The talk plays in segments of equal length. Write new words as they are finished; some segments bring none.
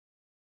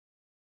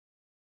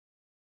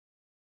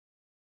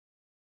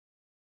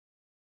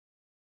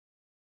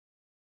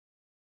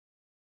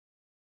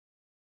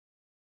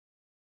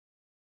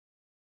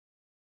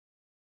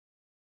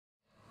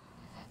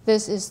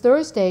This is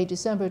Thursday,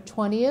 December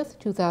 20th,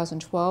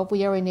 2012.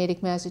 We are in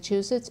Natick,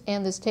 Massachusetts,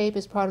 and this tape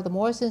is part of the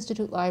Morse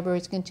Institute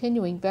Library's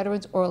continuing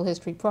Veterans Oral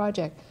History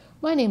Project.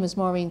 My name is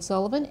Maureen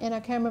Sullivan, and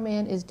our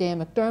cameraman is Dan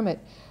McDermott.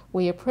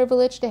 We are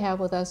privileged to have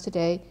with us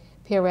today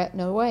Pierrette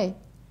Noe.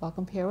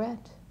 Welcome,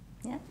 Pierrette.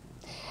 Yeah.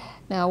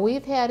 Now,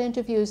 we've had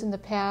interviews in the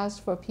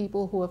past for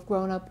people who have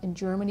grown up in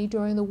Germany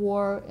during the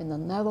war, in the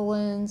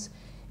Netherlands,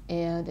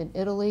 and in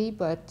Italy,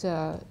 but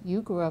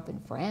you grew up in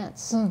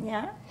France.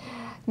 Yeah.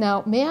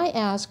 Now, may I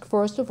ask,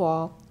 first of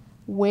all,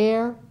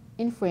 where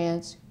in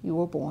France you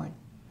were born?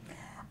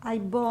 I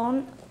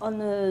born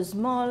on a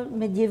small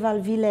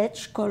medieval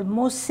village called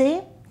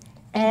Mosset,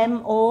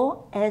 M-O-S-S-E-T.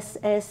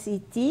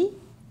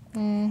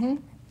 Mm-hmm.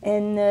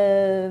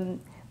 And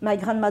my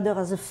grandmother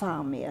has a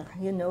farm here,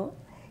 you know.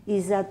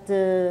 It's at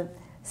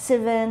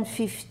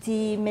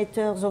 750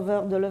 meters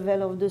over the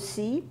level of the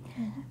sea.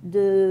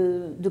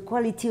 Mm-hmm. The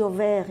quality of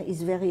air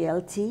is very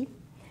healthy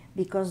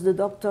because the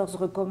doctors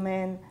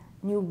recommend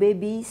new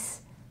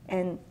babies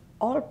and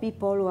all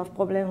people who have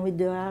problems with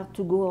the heart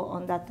to go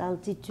on that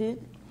altitude.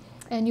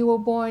 And you were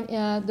born,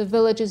 the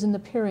village is in the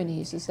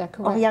Pyrenees, is that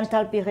correct?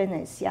 Oriental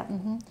Pyrenees, yeah.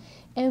 Mm-hmm.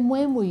 And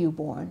when were you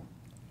born?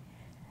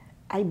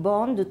 I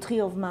born the 3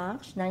 of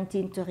March,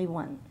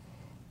 1931.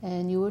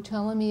 And you were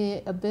telling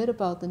me a bit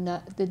about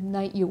the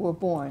night you were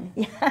born.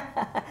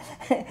 Yeah,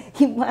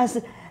 it was.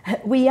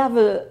 We have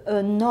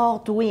a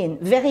north wind,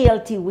 very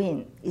healthy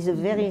wind. It's a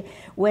very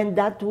when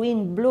that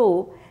wind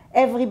blow,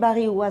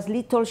 everybody who has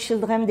little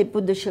children, they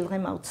put the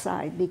children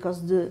outside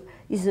because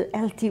it's a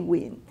healthy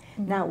wind.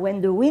 Mm-hmm. Now,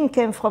 when the wind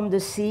came from the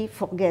sea,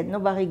 forget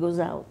nobody goes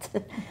out.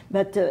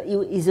 But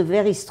it's a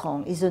very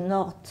strong. It's a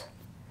north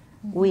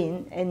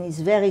wind, and it's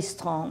very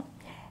strong.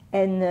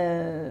 And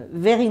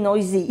very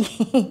noisy.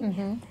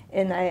 Mm-hmm.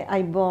 And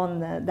I born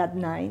that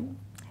night.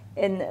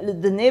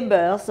 And the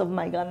neighbors of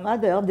my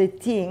grandmother, they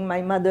think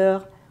my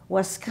mother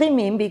was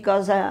screaming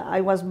because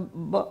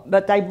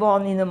but I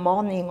born in the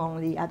morning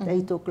only at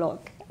 8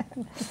 o'clock.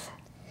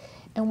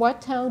 And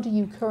what town do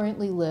you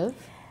currently live?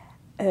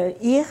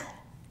 Here,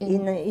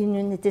 in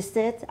United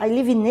States. I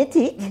live in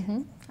Natick.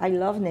 Mm-hmm. I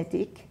love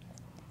Natick.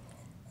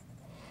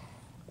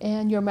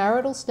 And your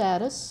marital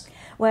status?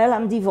 Well,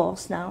 I'm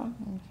divorced now.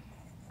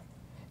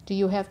 Do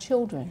you have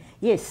children?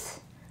 Yes,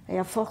 I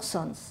have 4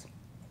 sons.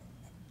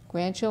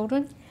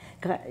 Grandchildren?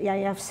 I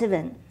have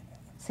 7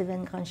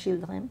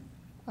 grandchildren.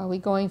 Are we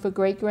going for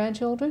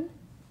great-grandchildren?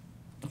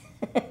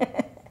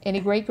 Any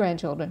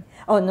great-grandchildren?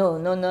 Oh, no.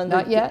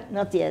 Not yet?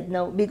 Not yet,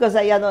 no. Because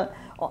I had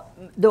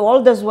the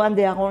oldest one,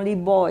 they are only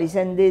boys,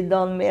 and they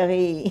don't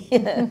marry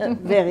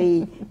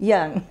very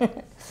young.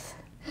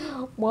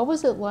 What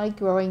was it like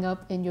growing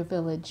up in your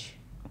village?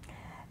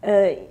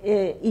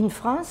 In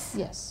France?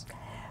 Yes.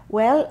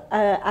 Well,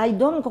 I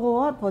don't grow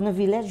up on a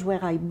village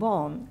where I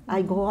born. Mm-hmm.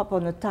 I grew up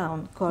on a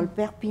town called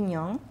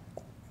Perpignan,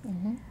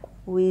 mm-hmm.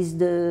 who is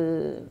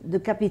the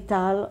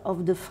capital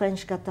of the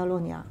French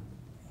Catalonia.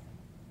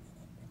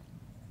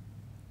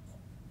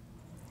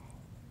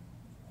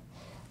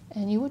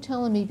 And you were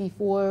telling me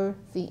before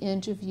the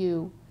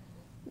interview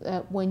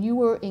that when you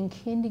were in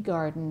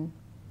kindergarten,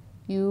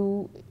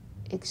 you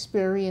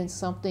experienced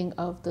something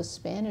of the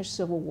Spanish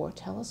Civil War.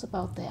 Tell us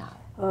about that.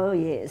 Oh,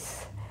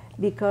 yes.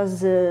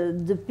 Because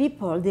the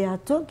people, they are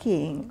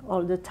talking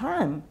all the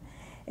time,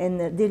 and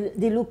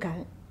they look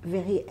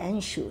very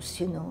anxious,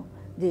 you know.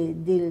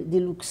 They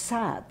look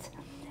sad.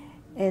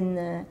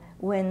 And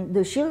when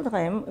the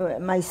children,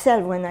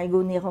 myself, when I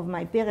go near of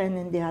my parents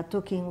and they are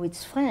talking with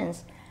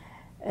friends,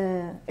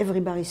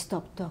 everybody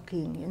stop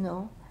talking, you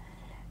know.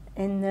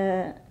 And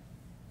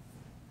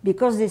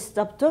because they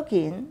stop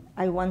talking,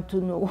 I want to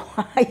know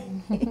why,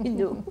 you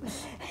know.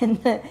 And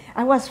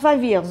I was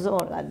 5 years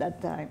old at that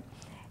time.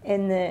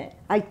 And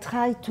I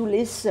try to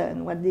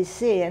listen what they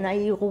say, and I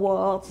hear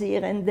words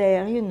here and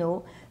there, you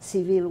know,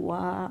 Civil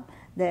War,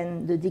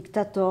 then the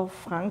dictator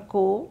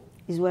Franco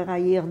is where I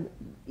hear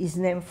his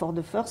name for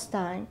the first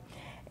time,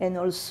 and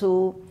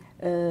also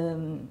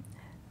the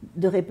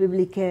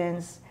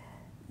Republicans,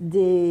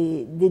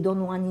 they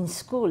don't want in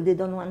school, they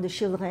don't want the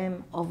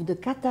children of the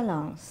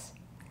Catalans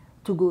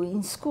to go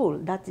in school.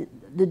 That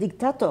the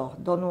dictator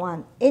don't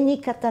want any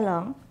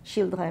Catalan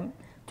children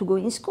to go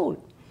in school.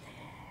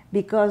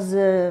 Because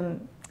the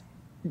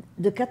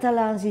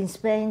Catalans in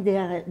Spain, they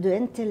are the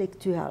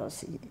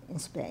intellectuals in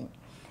Spain.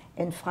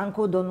 And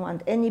Franco don't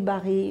want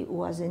anybody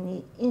who has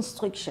any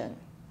instruction.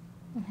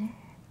 Mm-hmm.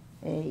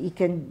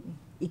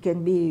 He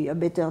can be a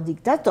better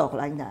dictator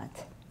like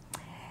that.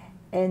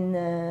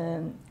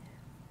 And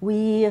we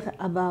hear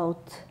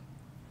about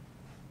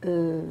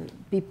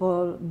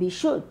people be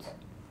shot.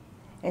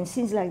 And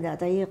things like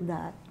that, I hear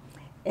that.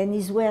 And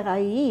it's where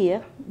I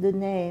hear the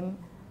name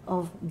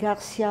of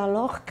Garcia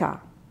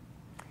Lorca.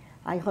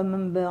 I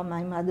remember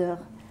my mother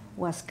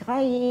was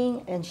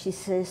crying, and she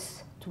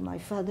says to my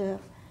father,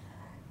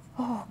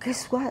 "Oh,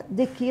 guess what?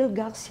 They killed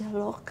Garcia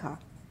Lorca."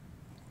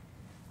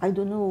 I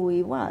don't know who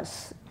he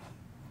was.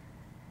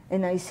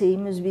 And I say, he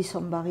must be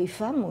somebody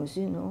famous,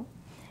 you know.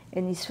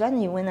 And it's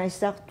funny, when I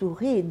start to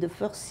read, the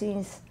first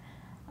things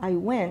I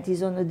went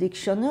is on a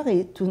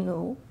dictionary to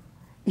know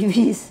if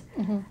it's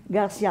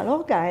Garcia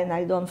Lorca, and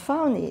I don't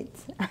found it.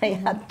 I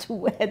had to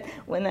wait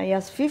when I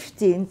was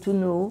 15 to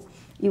know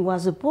he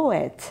was a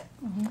poet,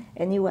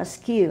 and he was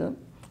killed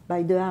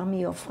by the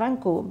army of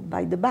Franco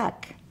by the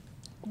back.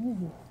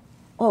 Ooh.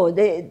 Oh,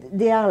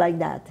 they are like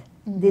that.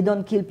 They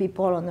don't kill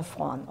people on the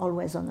front,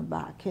 always on the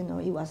back. You know,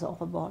 it was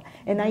horrible.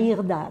 And I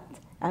hear that.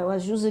 I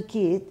was just a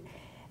kid,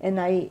 and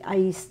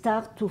I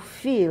start to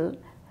feel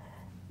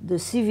the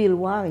Civil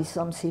War is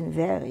something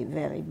very,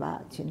 very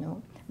bad, you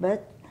know.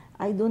 But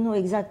I don't know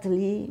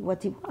exactly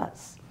what it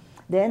was.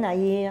 Then I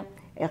hear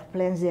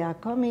airplanes, they are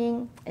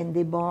coming, and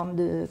they bomb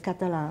the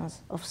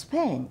Catalans of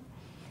Spain.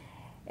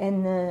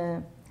 And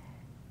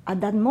at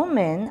that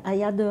moment, I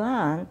had a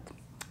aunt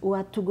who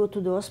had to go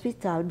to the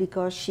hospital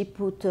because she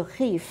put a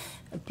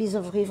piece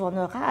of reef on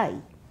her eye.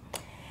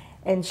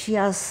 And she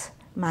has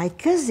my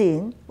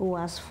cousin, who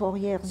was 4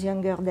 years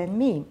younger than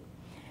me.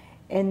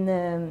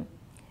 And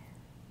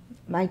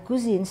my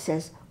cousin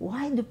says,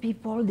 why do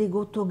people, they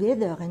go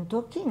together and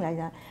talking like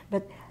that?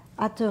 But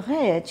at her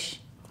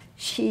age,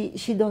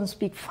 she don't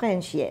speak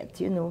French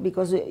yet, you know,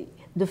 because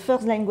the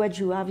first language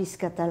you have is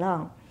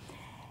Catalan.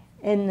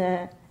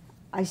 And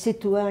I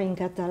said to her in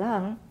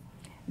Catalan,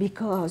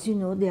 because, you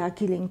know, they are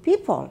killing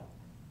people.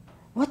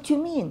 What do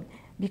you mean?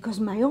 Because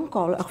my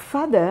uncle, her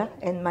father,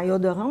 and my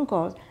other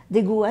uncles,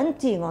 they go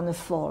hunting on the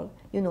fall.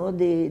 You know,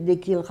 they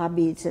kill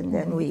rabbits and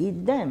then we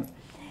eat them.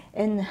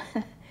 And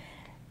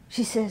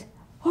she says,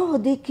 oh,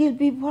 they kill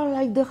people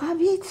like the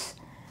rabbits?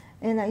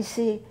 And I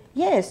say,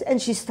 yes.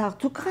 And she starts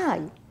to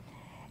cry.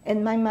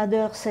 And my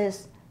mother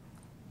says,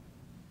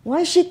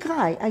 why she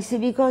cry? I say,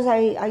 because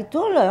I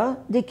told her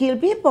they kill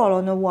people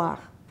on a war.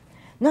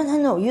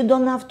 No, you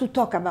don't have to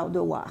talk about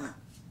the war.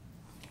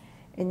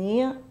 And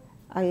here,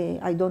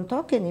 I don't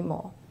talk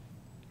anymore.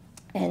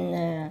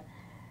 And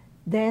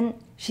then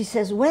she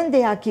says, when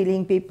they are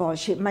killing people,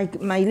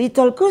 my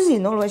little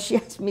cousin always, she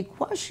asks me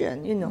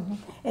questions, you know.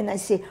 And I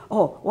say,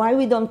 oh, why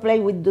we don't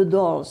play with the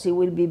dolls? It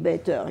will be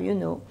better, you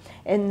know.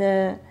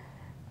 And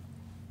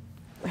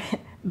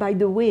by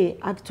the way,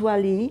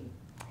 actually,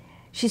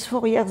 she's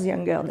 4 years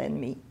younger than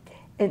me.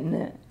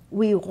 And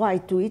we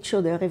write to each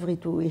other every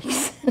 2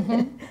 weeks.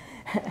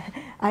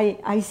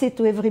 I say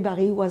to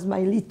everybody, it was my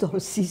little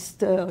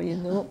sister, you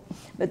know.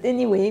 But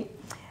anyway,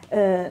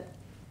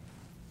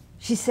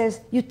 she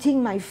says, you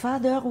think my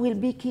father will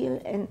be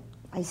killed? And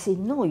I say,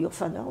 no, your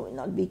father will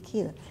not be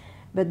killed.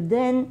 But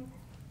then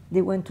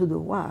they went to the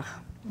war.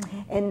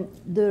 And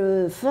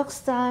the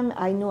first time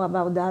I know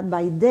about that,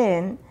 by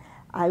then,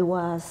 I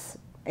was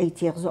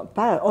 8 years old,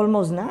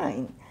 almost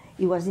 9.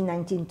 It was in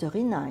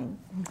 1939.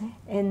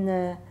 And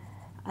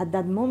at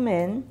that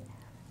moment,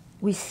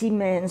 we see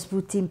men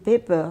putting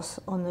papers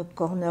on the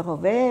corner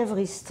of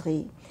every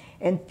street.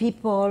 And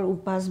people who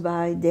pass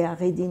by, they are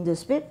reading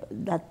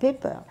that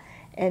paper.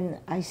 And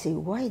I say,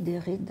 why they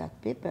read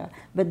that paper?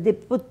 But they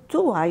put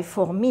too high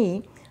for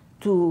me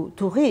to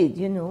read,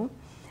 you know.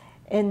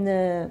 And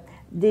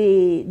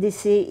they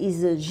say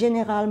it's a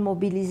general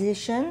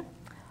mobilization.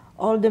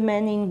 All the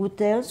men in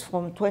hotels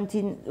from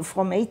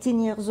 18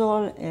 years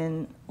old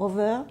and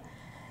over,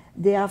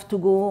 they have to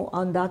go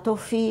on that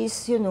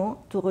office, you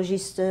know, to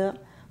register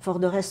for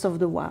the rest of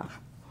the war.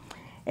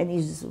 And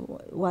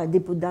they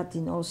put that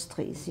in all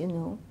streets, you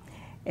know.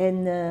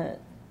 And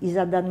is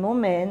at that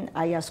moment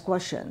I ask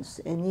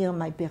questions, and here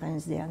my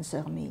parents, they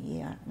answer me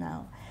here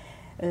now.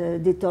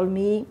 They told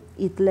me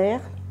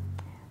Hitler,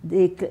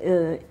 they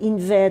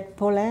invade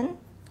Poland,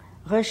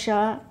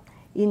 Russia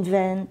is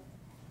an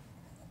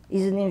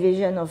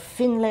invasion of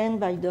Finland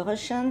by the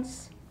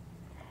Russians,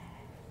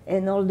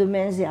 and all the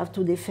men, they have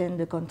to defend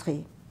the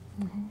country.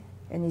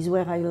 And it's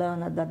where I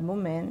learned at that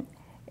moment.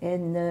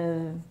 And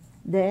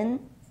then,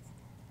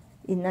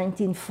 in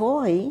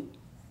 1940,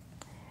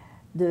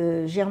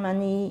 the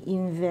Germany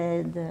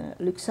invaded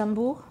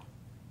Luxembourg,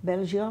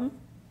 Belgium,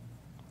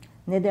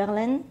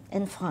 Netherlands,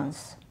 and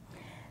France.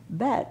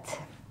 But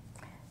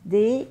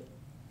it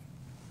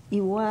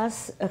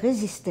was a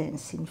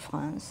resistance in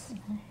France,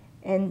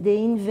 and they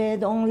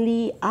invade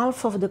only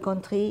half of the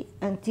country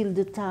until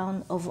the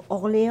town of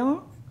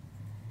Orléans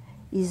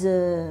is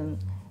a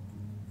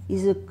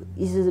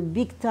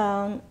big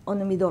town on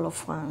the middle of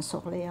France,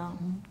 Orléans.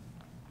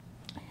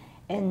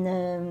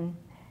 And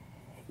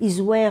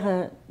is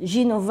where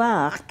Jeanne of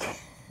Arc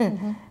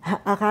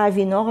arrived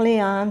in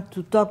Orléans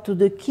to talk to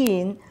the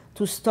king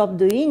to stop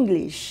the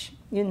English,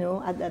 you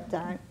know, at that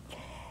time.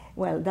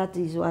 Well, that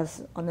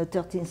was on the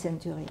 13th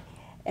century.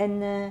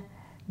 And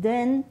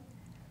then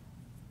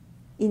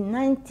in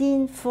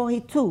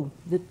 1942,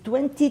 the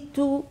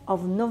 22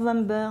 of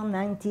November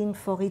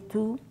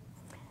 1942,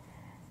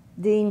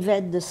 they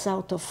invade the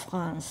south of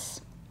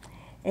France.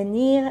 And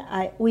here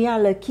we are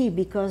lucky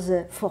because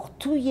for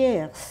 2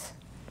 years,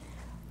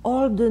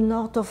 all the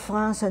north of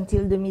France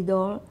until the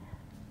middle,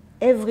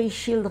 every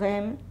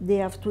children, they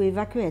have to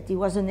evacuate. It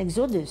was an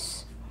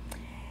exodus.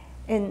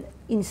 And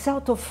in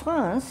south of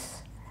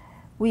France,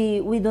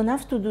 we don't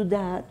have to do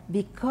that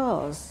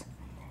because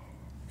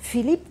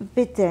Philippe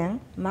Pétain,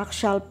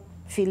 Marshal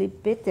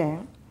Philippe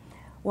Pétain,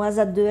 was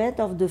at the head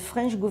of the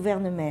French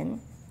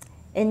government,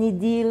 and he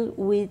dealt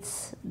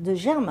with the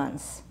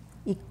Germans.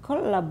 He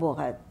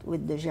collaborated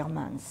with the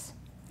Germans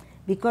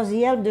because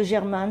he helped the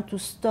Germans to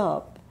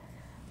stop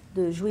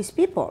the Jewish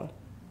people.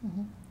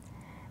 Mm-hmm.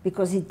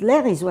 Because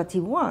Hitler is what he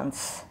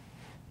wants,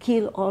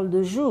 kill all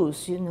the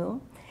Jews, you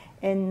know.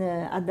 And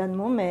at that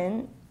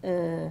moment,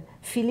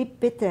 Philippe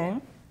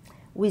Pétain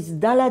with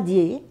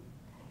Daladier,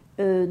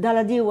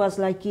 Daladier was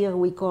like here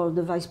we call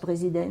the vice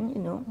president,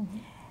 you know. Mm-hmm.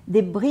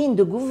 They bring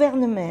the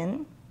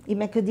government, he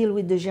make a deal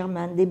with the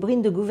German, they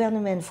bring the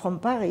government from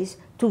Paris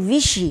to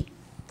Vichy.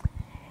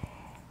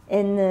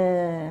 And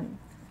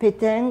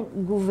Pétain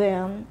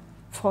governed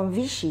from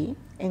Vichy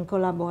and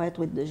collaborate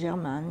with the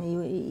German.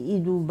 He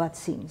do bad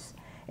things.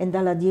 And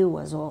Daladier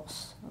was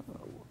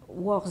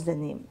worse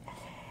than him.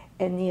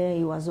 And here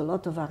he was a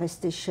lot of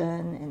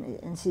arrestation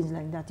and things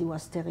like that. He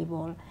was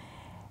terrible.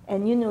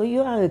 And you know,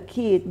 you are a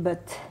kid,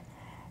 but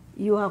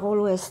you are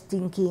always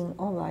thinking,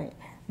 oh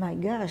my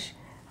gosh,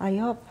 I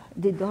hope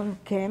they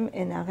don't come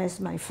and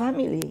arrest my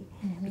family.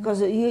 Mm-hmm.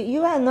 Because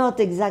you are not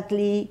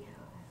exactly,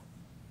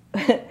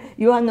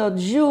 you are not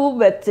Jew,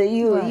 but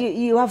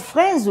you have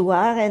friends who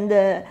are,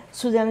 and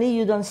suddenly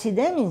you don't see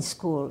them in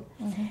school.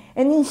 Mm-hmm.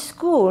 And in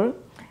school,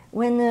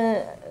 when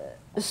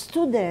a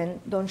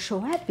student don't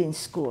show up in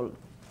school,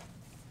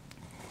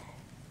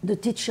 the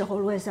teacher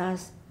always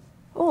asks,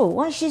 oh,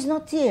 why she's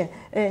not here?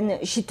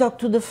 And she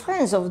talked to the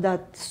friends of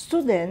that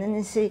student, and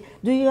they say,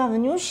 do you have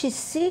news? She's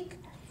sick?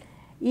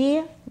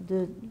 Here,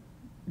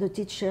 the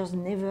teachers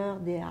never,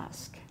 they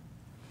ask.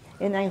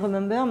 And I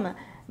remember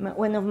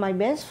one of my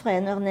best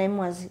friends, her name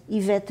was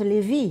Yvette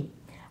Lévy.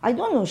 I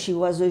don't know, she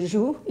was a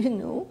Jew, you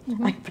know.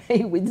 Mm-hmm. I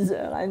play with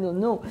her, I don't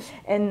know.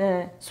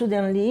 And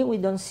suddenly we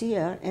don't see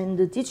her, and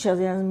the teacher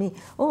tells me,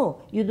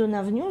 oh, you don't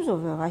have news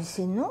of her? I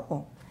say,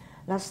 no.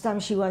 Last time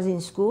she was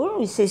in school,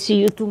 we say,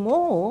 see you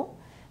tomorrow,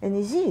 and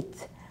is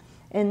it?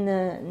 And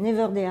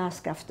never they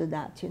ask after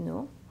that, you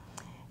know.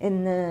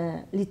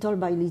 And little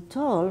by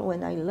little,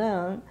 when I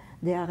learned,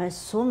 they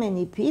arrest so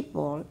many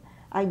people,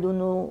 I don't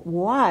know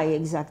why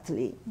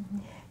exactly, mm-hmm.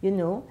 you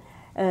know.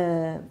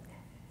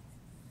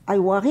 I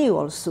worry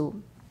also.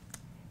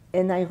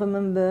 And I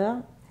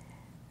remember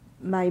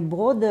my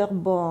brother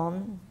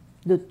born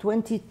the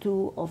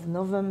 22 of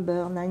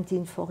November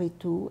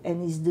 1942,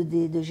 and is the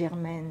day the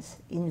Germans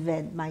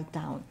invade my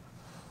town.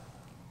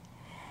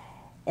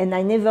 And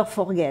I never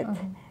forget,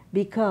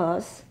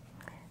 because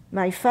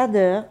my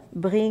father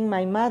bring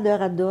my mother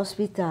at the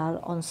hospital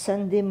on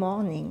Sunday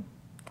morning,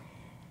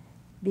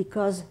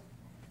 because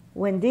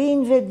when they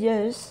invade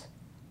us,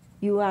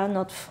 you are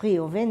not free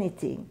of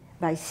anything.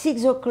 By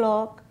 6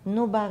 o'clock,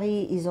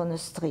 nobody is on the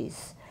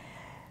streets.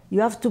 You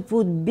have to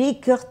put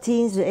big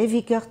curtains,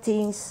 heavy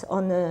curtains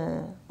on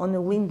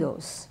the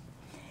windows.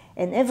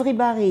 And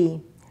everybody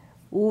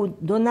who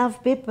don't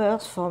have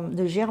papers from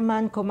the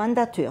German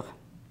commandature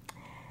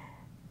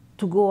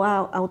to go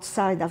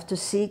outside after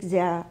 6, they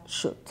are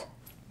shot,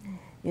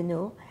 you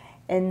know.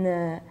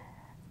 And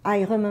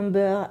I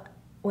remember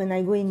when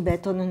I go in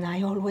bed on the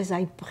night, always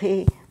I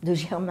pray the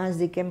Germans,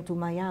 they came to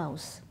my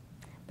house.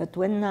 But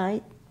one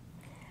night,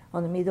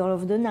 on the middle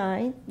of the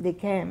night, they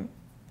came,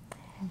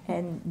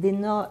 and they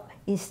know,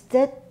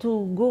 instead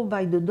to go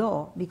by the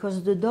door,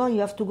 because the door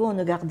you have to go on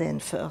the garden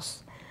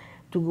first,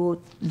 to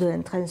go the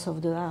entrance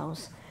of the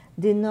house.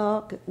 They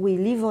knock, we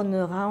live on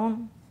a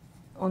round,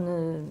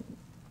 on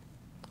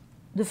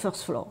the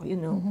first floor, you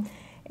know, mm-hmm.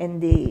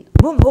 and they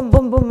boom, boom,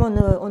 boom, boom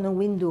on a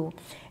window.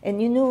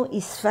 And you know,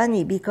 it's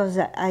funny, because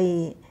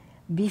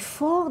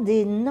before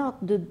they knock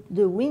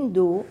the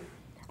window,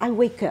 I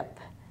wake up.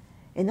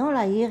 And all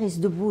I hear is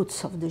the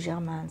boots of the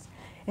Germans.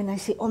 And I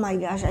say, oh my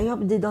gosh, I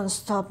hope they don't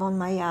stop on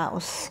my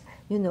house.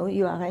 You know,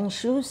 you are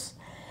anxious.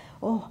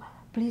 Oh,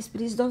 please,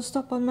 please don't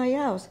stop on my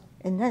house.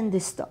 And then they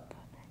stop.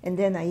 And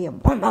then I hear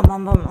boom, boom,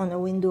 boom, boom on the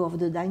window of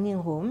the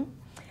dining room.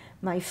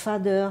 My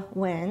father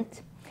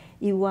went.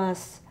 He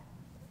was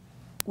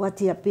what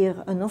he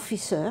appeared an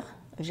officer,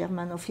 a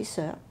German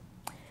officer,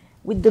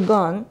 with the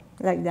gun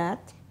like that.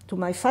 To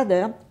my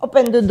father,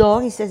 open the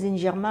door, he says in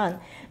German,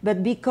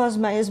 but because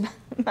my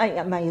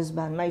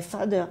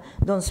father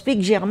don't speak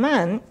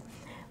German,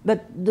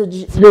 but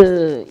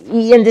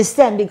he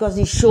understands because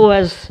he shows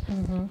us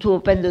mm-hmm. to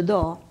open the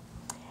door.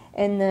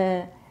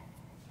 And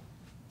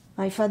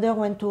my father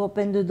went to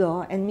open the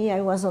door, and me,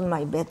 I was on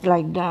my bed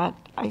like that.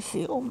 I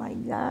say, oh my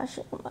gosh,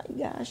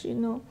 you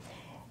know.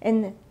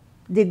 And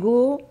they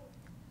go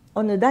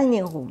on the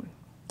dining room.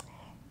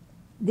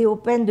 They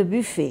open the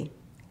buffet.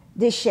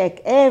 They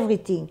check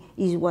everything.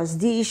 It was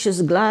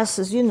dishes,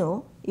 glasses, you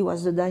know. It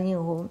was the dining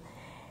room.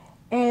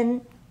 And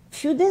a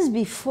few days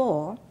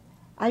before,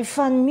 I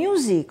found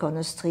music on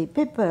the street,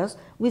 papers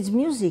with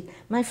music.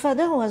 My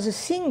father was a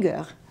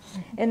singer.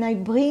 And I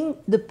bring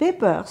the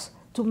papers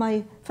to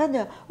my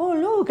father. Oh,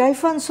 look, I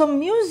found some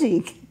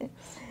music.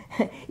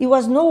 It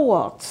was no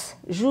words,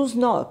 just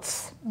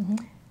notes. Mm-hmm.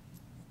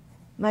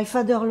 My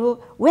father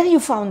looked, where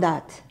you found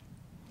that?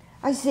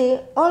 I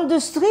say, all the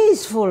street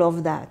is full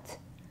of that.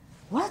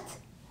 What?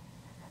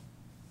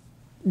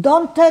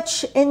 don't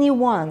touch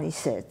anyone, he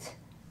said.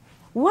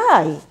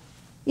 Why?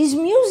 It's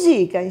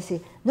music, I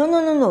said. No,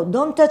 no, no, no,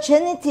 don't touch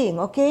anything,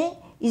 okay?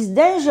 It's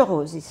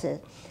dangerous, he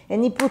said.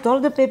 And he put all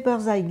the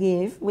papers I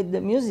gave with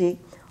the music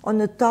on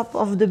the top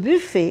of the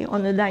buffet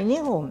on the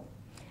dining room.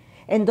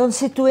 And don't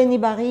say to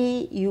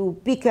anybody you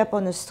pick up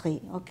on the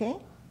street, okay?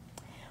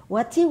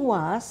 What he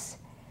was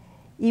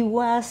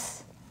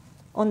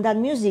on that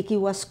music, he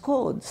was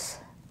codes.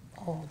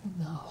 Oh,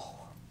 no.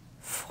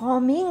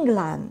 From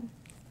England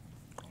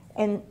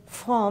and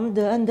from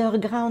the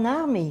underground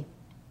army.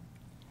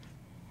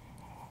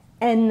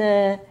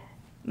 And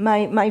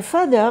my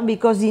father,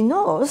 because he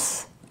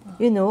knows,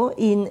 you know,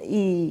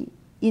 he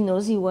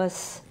knows he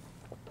was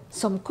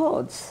some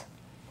codes.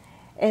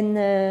 And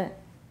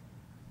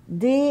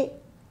they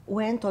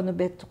went on a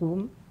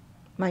bedroom.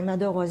 My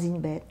mother was in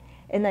bed.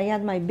 And I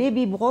had my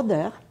baby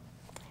brother,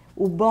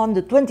 who born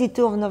the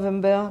 22nd of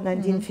November,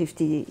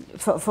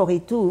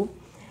 1942.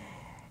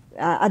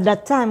 At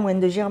that time,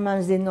 when the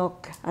Germans, they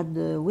knocked at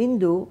the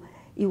window,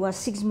 he was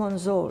 6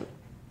 months old.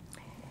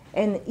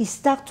 And he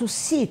started to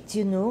sit,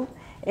 you know,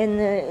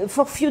 and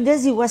for a few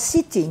days he was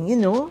sitting, you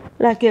know,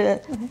 like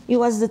it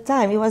was the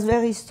time, he was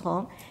very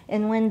strong.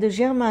 And when the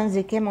Germans,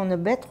 they came on the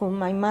bedroom,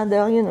 my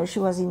mother, you know, she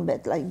was in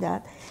bed like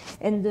that.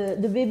 And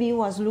the baby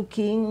was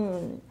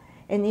looking,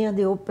 and here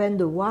they opened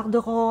the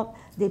wardrobe,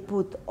 they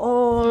put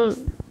all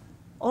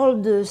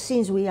the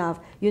things we have,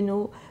 you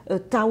know,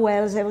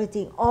 towels,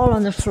 everything, all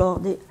on the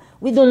floor.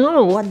 We don't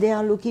know what they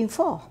are looking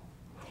for.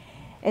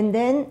 And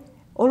then,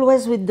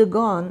 always with the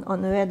gun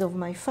on the head of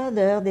my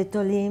father, they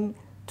told him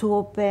to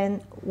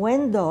open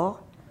one door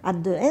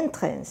at the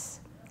entrance.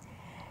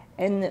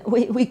 And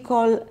we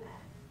call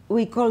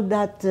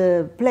that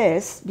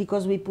place,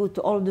 because we put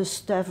all the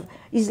stuff,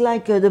 it's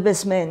like the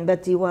basement,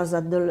 but it was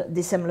at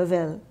the same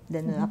level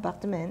than the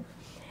apartment.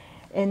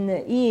 And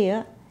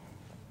here,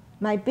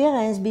 my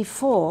parents,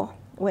 before,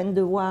 when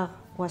the war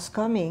was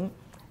coming,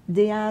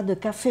 they had a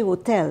cafe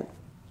hotel.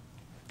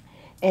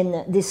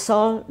 And they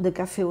sold the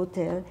cafe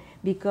hotel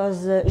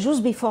because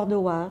just before the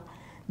war,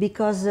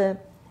 because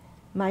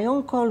my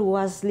uncle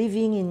was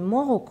living in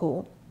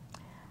Morocco,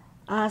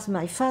 asked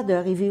my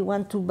father if he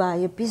wanted to buy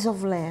a piece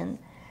of land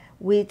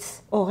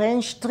with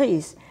orange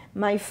trees.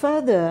 My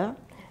father,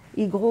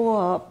 he grew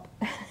up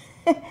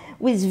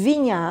with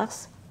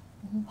vineyards,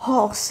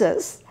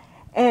 horses,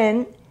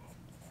 and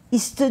he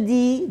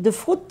studied the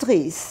fruit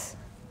trees.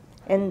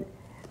 And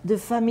the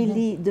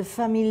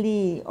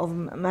family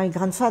of my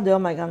grandfather,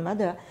 my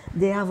grandmother,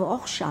 they have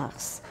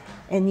orchards.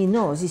 And he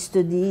knows,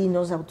 he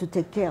knows how to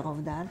take care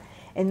of that.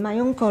 And my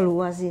uncle, who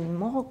was in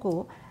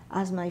Morocco,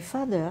 asked my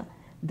father,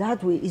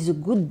 that is a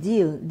good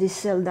deal. They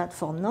sell that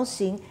for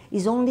nothing.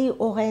 It's only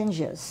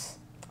oranges,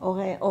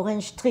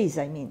 orange trees,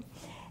 I mean.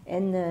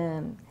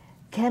 And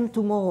came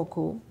to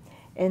Morocco,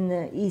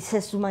 and he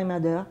says to my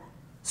mother,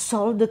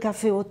 sold the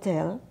cafe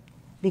hotel,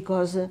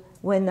 because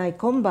when I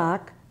come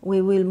back,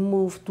 we will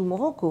move to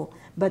Morocco.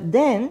 But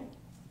then,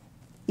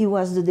 it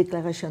was the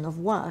declaration of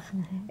war,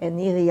 and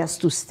here he has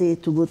to stay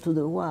to go to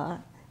the war,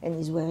 and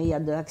is where he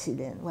had the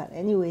accident. Well,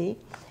 anyway,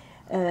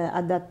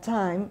 at that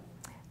time,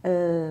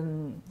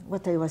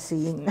 what I was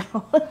saying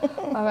now.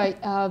 All right,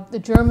 the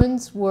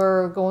Germans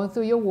were going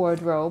through your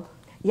wardrobe.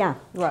 Yeah.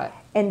 Right.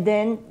 And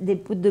then they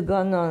put the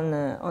gun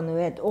on the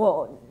head.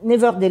 Oh,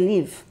 never they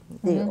leave.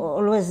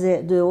 Always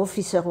the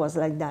officer was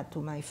like that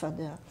to my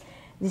father.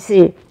 They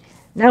say,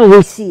 now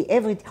we see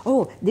everything.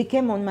 Oh, they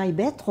came on my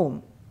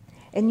bedroom.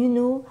 And you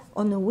know,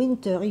 on the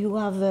winter, you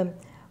have,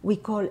 we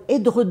call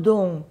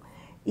edredon.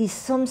 It's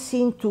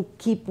something to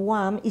keep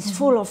warm. It's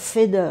full of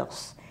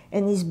feathers.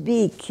 And it's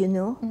big, you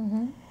know.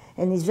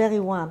 And it's very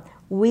warm.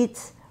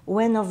 With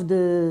one of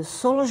the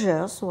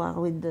soldiers who are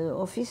with the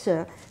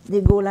officer,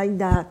 they go like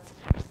that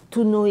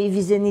to know if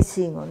there's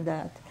anything on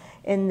that.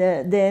 And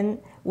then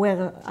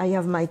where I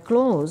have my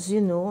clothes,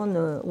 you know, on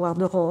the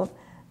wardrobe,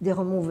 they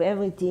remove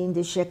everything,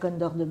 they check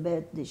under the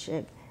bed, they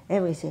check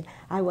everything.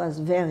 I was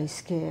very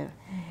scared.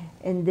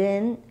 And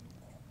then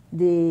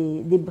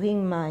they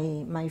bring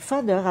my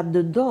father at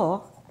the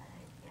door.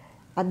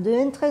 At the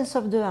entrance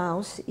of the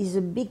house is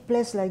a big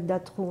place like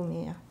that room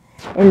here.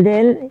 And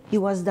then it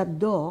was that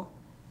door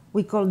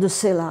we call the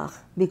cellar,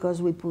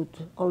 because we put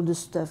all the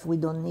stuff we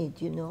don't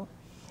need, you know.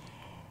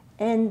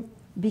 And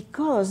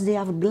because they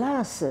have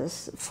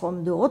glasses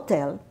from the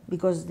hotel,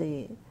 because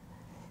they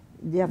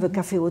have a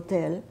cafe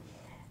hotel,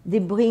 they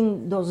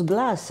bring those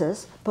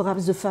glasses,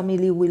 perhaps the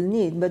family will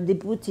need, but they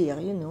put here,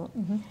 you know.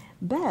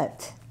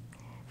 But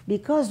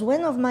because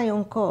one of my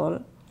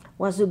uncle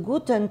was a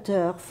good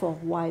hunter for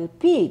wild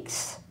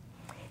pigs,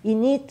 he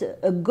need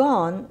a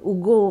gun who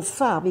go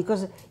far,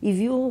 because if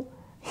you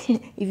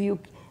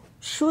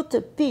shoot a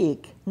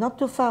pig not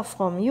too far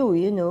from you,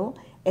 you know,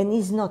 and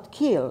he's not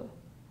killed,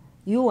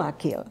 you are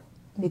killed,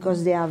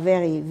 because they are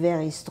very,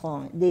 very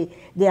strong. They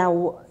are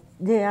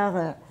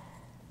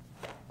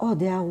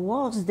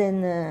worse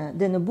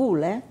than a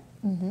bull, eh?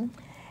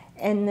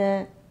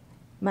 And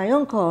my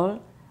uncle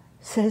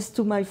says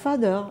to my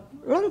father,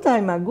 long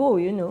time ago,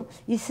 you know,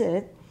 he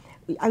said,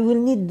 I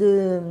will need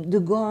the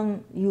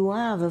gun you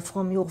have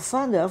from your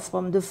father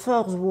from the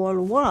First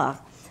World War,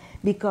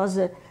 because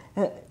it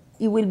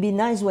will be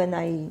nice when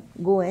I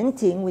go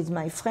hunting with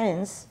my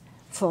friends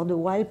for the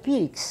wild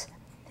pigs.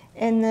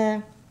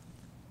 And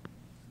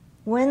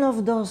one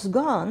of those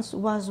guns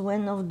was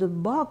one of the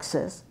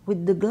boxes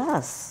with the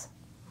glass,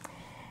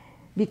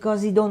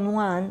 because he don't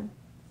want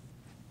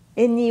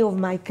any of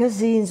my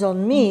cousins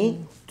on me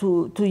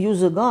to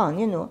use a gun,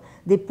 you know.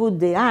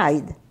 They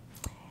hide.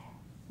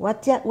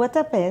 What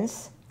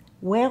happens,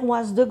 where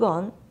was the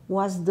gun,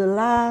 was the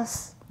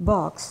last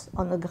box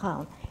on the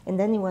ground. And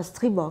then it was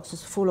 3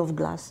 boxes full of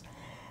glass.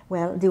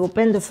 Well, they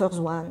open the first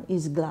one,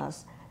 is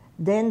glass.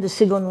 Then the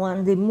second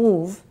one, they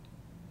move,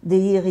 the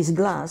ear is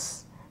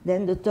glass.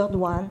 Then the third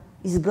one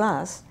is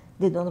glass.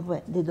 They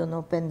don't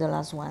open the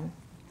last one.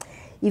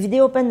 If they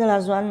open the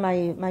last one,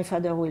 my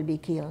father will be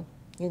killed,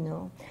 you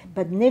know.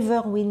 But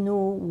never we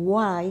know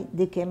why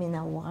they came in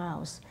our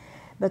house.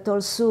 But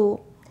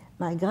also,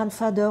 my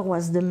grandfather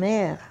was the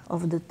mayor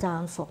of the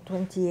town for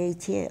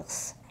 28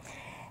 years.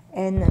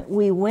 And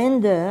we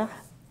wonder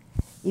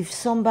if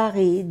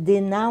somebody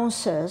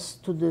denounces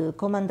to the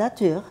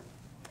commandature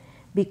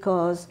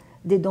because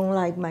they don't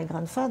like my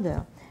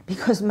grandfather.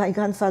 Because my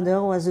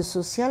grandfather was a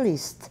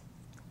socialist,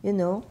 you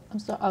know. I'm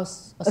sorry,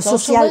 a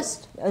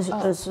socialist?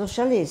 A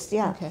socialist,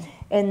 yeah. Okay.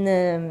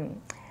 And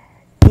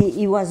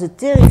he was a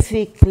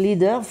terrific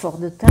leader for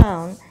the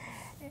town.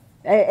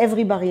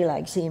 Everybody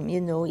likes him, you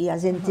know. He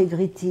has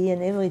integrity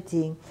and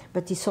everything.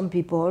 But there's some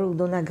people who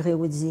don't agree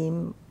with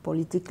him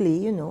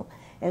politically, you know.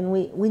 And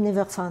we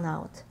never found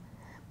out.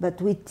 But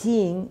we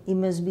think it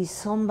must be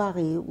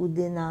somebody who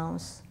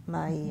denounced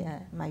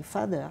my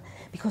father.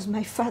 Because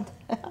my father,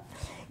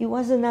 he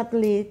was an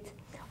athlete.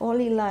 All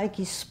he liked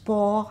is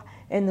sport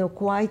and a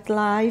quiet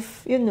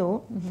life, you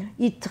know.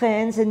 He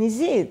trains and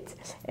is it.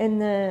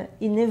 And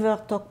he never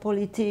talked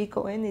politics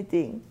or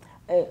anything.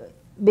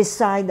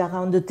 Beside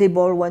around the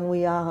table when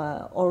we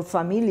are all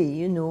family,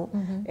 you know,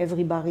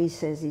 everybody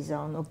says his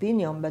own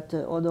opinion, but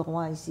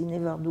otherwise he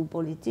never do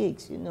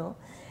politics, you know.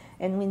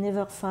 And we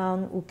never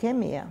found who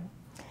came here.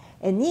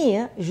 And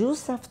here,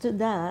 just after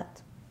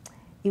that,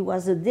 it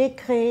was a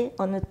decree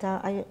on a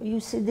town. You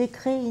say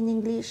decree in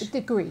English?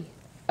 Degree.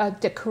 A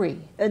decree.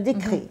 A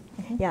decree,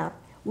 yeah.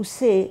 Who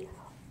say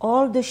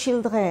all the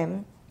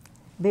children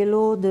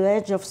below the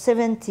age of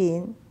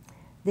 17,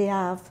 they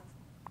have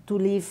to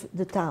leave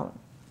the town.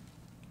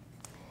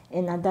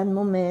 And at that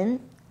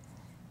moment,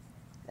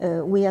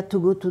 we had to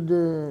go to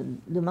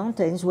the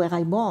mountains where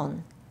I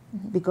born.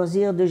 Because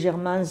here the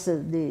Germans,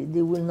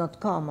 they will not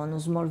come on a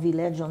small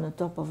village on the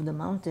top of the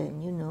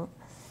mountain, you know.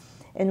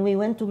 And we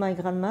went to my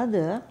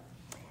grandmother,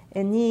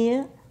 and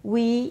here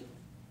we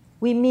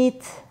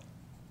meet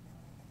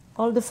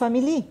all the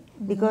family,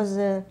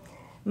 because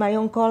my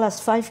uncle has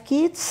 5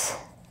 kids.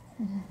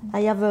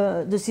 I have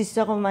the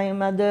sister of my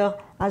mother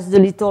as the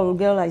little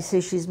girl. I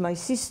say she's my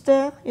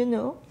sister, you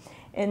know.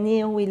 And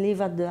here we live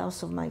at the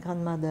house of my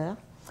grandmother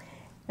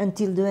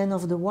until the end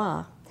of the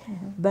war.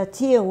 But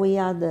here we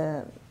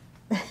had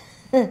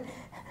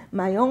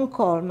my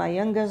uncle, my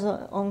youngest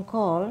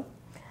uncle,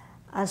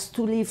 has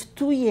to live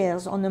 2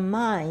 years on a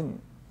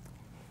mine.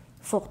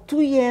 For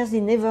 2 years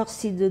he never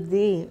see the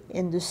day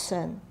and the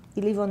sun.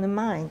 He live on a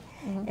mine.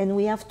 And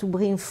we have to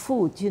bring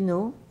food, you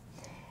know.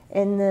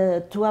 And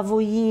to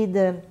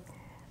avoid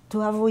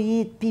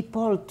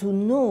people to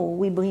know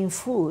we bring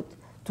food,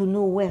 to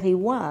know where he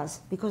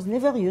was, because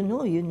never you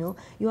know,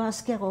 you are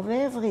scared of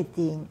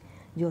everything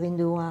during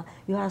the war.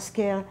 You are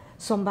scared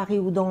somebody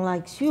who don't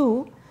like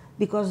you,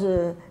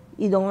 because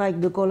he don't like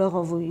the color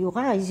of your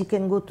eyes, he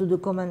can go to the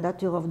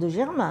commandature of the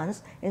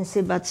Germans and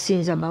say bad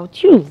things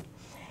about you.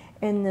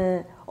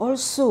 And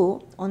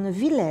also, on a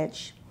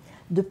village,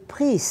 the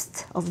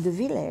priest of the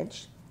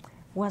village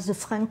was a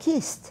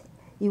Frankist.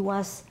 He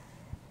was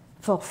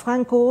for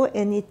Franco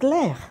and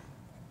Hitler.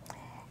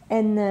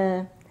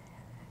 And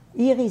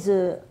here is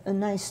a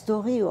nice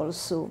story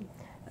also.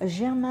 A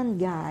German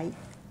guy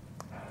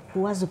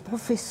who was a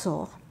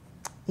professor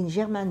in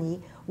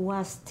Germany, who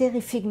has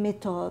terrific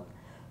method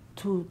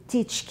to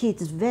teach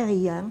kids very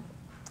young.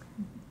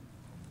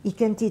 He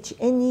can teach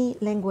any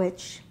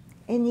language,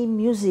 any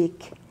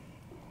music.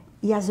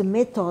 He has a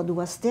method who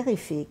was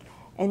terrific,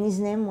 and his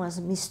name was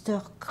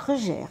Mr.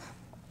 Kruger.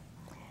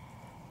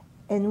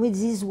 And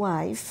with his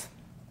wife,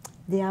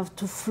 they have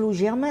to flee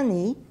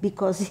Germany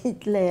because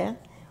Hitler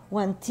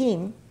wants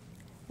him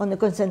on a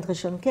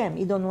concentration camp.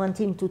 He don't want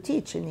him to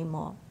teach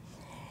anymore.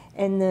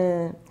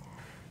 And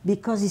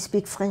because he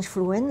speaks French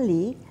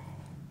fluently,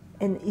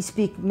 and he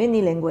speaks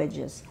many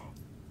languages,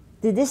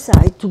 they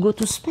decide to go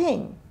to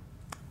Spain.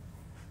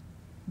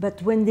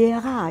 But when they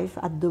arrive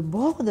at the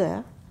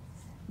border,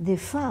 they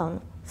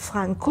found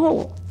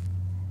Franco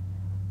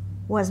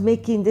was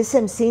making the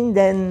same thing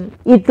than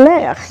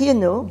Hitler, you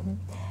know.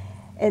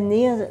 And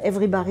here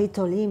everybody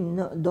told him,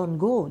 no, don't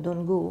go,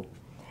 don't go.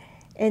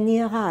 And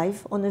he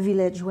arrived on a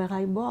village where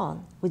I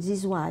born with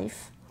his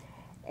wife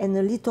and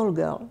a little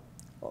girl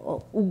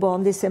who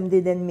born the same day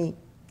than me.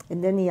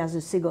 And then he has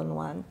a second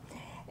one.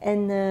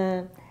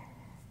 And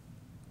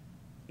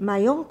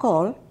my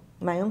uncle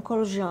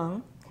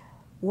Jean,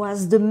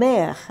 was the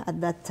mayor at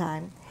that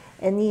time,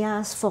 and he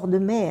asked for the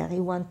mayor. He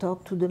want to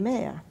talk to the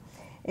mayor,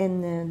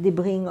 and they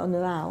bring on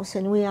the house,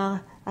 and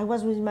I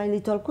was with my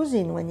little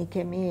cousin when he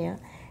came here,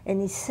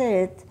 and he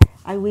said,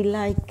 I will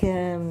like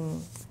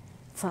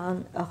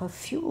find a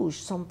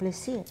refuge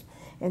someplace here.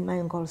 And my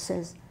uncle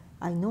says,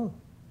 I know.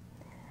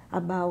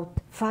 About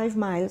 5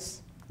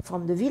 miles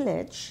from the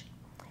village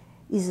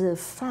is a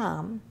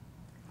farm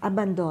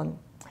abandoned.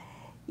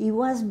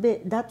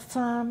 That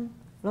farm,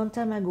 long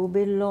time ago,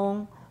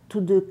 belonged to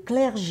the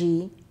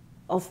clergy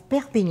of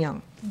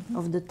Perpignan,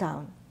 of the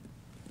town.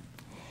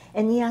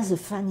 And he has a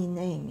funny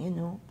name, you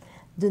know.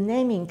 The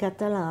name in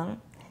Catalan,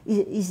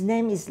 his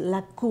name is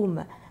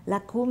Lacum.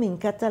 Lacum in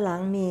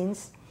Catalan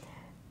means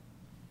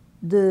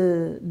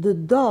the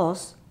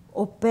doors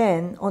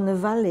open on a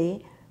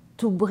valley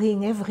to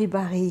bring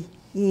everybody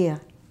here.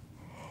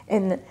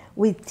 And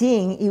we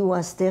think it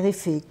was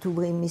terrific to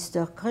bring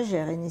Mr.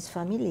 Kruger and his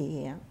family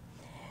here.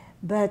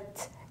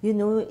 But, you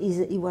know,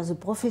 he was a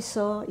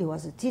professor, he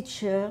was a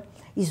teacher,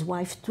 his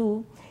wife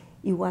too.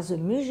 He was a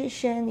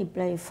musician, he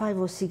played 5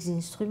 or 6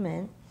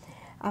 instruments.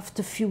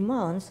 After a few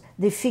months,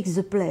 they fixed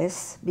the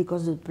place,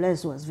 because the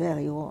place was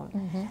very old.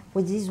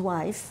 With his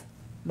wife,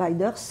 by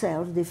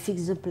themselves, they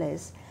fixed the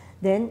place.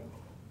 Then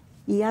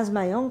he asked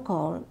my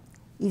uncle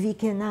if he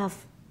can have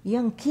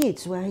young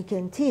kids where he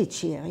can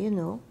teach here, you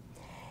know,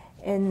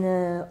 and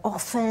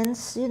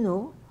orphans, you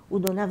know, who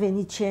don't have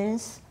any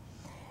chance.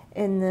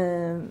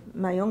 And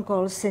my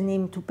uncle sent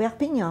him to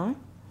Perpignan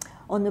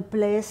on a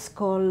place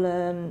called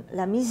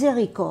La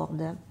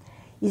Miséricorde.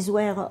 Is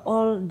where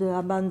all the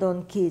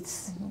abandoned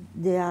kids,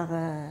 they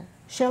are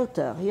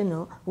sheltered, you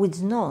know,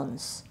 with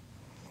nuns.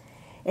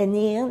 And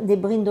here they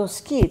bring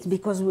those kids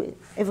because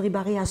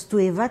everybody has to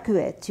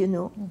evacuate, you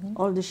know,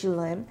 all the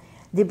children.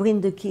 They bring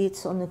the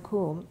kids on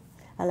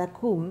a la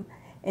coum,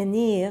 and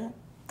here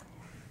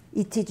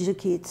he teach the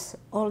kids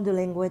all the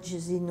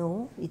languages he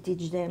know. He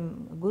teach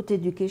them good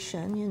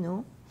education, you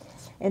know.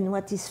 And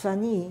what is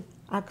funny,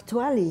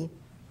 actually,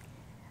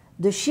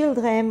 the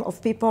children of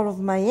people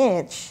of my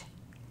age,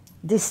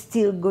 they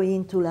still go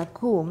into la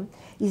coum.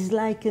 It's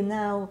like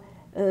now,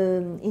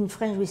 in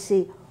French we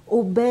say,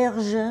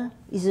 auberge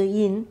is a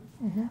inn,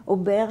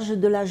 auberge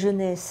de la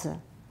jeunesse,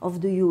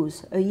 of the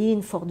youth, a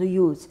inn for the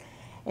youth.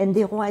 And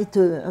they write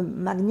a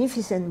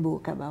magnificent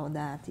book about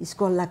that. It's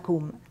called La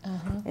Coum.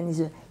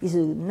 And it's a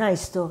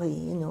nice story,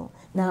 you know.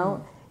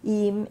 Now,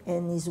 him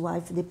and his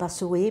wife, they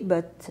pass away,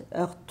 but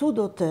her 2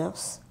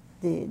 daughters,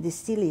 they're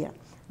still here.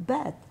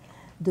 But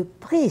the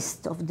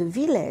priest of the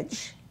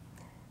village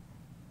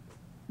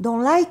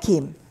don't like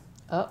him.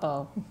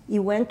 He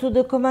went to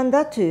the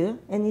commandature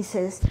and he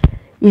says,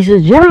 he's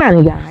a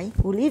German guy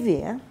who live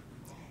here,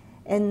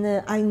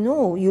 and I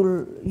know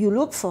you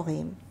look for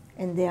him,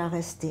 and they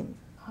arrest him.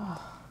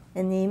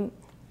 And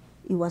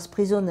he was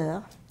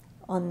prisoner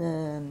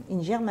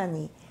in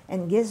Germany,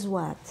 and guess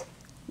what?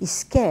 He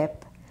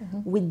escaped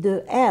with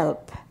the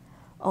help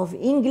of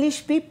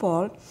English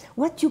people.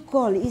 What you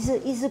call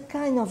is a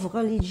kind of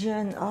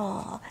religion.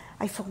 Oh,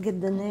 I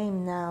forget the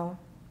name now.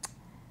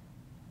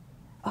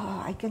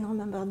 Oh, I can't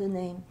remember the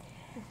name.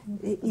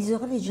 It's a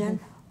religion.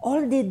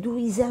 All they do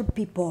is help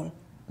people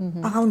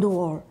around the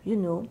world, you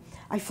know.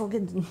 I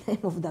forget the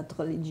name of that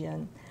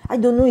religion. I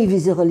don't know if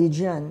it's a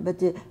religion,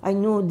 but I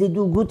know they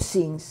do good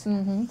things.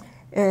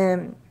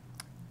 I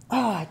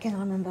can't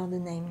remember the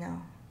name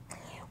now.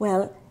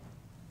 Well,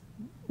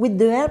 with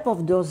the help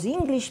of those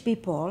English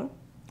people,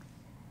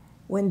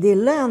 when they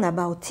learn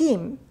about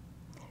him,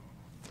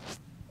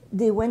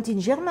 they went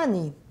in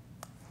Germany.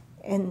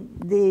 And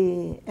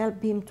they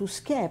help him to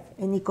escape,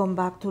 and he come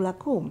back to La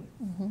Coum.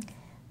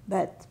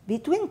 But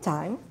between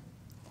time,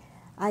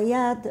 I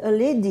had a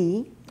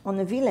lady on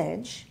a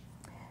village.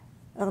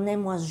 Her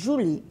name was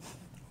Julie,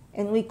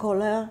 and we call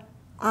her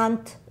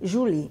Aunt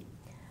Julie.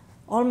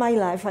 All my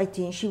life, I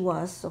think she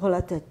was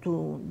related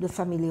to the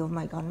family of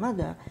my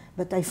grandmother,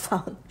 but I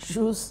found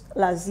just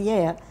last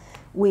year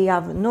we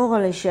have no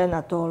relation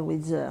at all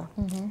with her.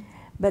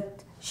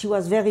 But she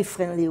was very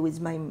friendly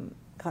with my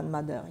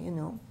grandmother, you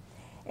know.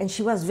 And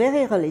she was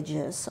very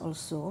religious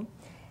also.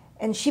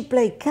 And she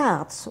played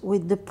cards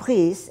with the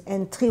priest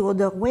and 3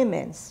 other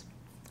women.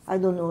 I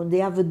don't know, they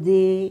have a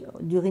day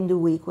during the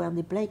week where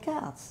they play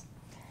cards.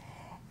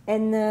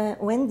 And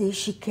one day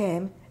she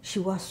came, she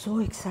was so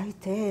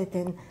excited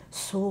and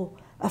so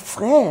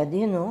afraid,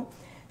 you know.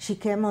 She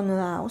came on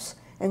her house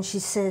and she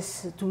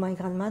says to my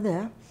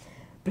grandmother,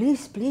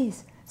 please,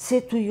 please, say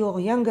to your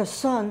younger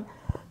son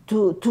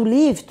to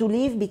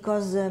leave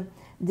because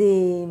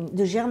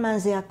the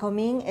Germans, they are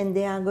coming and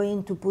they are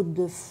going to put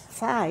the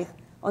fire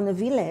on a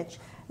village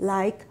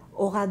like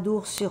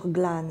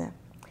Oradour-sur-Glane.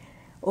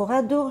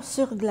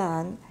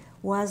 Oradour-sur-Glane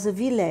was a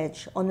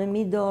village on the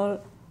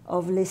middle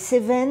of Les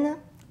Cévennes,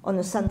 on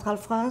the central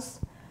France.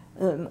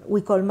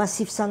 We call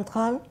Massif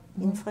Central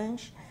in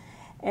French.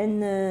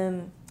 And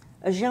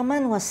a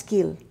German was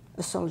killed,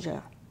 a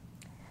soldier.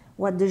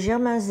 What the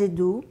Germans, they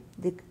do,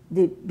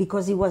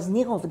 because he was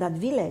near of that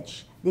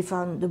village, they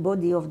found the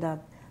body of that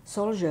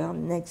soldier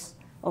next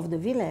of the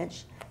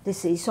village. They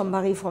say,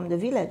 somebody from the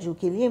village who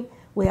killed him,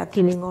 we are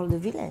killing all the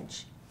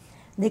village.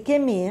 They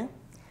came here,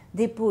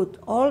 they put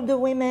all the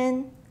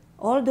women,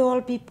 all the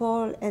old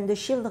people, and the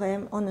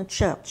children on a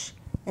church,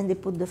 and they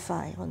put the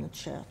fire on the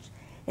church.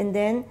 And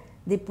then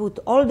they put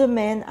all the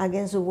men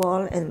against the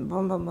wall, and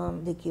boom, boom,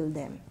 boom, they killed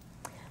them.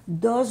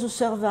 Those who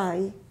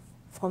survive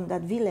from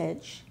that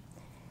village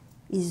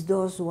is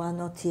those who are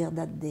not here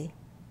that day.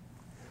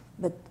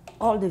 But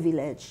all the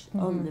village,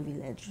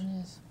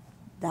 Yes.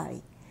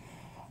 died.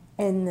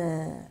 And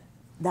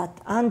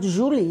that Aunt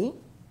Julie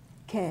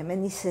came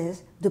and he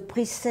says, the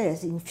priest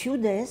says, in few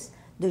days,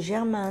 the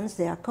Germans,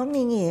 they are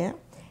coming here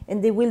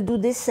and they will do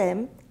the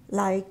same,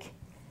 like,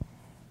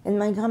 and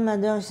my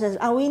grandmother says,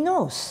 how he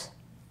knows?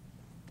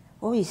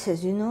 Oh, he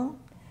says, you know,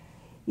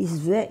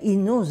 he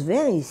knows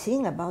very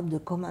thing about the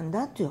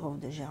commandature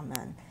of the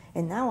German.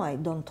 And now I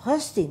don't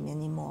trust him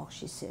anymore,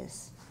 she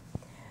says.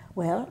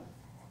 Well,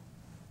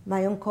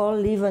 my uncle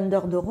lived under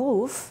the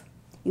roof.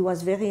 He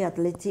was very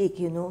athletic,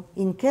 you know.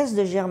 In case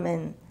the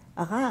German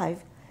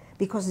arrive,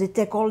 because they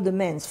take all the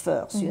men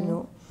first, you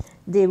know,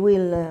 they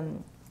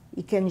will,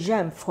 he can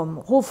jump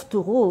from roof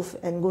to roof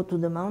and go to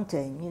the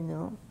mountain, you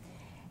know.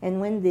 And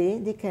one day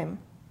they came.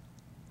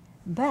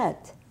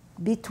 But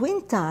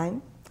between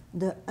time,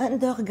 the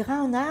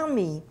underground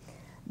army,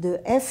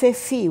 the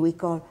FFI, we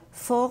call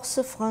Force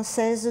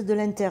Française de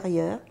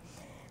l'Intérieur,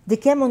 they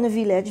came on a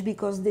village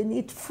because they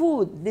need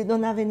food. They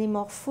don't have any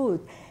more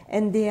food.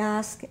 And they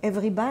ask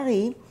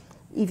everybody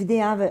if they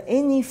have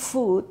any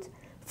food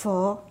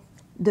for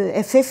the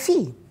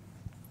FFI.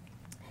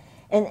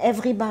 And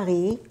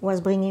everybody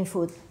was bringing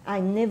food. I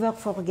never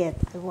forget.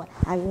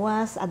 I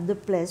was at the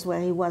place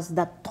where it was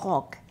that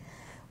truck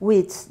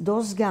with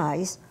those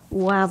guys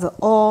who have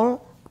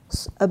all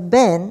a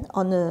band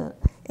on a,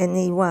 and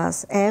it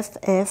was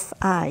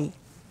FFI,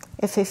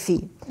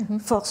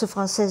 Force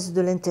Française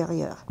de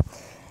l'Intérieur.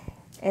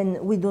 And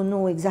we don't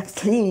know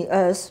exactly,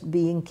 us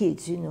being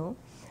kids, you know,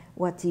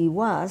 what he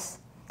was.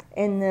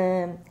 And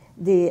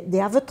they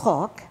have a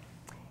truck,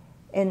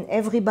 and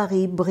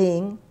everybody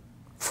bring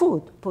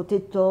food,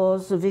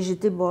 potatoes,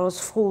 vegetables,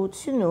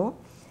 fruits, you know.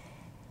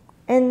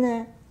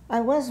 And I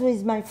was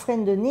with my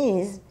friend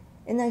Denise,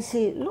 and I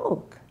say,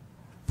 look,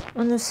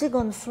 on the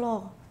second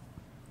floor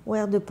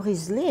where the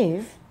priest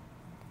live,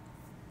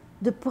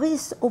 the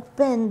priest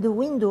opened the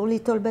window a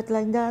little bit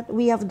like that.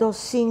 We have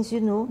those things,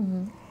 you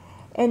know.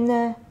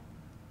 And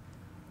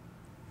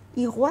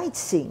he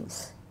writes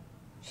things.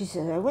 She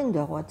said, I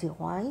wonder what he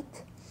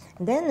writes.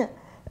 Then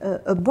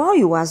a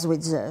boy was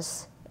with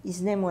us.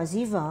 His name was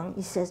Ivan.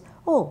 He says,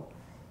 oh,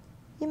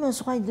 he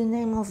must write the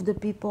name of the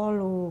people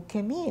who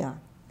came here.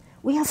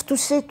 We have to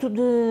say to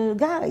the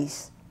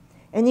guys.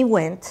 And he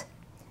went.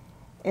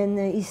 And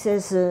he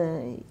says,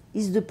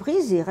 is the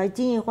priest here? I think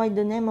he write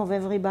the name of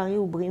everybody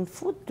who bring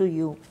food to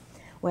you.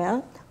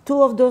 Well,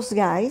 two of those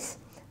guys,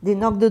 they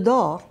knock the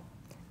door,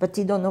 but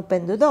he don't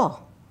open the door.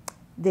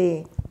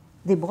 They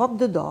broke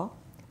the door.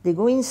 They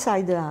go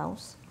inside the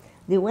house.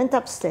 They went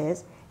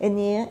upstairs, and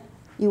here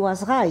he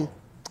was right.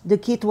 The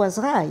kid was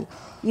right.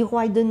 He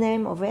write the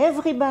name of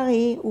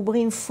everybody who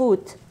bring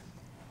food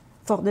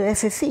for the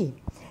FFI.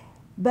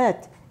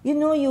 But, you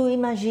know, you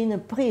imagine a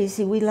priest,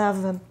 he will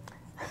have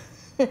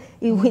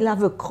he will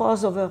have a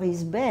cross over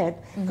his bed,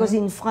 because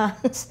in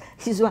France,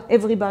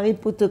 everybody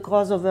put a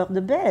cross over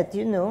the bed,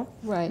 you know.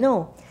 Right.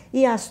 No,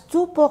 he has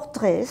two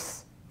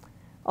portraits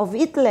of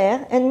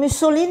Hitler and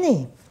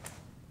Mussolini.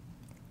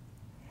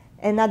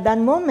 And at that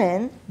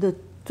moment, the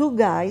two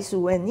guys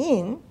who went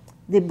in,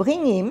 they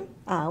bring him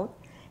out,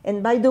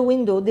 and by the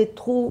window, they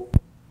threw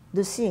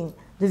the thing.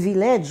 The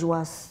village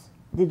was,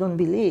 they don't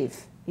believe,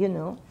 you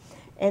know,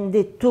 and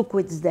they took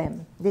with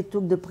them. They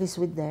took the priest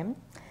with them.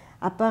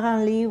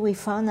 Apparently, we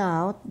found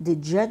out they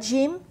judged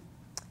him,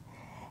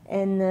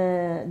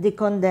 and they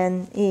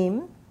condemned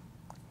him,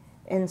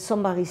 and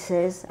somebody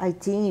says, I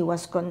think he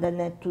was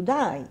condemned to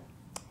die.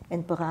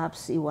 And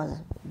perhaps he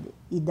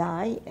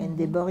died, and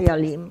they buried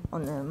him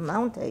on the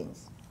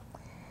mountains.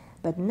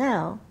 But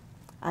now,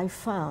 I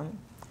found,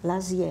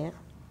 last year,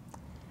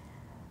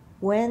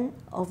 one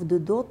of the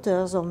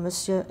daughters of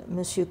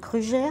Monsieur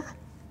Kruger,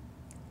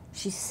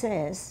 she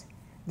says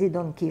they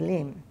don't kill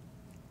him.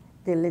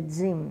 They let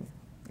him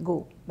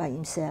go by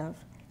himself,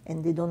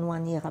 and they don't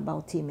want to hear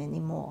about him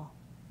anymore.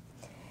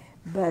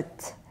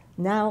 But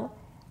now,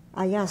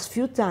 I asked a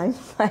few times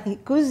my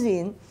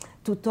cousin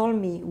to tell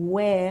me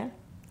where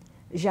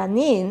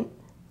Janine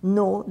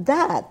know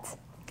that.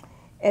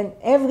 And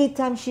every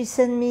time she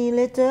sent me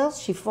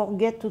letters, she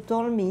forget to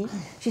tell me.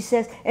 She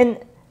says, and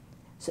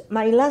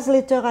my last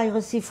letter I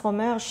received from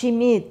her, she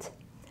meet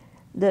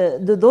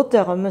the daughter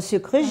of Monsieur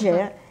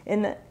Kruger,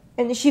 and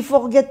she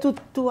forget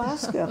to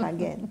ask her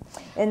again.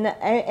 And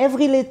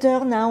every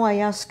letter now I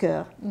ask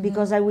her,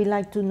 because I would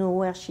like to know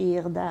where she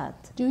heard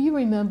that. Do you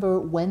remember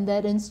when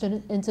that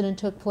incident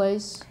took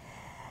place?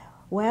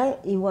 Well,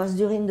 it was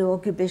during the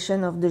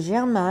occupation of the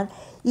German.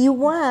 It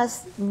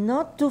was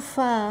not too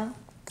far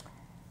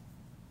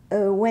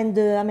when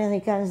the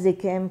Americans, they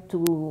came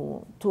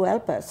to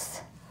help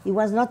us. He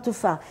was not too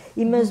far.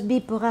 He must be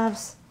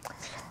perhaps,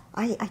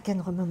 I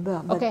can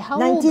remember, but Okay, how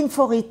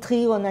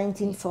 1943 or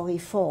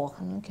 1944.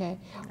 Okay.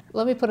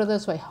 Let me put it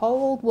this way. How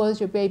old was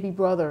your baby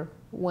brother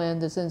when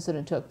this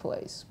incident took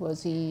place?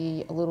 Was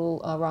he a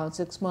little around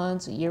 6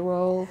 months, a year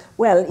old?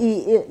 Well,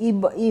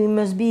 he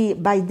must be,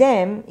 by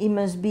then, he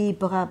must be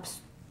perhaps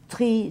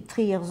 3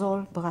 years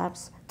old,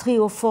 perhaps, 3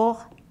 or 4.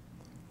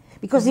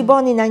 Because he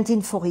born in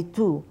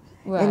 1942.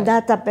 Right. And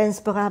that happens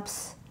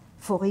perhaps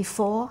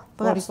 44,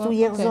 perhaps 44? 2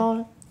 years Okay.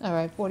 old. All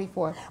right,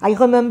 44. I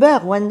remember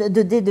when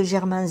the day the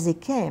Germans they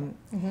came,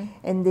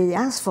 and they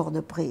asked for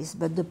the priest,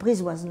 but the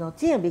priest was not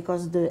here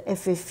because the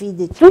FFE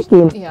they took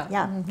him.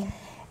 Yeah.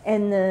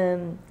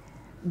 And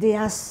they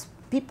asked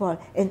people,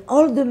 and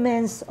all the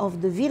men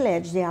of the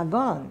village they are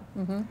gone,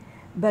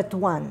 but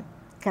one,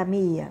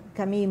 Camille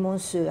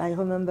Monsieur. I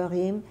remember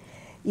him.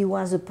 He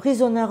was a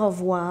prisoner of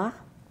war,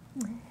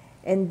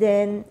 and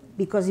then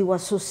because he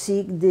was so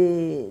sick,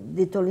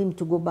 they told him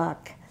to go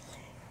back.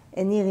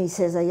 And here he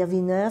says, I have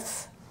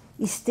enough.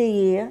 He stay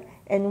here,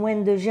 and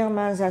when the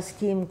Germans ask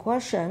him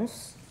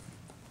questions,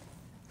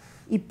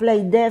 he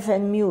play deaf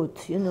and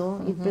mute, you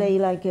know. He play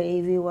like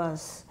if he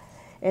was,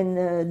 and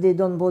they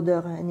don't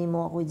bother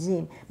anymore with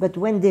him. But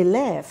when they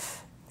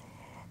left,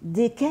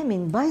 they came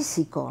in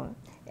bicycle,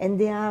 and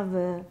they have,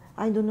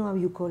 I don't know how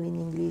you call in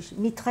English,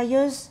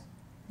 mitrailleuse?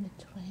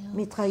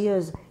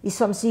 Mitrailleuse is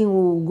something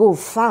who go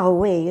far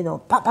away, you know,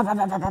 pa, pa, pa,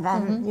 pa, pa, pa, pa,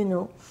 you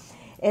know.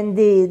 And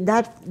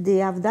they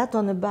have that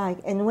on a bike,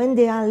 and when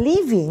they are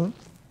leaving,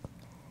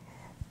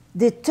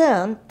 they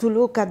turn to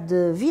look at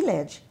the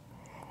village,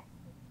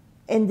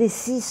 and they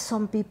see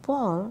some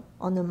people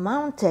on the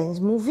mountains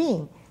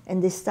moving,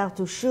 and they start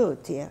to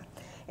shoot here.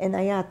 And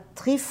I had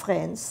 3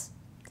 friends.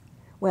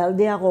 Well,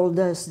 they are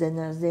older than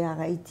us. They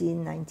are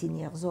 18, 19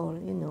 years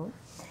old, you know.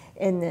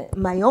 And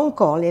my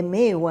uncle,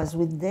 Aimé, was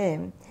with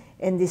them,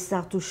 and they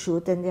start to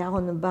shoot, and they are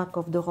on the back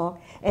of the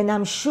rock. And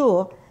I'm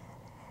sure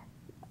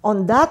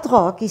on that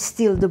rock is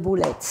still the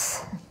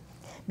bullets.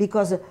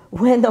 Because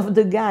one of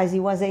the guys, he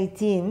was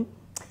 18,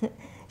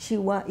 he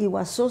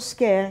was so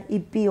scared, he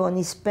peed on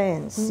his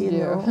pants, you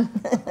know.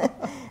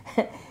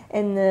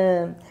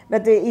 And,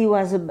 but it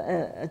was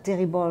a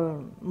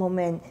terrible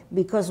moment,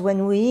 because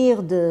when we hear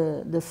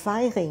the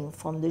firing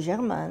from the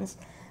Germans,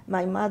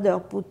 my mother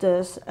put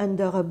us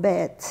under a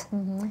bed.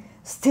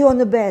 Stay on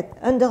the bed,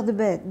 under the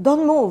bed,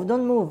 don't move,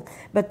 don't move.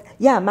 But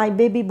yeah, my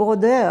baby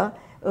brother,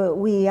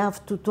 we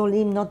have to tell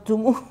him not to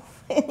move,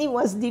 and it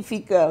was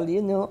difficult,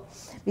 you know,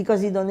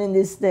 because he don't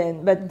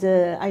understand. But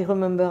I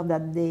remember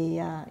that day,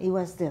 it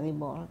was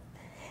terrible.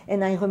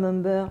 And I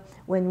remember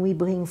when we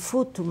bring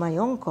food to my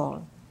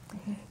uncle,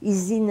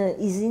 he's in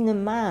a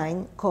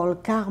mine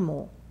called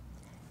Carmo,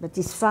 but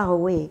it's far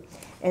away.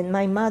 And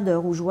my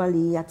mother,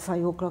 usually at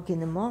 5 o'clock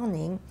in the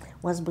morning,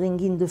 was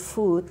bringing the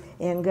food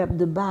and got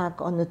the bag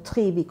on a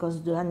tree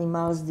because the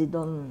animals, they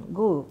don't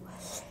go.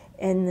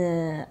 And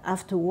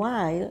after a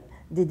while,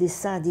 they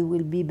decided it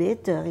will be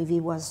better if it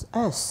was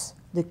us,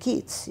 the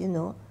kids, you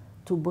know,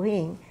 to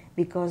bring,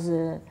 because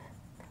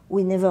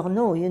we never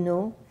know, you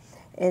know.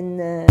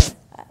 And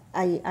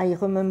I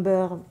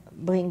remember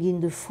bringing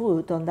the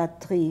fruit on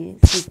that tree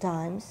a few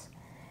times,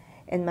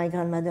 and my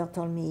grandmother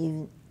told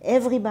me, if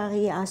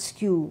everybody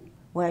asks you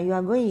where you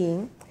are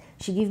going,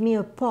 she gave me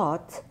a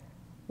pot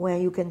where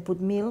you can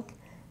put milk.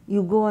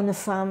 You go on a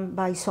farm,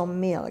 buy some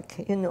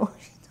milk, you know,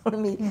 she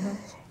told me.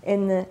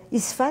 And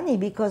it's funny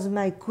because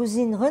my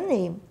cousin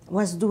René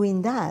was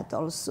doing that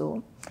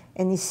also,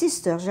 and his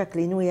sister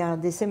Jacqueline, we are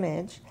the same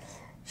age,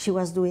 she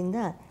was doing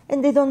that.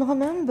 And they don't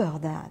remember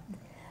that.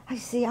 I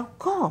say, how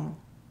come?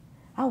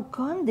 How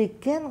come they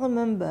can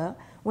remember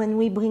when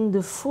we bring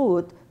the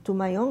food to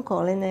my uncle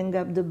and hang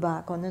up the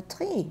bag on a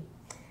tree?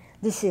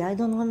 They say, I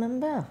don't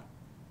remember.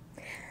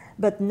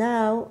 But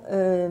now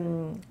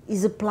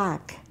is a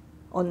plaque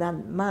on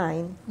that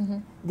mine.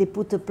 They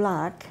put a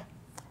plaque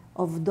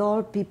of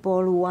all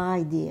people who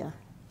hide here,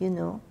 you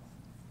know.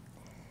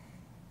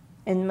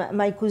 And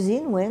my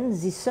cousin went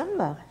this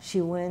summer.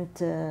 She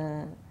went,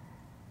 it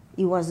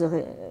was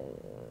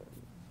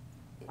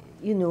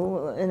you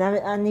know, an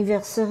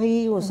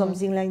anniversary or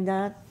something like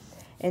that.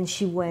 And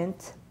she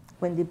went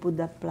when they put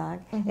that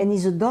plaque. And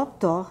he's a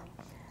doctor.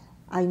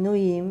 I know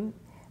him.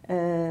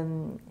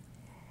 And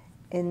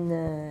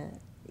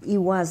he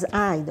was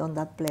hide on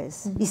that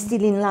place. He's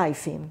still in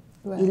life, him.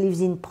 Right. He lives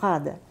in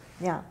Prades,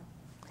 yeah.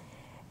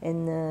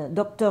 And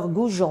Dr.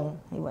 Goujon,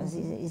 he was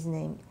his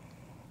name.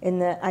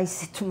 And I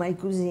said to my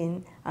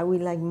cousin, I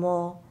would like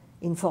more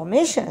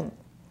information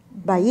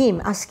by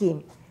him, ask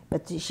him.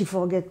 But she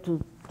forget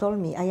to tell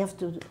me. I have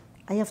to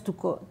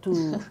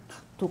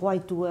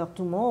write to her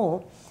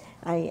tomorrow.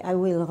 I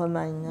will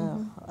remind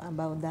her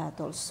about that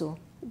also.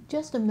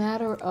 Just a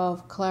matter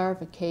of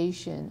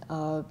clarification.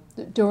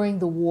 During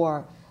the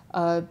war,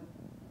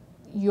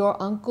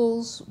 your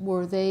uncles,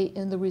 were they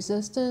in the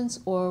resistance,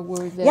 or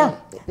were they? Yeah,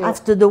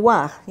 after the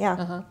war,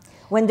 yeah.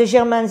 when the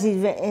Germans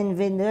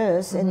invaded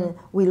us and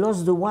we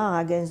lost the war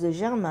against the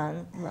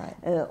Germans,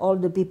 all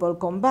the people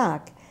come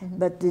back,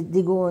 but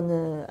they go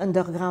on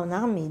underground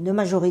army. The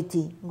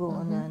majority go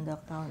on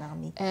underground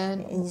army.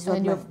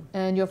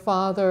 And your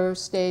father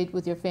stayed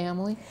with your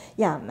family?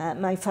 Yeah,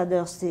 my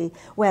father stayed.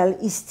 Well,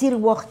 he's still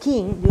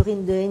working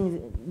during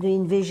the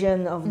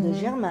invasion of the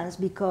Germans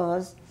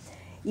because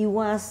he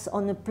was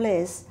on a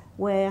place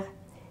where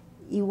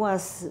he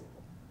was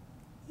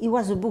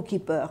a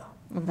bookkeeper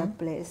on that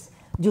place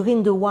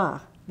during the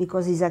war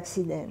because his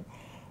accident.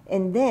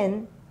 And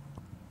then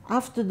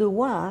after the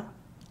war,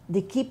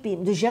 they keep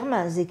him, the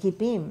Germans, they keep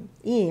him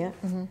here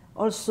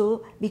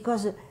also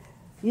because,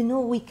 you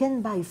know, we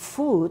can buy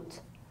food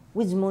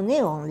with money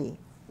only.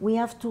 We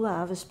have to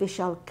have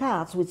special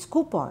cards with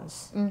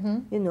coupons,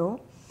 you know,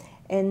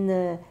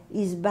 and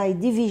it's by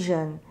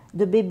division.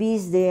 The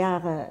babies, they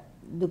are,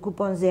 the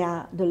coupons, they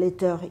are the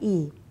letter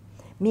E.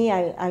 Me,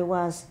 I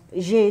was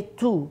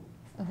G2,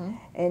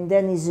 and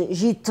then is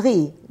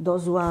G3,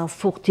 those who are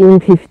 14,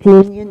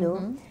 15, you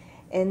know.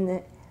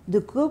 And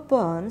the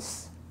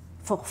coupons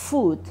for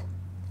food,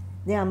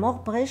 they are more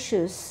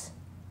precious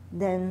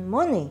than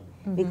money,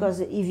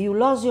 because if you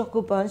lose your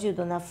coupons, you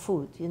don't have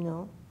food, you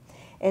know.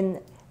 And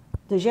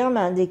the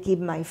Germans, they keep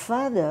my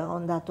father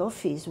on that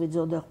office with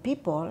other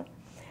people.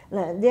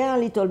 They are a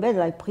little bit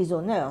like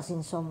prisoners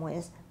in some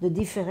ways. The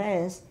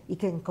difference, he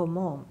can come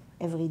home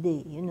every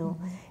day, you know,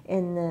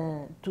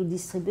 and to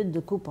distribute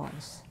the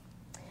coupons.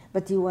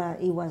 But he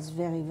was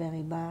very,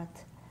 very bad.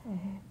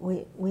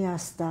 We are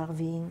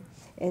starving,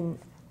 and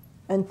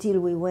until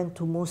we went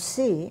to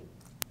Mosse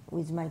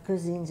with my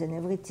cousins and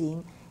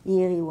everything,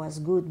 here he was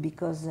good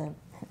because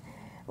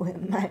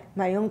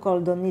my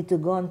uncle don't need to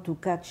go on to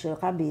catch a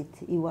rabbit.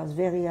 He was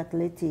very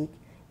athletic.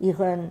 He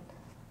ran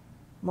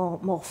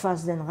more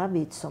fast than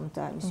rabbits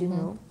sometimes, you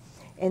know.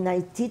 And I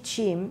teach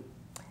him,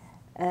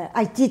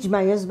 I teach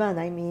my husband,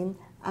 I mean,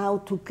 how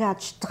to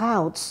catch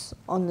trouts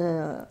on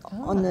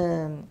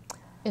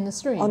in the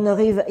stream. On a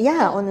river,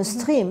 yeah, on a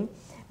stream,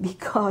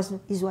 because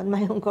it's what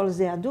my uncles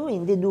they are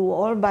doing. They do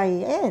all by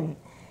hand.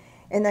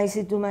 And I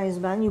said to my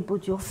husband, you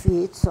put your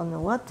feet on the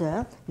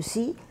water, you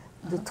see,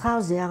 the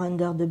trouts, they are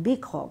under the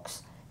big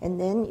rocks. And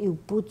then you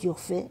put your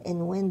feet,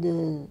 and when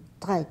the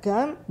trout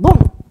come,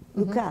 boom,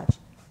 you catch.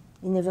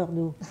 He never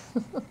do.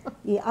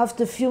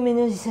 After a few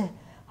minutes, he said,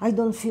 I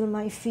don't feel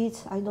my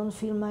feet, I don't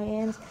feel my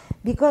hands,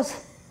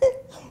 because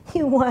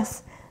he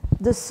was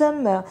the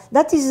summer.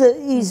 That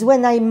is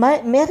when I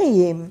marry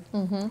him.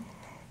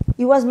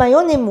 It was my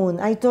honeymoon.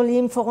 I told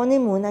him for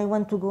honeymoon, I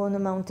want to go on the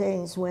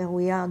mountains where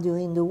we are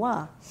during the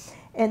war.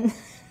 And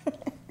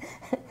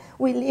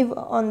we live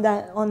on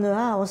a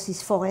house,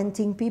 it's for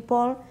renting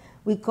people.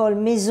 We call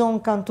Maison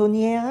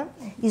Cantonnière.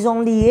 It's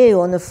only here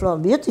on the floor,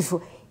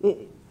 beautiful.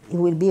 It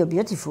will be a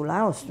beautiful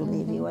house to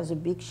live. It was a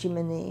big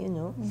chimney, you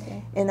know.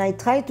 And I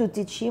try to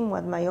teach him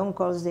what my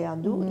uncles they are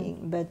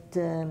doing, but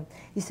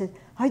he said,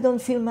 I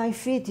don't feel my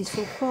feet, it's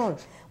so cold.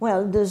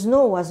 Well, the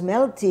snow was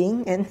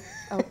melting, and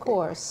of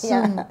course.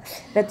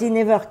 But he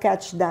never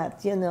catch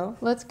that, you know.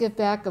 Let's get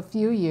back a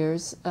few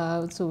years,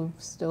 so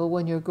still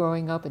when you're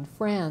growing up in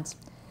France.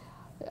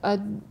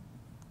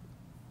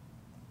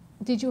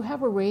 Did you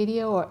have a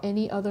radio or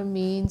any other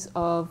means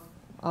of,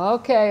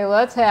 okay,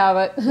 let's have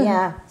it?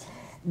 Yeah.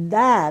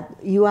 That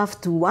you have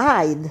to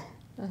hide.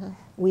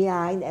 We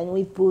hide and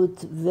we put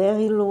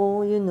very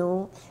low, you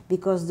know,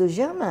 because the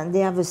Germans, they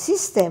have a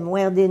system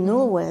where they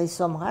know where is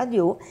some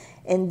radio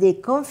and they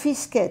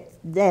confiscate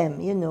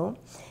them, you know.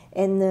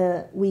 And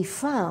we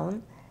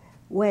found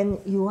when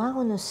you are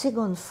on a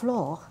second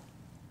floor,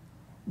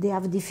 they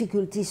have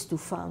difficulties to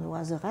find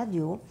was a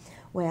radio.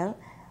 Well,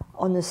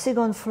 on the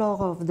second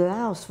floor of the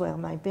house where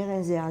my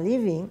parents they are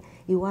living,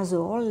 it was an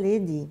old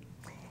lady.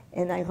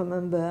 And I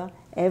remember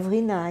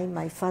every night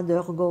my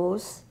father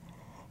goes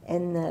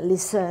and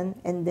listen,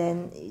 and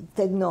then he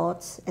take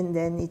notes, and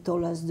then he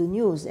told us the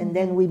news, and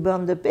then we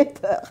burn the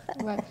paper.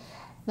 Right.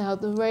 Now,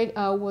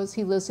 was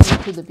he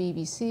listening to the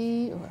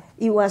BBC? Or?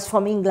 He was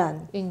from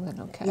England. England,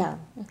 okay. Yeah.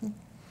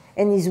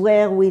 And it's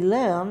where we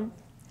learn,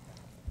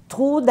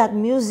 through that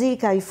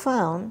music I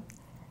found,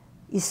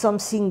 is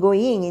something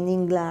going in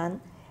England,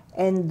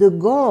 and de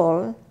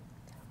Gaulle,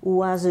 who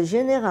was a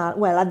general,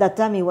 well, at that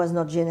time he was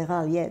not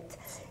general yet,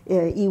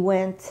 he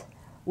went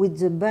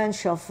with a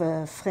bunch of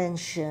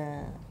French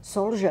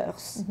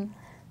soldiers.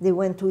 They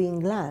went to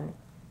England.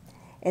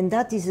 And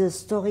that is a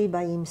story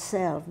by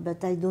himself,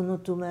 but I don't know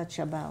too much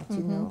about,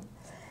 you know.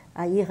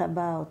 I hear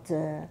about,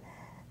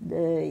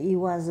 he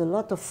was a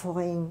lot of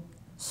foreign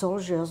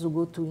soldiers who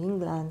go to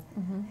England.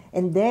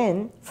 And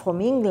then,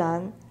 from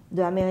England,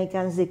 the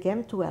Americans, they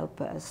came to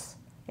help us.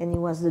 And it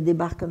was the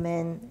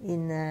débarquement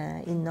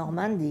in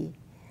Normandy.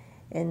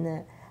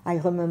 And I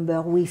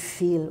remember we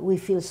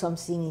feel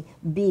something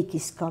big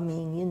is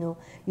coming, you know.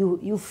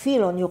 You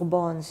feel on your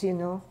bones, you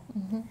know,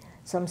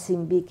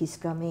 something big is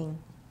coming.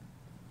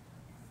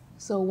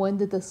 So when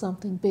did the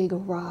something big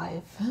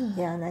arrive?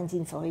 Yeah,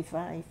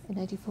 1945. In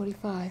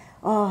 1945.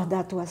 Oh,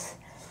 that was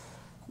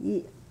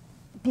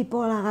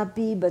people are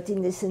happy, but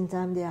in the same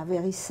time they are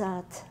very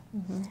sad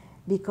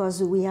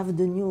because we have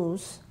the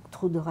news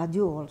through the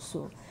radio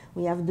also.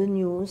 We have the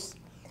news.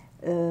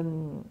 A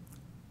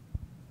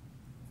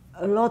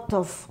lot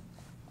of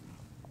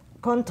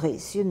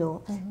countries, you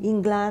know,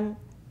 England,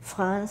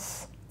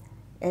 France,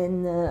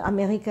 and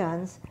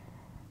Americans,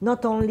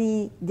 not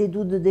only they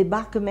do the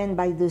debarkment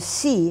by the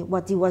sea,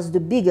 what it was the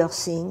bigger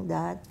thing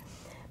that,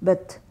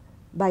 but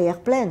by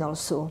airplane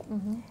also.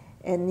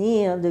 And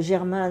here the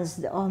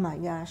Germans, oh my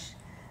gosh,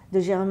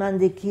 the Germans,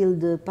 they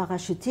killed the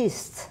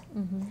parachutists.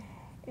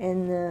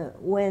 And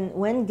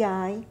one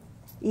guy,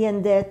 he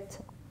ended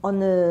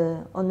on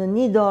a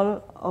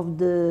needle of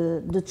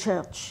the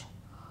church.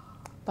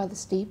 By the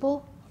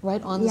steeple?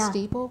 Right on the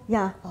steeple?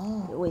 Yeah,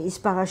 with his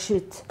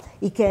parachute.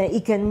 He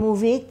can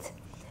move it,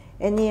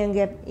 and he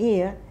ended up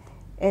here,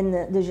 and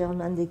the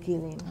German, they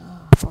kill him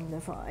from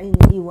the front.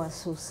 And he was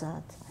so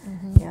sad.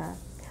 Yeah,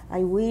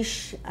 I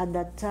wish at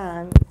that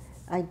time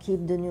I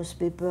keep the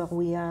newspaper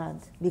we had,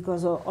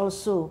 because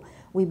also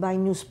we buy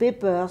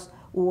newspapers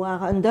who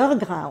are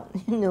underground,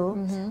 you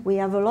know. We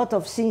have a lot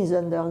of things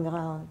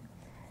underground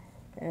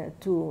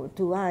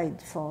to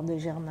hide for the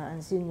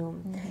Germans, you know.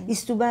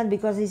 It's too bad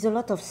because there's a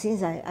lot of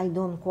things I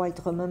don't quite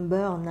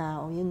remember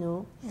now, you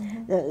know.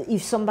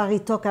 If somebody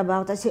talk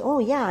about, I say, oh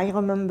yeah, I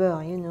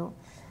remember, you know.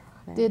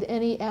 Did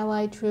any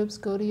Allied troops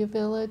go to your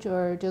village,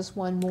 or just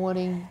one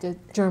morning the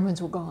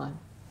Germans were gone?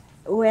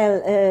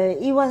 Well,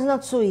 it was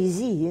not so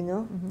easy, you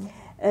know.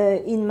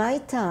 In my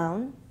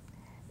town,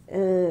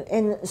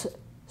 and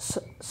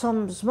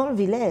some small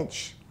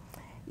village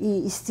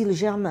is still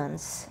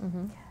Germans,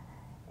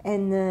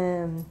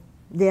 and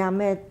they are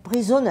made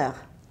prisoner.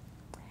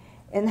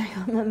 And I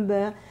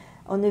remember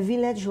on a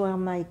village where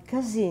my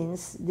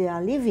cousins, they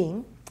are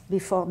living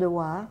before the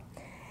war,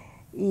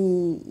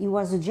 he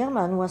was a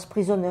German, was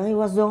prisoner, he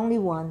was the only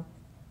one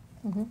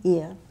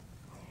here.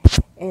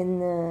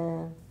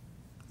 And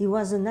he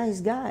was a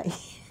nice guy.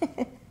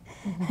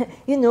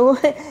 You know,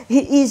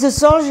 he's a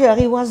soldier,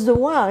 he was the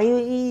war,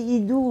 he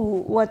do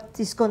what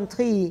his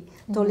country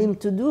told him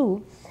to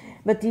do,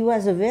 but he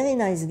was a very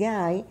nice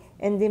guy,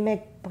 and they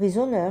made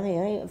prisoner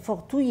here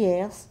for 2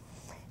 years.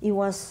 He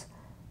was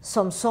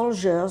some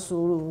soldiers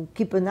who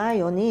keep an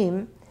eye on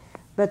him,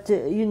 but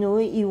you know,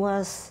 he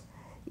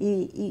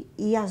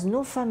has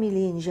no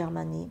family in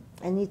Germany,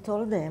 and he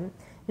told them,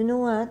 you know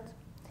what,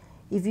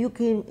 if you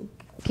can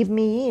keep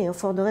me here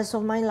for the rest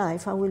of my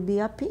life, I will be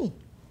happy.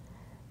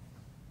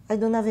 I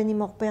don't have any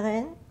more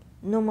parents,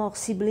 no more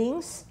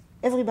siblings.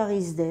 Everybody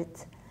is dead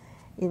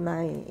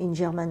in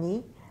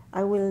Germany.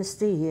 I will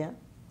stay here.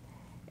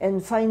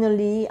 And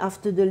finally,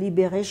 after the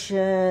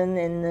liberation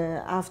and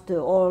after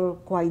all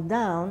quiet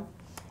down,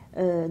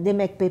 they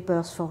make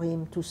papers for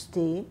him to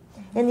stay.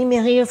 And he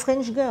married a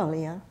French girl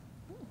here.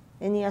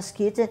 And he has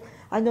kids.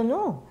 I don't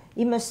know.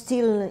 He must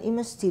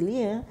still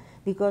here,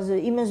 because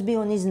he must be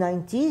on his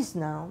 90s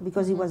now,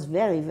 because he was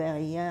very,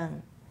 very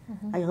young.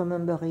 I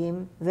remember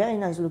him, very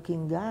nice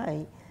looking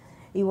guy.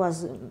 He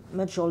was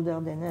much older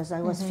than us.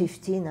 I was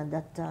 15 at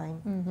that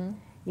time.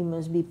 He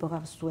must be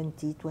perhaps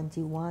 20,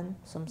 21,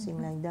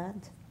 something like that.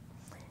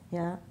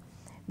 Yeah,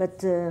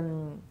 but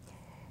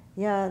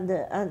yeah,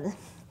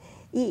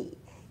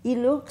 he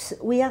looks,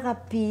 we are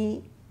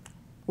happy,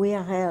 we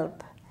are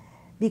helped.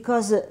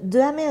 Because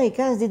the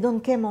Americans, they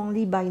don't come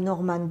only by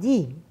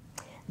Normandy.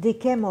 They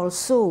came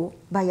also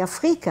by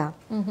Africa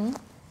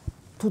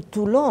to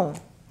Toulon.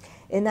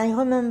 And I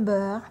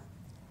remember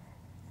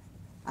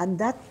at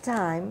that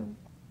time,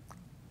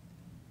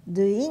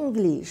 the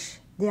English,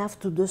 they have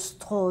to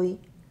destroy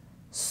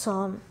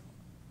some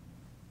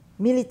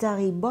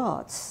military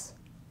boats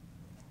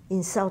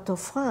in south of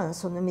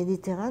France on the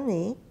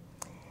Mediterranean.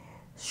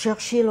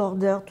 Churchill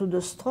ordered to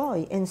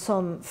destroy, and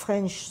some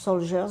French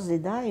soldiers, they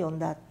die on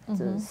that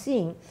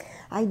thing.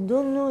 I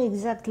don't know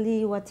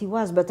exactly what it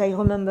was, but I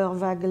remember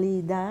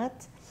vaguely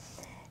that.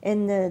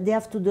 And they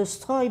have to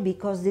destroy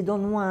because they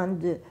don't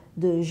want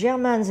the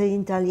Germans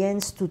and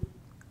Italians to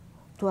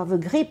have a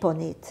grip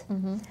on it.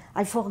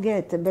 I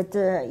forget, but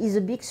it's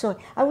a big story.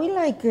 I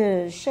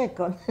will check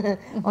on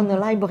on the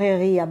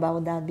library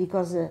about that,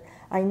 because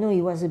I know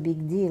it was a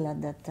big deal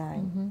at that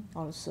time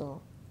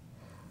also.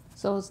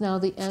 So it's now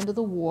the end of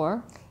the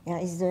war. Yeah,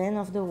 it's the end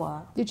of the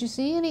war. Did you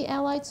see any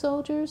Allied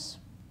soldiers?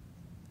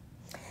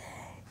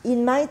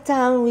 In my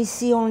town, we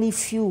see only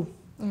few.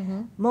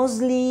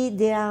 Mostly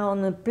they are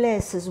on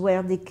places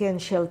where they can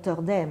shelter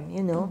them,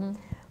 you know,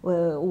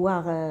 who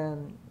are,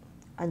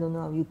 I don't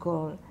know how you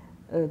call,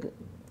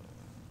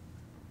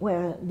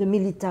 where the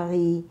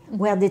military,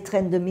 where they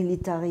train the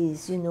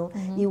militaries, you know.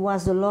 It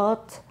was a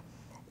lot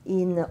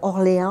in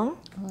Orléans,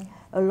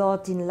 a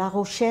lot in La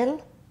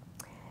Rochelle,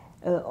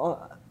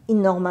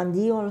 in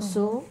Normandy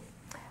also,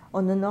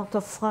 on the north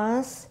of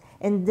France,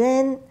 and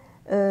then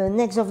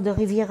next of the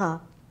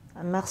Riviera,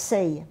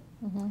 Marseille.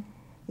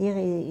 Here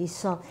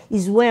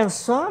is where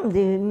some,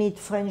 they meet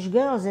French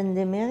girls and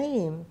they marry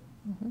him.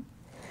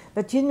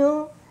 But you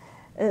know,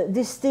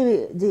 they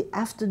stay,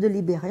 after the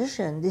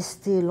liberation, they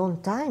stay a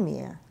long time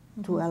here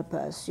to help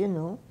us, you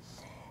know.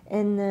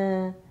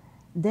 And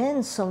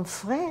then some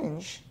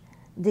French,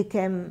 they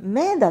came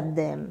mad at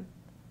them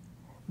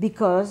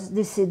because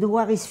they said the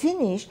war is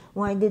finished,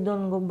 why they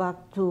don't go back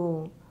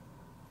to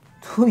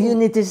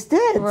United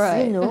States,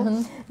 right. you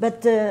know.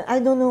 But I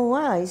don't know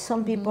why,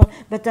 some people,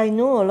 but I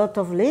know a lot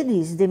of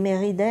ladies, they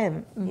marry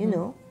them, you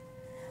know.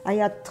 I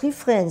had 3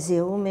 friends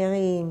here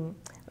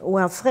who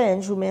are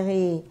French, who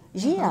marry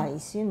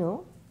GIs, you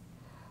know.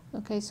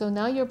 Okay, so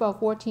now you're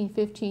about 14,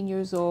 15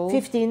 years old.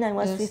 15, I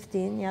was Yes.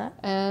 15, yeah.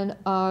 And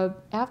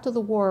after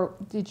the war,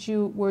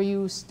 were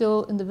you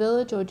still in the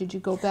village, or did you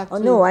go back to? Oh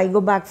no, I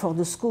go back for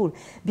the school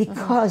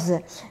because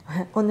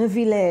on a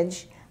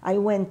village, I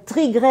went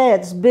 3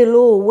 grades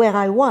below where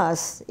I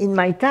was in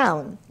my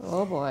town.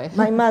 Oh boy.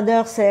 My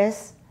mother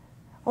says,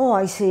 oh,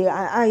 I say,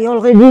 I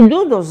already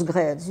do those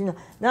grades, you know.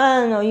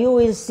 No, you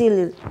will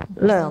still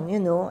learn, you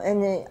know.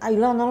 And I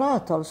learn a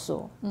lot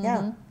also,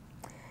 yeah.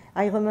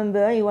 I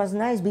remember it was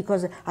nice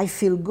because I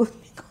feel good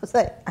because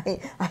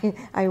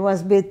I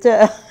was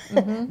better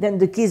than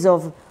the kids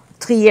of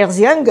 3 years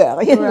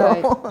younger, you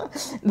know.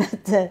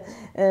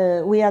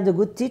 But we had a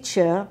good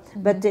teacher,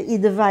 but he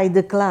divided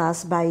the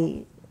class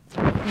by,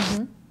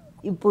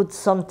 he put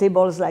some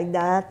tables like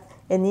that,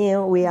 and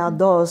here we are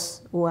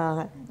those who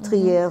are 3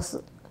 years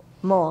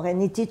more,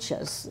 and he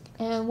teaches.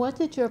 And what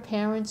did your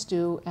parents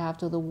do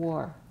after the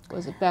war?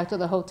 Was it back to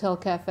the hotel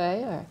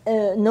cafe,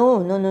 or?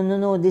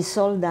 No, they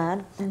sold that.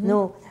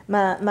 No,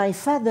 my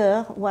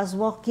father was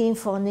working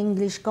for an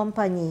English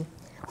company.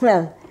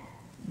 Well,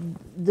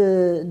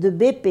 the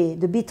BP,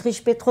 the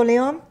British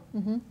Petroleum,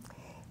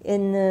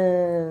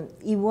 and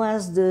he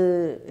was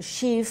the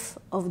chief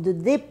of the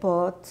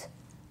depot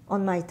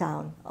on my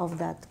town of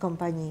that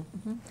company.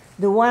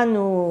 The one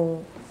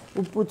who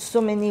put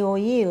so many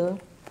oil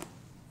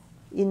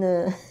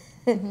in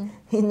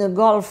in the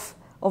Gulf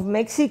of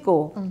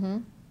Mexico.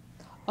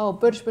 Oh,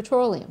 British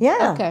Petroleum.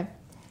 Yeah. Okay.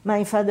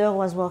 My father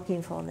was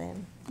working for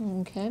them.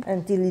 Okay.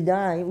 Until he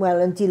died, well,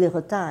 until he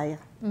retired.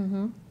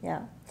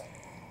 Yeah.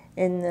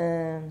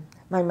 And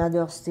my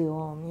mother stayed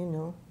home, you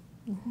know.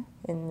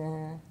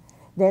 And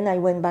then I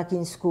went back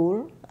in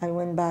school. I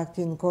went back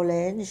in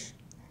college.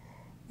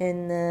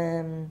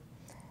 And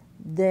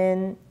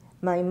then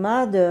my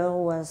mother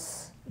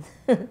was,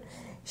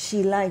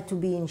 she liked to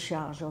be in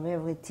charge of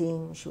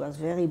everything. She was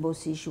very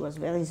bossy. She was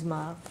very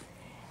smart.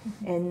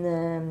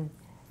 And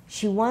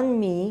she wanted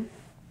me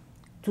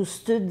to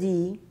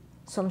study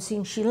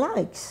something she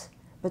likes,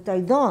 but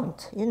I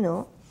don't, you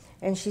know.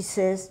 And she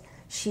says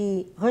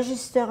she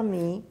registered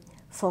me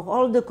for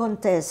all the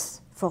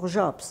contests for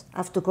jobs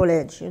after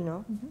college, you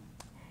know.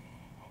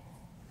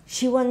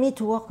 She wanted me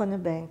to work on a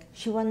bank.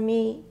 She wanted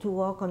me to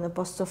work on a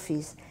post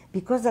office,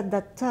 because at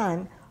that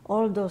time,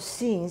 all those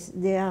things,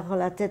 they are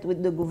related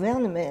with the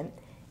government.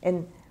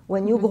 And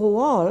when you grow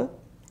old,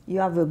 you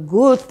have a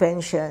good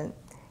pension.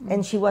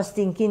 And she was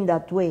thinking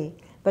that way.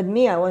 But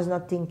me, I was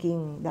not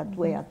thinking that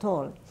way at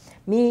all.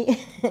 Me,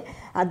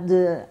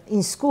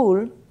 in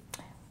school,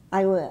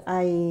 I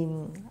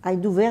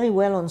do very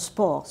well on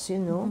sports, you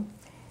know,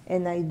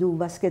 and I do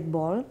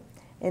basketball.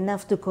 And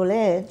after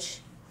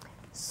college,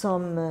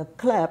 some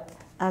club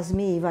asked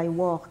me if I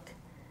work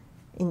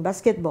in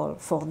basketball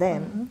for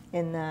them,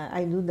 and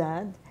I do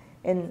that.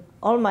 And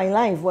all my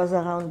life was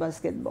around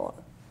basketball.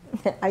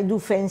 I do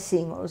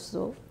fencing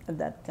also at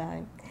that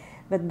time,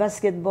 but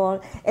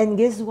basketball. And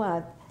guess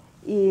what?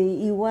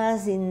 It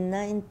was in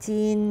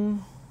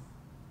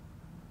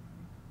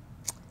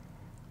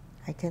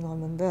I can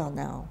remember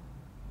now.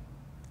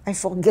 I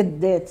forget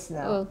dates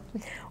now. Oh.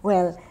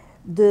 Well,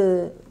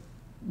 the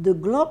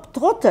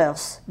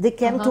Globetrotters, they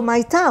came to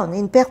my town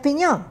in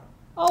Perpignan.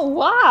 Oh,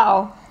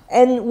 wow.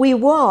 And we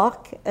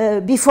work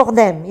before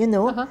them, you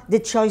know. They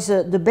chose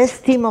the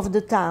best team of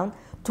the town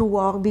to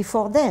work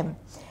before them.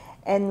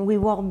 And we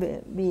work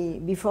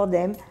before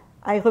them.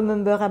 I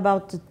remember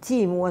about the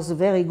team was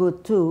very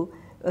good too,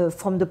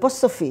 from the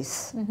post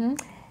office.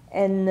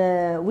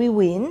 And we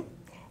win.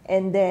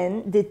 And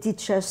then they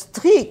teach us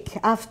trick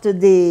after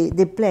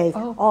they play.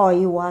 Oh,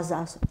 he was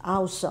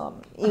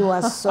awesome. He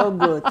was so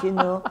good, you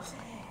know.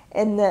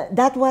 And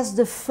that was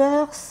the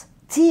first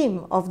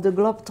team of the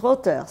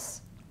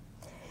Globetrotters.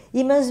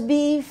 He must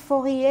be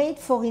 48,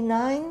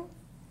 49.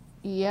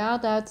 Yeah,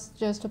 that's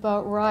just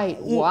about right.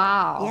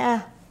 Wow.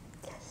 Yeah.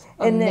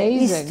 Amazing.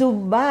 And it's too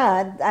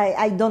bad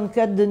I don't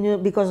cut the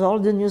news, because all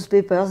the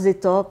newspapers they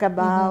talk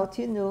about,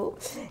 you know.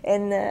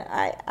 And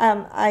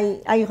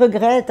I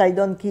regret I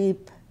don't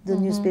keep the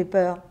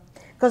newspaper,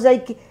 because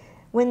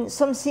when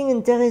something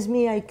interests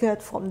me, I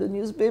cut from the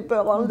newspaper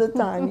all the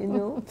time, you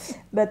know.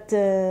 But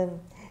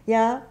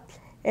yeah,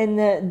 and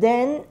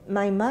then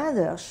my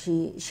mother,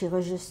 she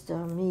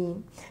registered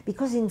me,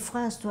 because in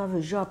France to have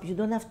a job, you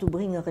don't have to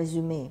bring a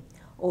resume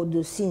or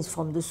the things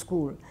from the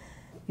school.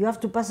 You have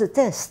to pass a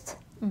test.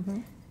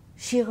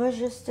 She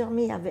registered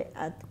me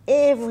at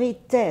every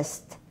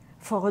test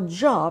for a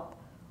job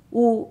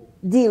who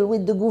deal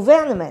with the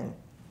government.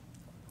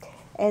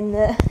 And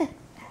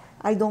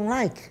I don't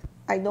like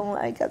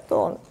at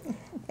all.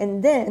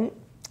 And then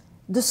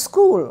the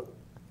school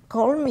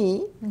called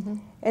me,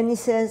 and he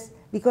says,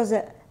 because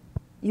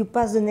you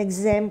pass an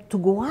exam to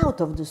go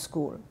out of the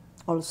school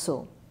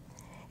also.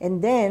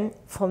 And then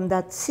from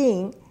that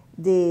thing,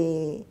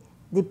 they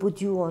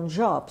put you on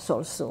jobs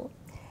also.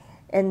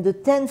 And the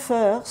 10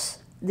 first,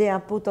 they are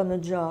put on a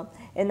job.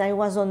 And I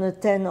was on a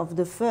 10 of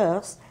the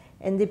first,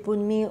 and they put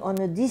me on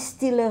a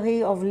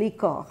distillery of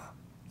liquor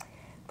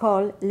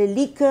called Les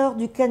Liqueurs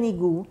du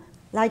Canigou,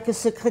 like a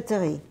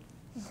secretary.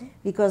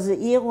 Because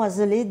here was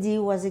a lady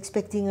who was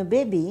expecting a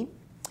baby,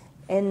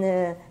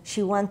 and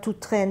she wanted to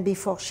train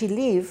before she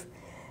leave.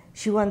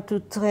 She wanted to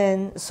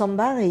train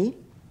somebody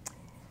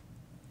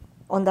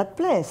on that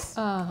place.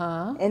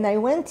 And I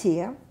went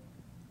here,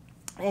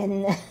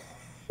 and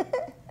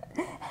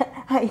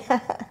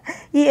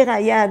here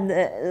I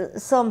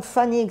had some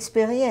funny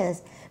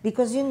experience,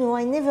 because, you know,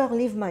 I never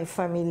leave my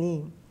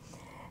family.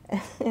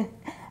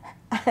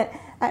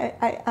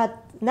 At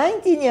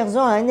 19 years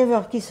old, I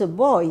never kiss a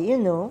boy, you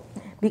know,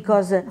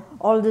 because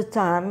all the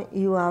time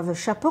you have a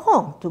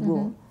chaperone to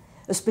go,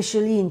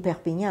 especially in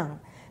Perpignan.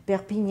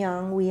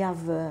 Perpignan,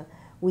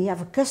 we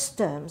have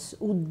customs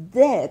who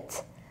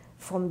date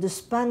from the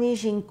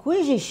Spanish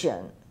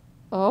Inquisition.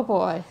 Oh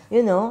boy.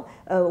 You know,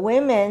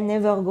 women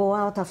never go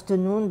out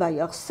afternoon by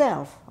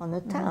yourself on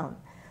a town.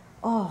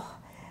 Oh,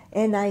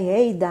 and I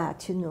hate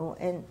that, you know.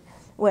 And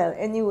well,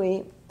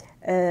 anyway,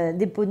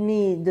 they put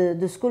me,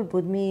 the school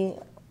put me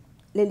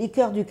Les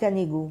Liqueurs du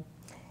Canigou,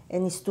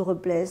 and it's to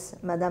replace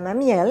Madame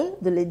Amiel,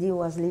 the lady who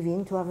was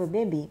leaving to have a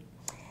baby.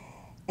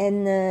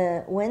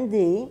 And one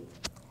day,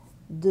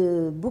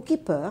 the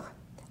bookkeeper,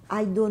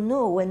 I don't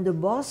know, when the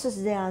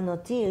bosses they are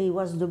not here, he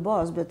was the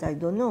boss, but I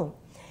don't know.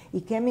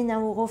 He came in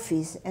our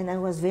office, and I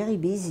was very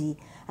busy.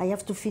 I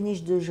have to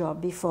finish the job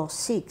before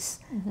 6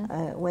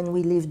 when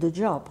we leave the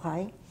job,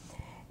 right?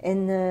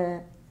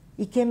 And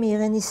he came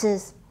here and he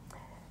says,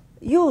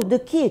 "You, the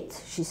kid,"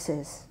 he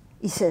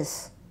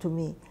says to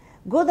me,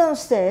 "go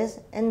downstairs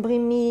and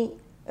bring me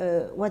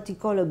what he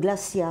call a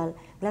glacial.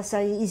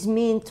 Glacial is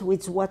mint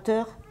with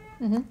water,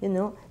 you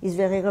know, it's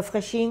very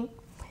refreshing."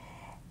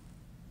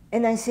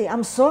 And I say,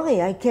 "I'm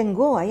sorry, I can't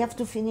go. I have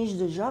to finish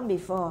the job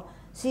before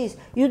 6.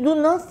 You do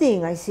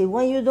nothing." I say,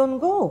 "Why you don't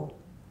go?"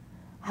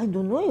 I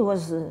don't know, he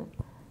was,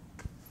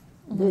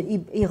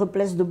 he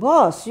replaced the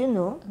boss, you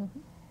know.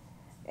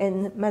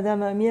 And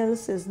Madame Amiel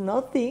says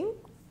nothing.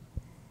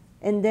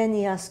 And then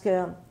he asks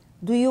her,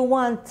 "Do you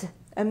want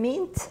a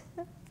mint?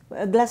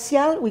 A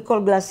glacial?" We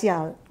call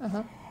glacial.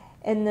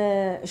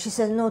 And she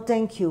says, "No,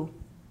 thank you."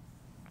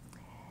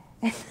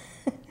 And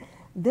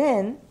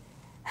then,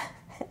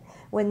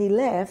 when he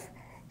left,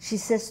 she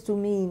says to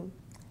me,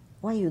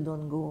 "Why you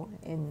don't go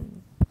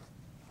and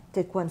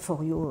take one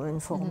for you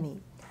and for me?"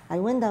 I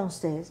went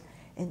downstairs,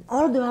 and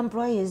all the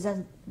employees that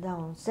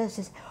downstairs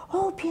says,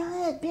 "Oh,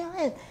 Pierrette,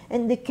 Pierrette,"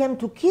 and they came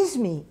to kiss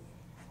me.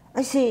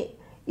 I say,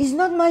 "It's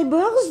not my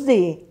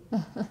birthday."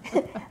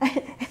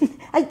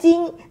 I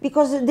think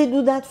because they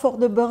do that for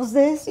the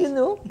birthdays, you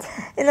know.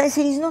 And I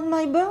say, "It's not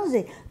my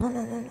birthday." "No,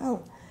 no, no, no.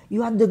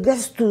 You had the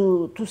guts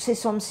to say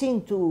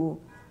something to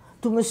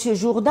Monsieur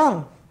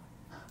Jourdan."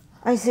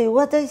 I say,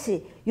 "What?" I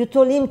say, "You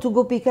told him to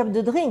go pick up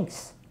the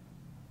drinks.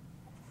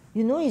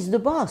 You know, he's the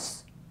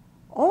boss."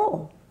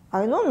 "Oh,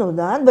 I don't know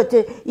that, but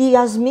he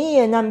has me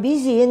and I'm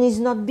busy and he's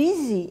not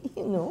busy,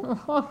 you know."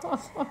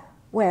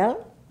 Well,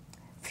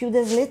 a few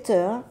days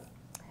later,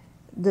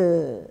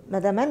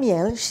 Madame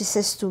Amiel, she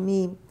says to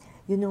me,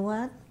 "You know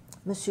what?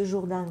 Monsieur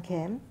Jourdan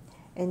came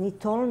and he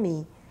told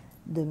me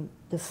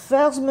the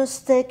first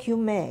mistake you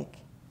make,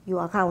 you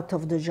are out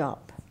of the job."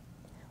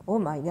 Oh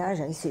my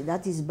gosh, I say,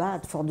 that is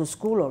bad for the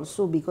school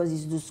also, because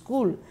it's the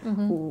school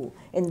who,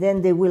 and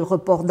then they will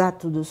report that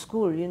to the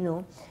school, you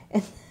know.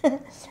 And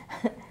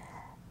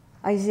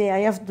I say,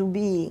 I have to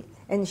be,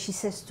 and she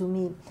says to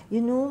me,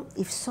 "You know,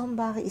 if some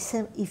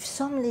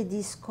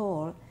ladies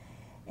call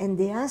and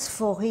they ask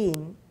for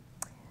him,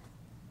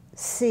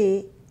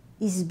 say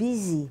he's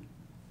busy.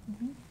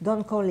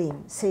 Don't call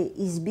him. Say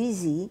he's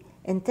busy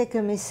and take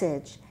a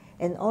message.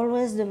 And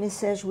always the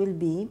message will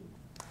be,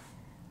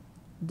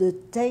 the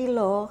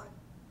tailor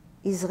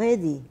is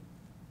ready."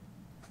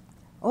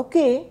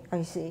 "Okay,"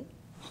 I say.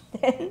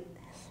 Then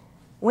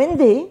one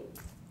day,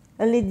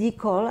 a lady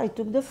called, I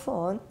took the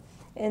phone,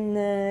 and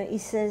he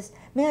says,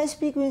 "May I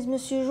speak with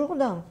Monsieur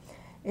Jourdan?"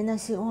 And I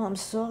say, "Oh, I'm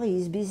sorry,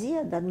 he's busy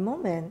at that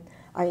moment."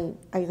 I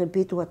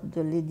repeat what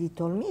the lady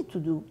told me to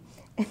do.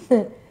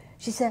 And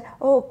she said,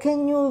 "Oh,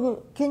 can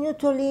you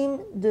tell him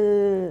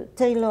the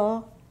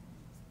tailor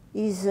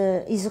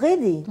is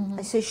ready?"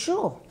 I say,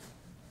 "Sure."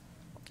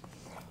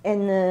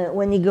 And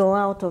when he go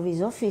out of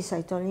his office,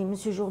 I told him,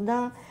 "Monsieur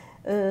Jourdan,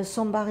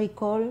 somebody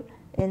call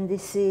and they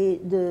say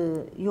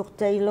your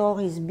tailor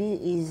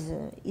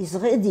is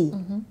ready."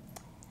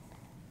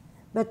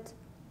 But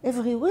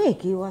every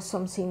week it was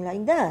something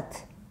like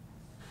that.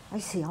 I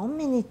say, "How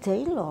many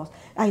tailors?"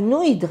 I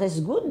know he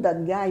dressed good,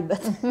 that guy,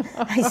 but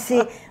I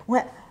say,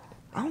 "Well,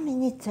 how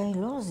many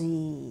tailors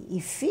he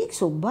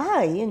fix or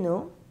buy, you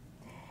know?"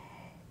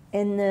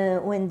 And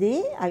one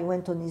day I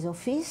went on his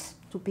office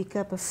to pick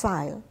up a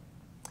file,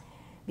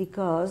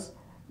 because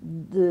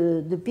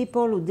the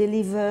people who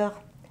deliver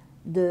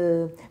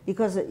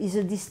because it's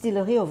a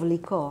distillery of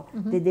liquor.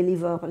 They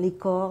deliver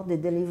liquor, they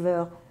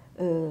deliver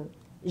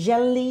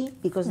jelly,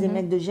 because they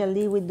make the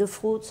jelly with the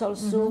fruits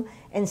also,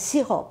 and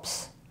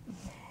syrups.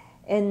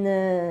 And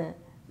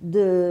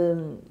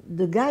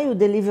the guy who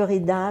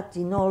delivered that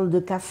in all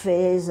the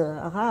cafes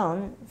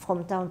around,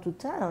 from town to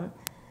town,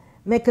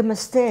 make a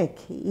mistake.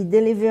 He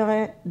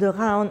delivered the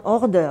round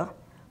order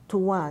to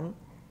one,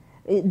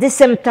 the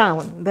same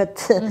town, but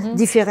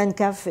different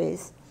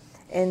cafes.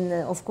 And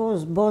of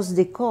course, both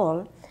they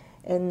call,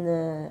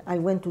 and I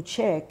went to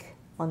check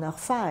on her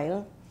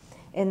file,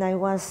 and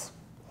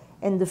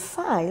the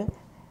file,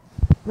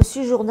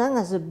 Monsieur Jourdain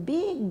has a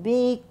big,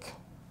 big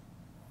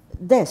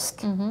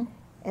desk,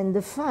 and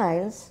the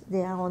files,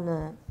 they are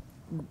on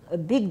a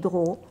big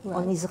drawer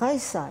on his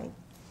right side.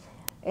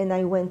 And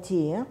I went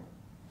here,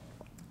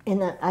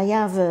 and I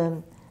have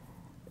a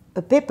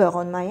paper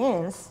on my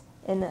hands,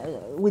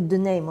 and with the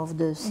name of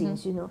the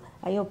things, you know.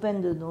 I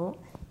opened the door.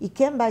 He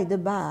came by the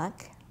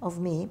back of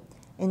me,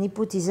 and he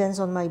put his hands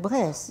on my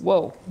breast.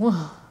 Whoa.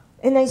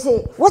 And I say,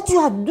 "What you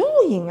are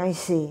doing?" I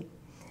say.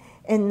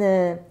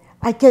 And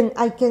I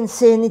can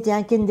say anything,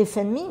 I can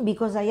defend me,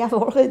 because I have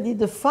already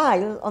the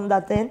file on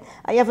that end.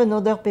 I have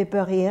another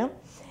paper here.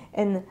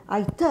 And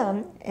I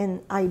turn,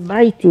 and I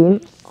bite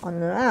him on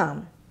the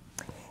arm.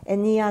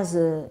 And he has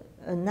a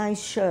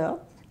nice shirt.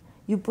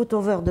 You put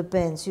over the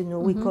pants, you know,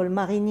 we call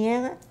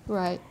marinière.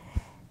 Right.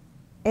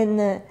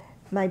 And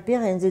my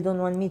parents, they don't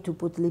want me to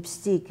put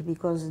lipstick,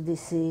 because they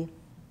say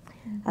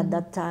at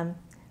that time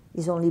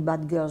it's only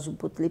bad girls who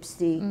put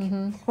lipstick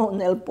or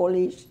nail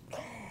polish.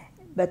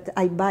 But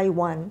I buy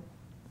one,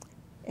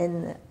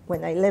 and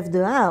when I left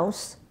the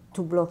house,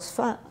 2 blocks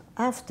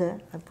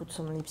after, I put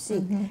some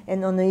lipstick.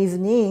 And on the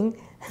evening,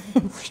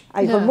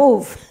 I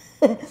remove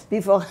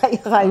before I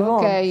arrive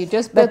home. Okay, you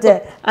just but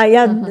I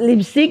had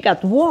lipstick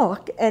at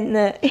work, and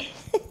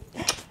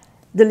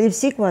the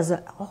lipstick was,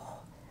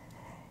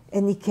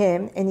 and he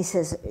came, and he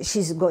says,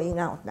 "She's going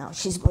out now,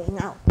 she's going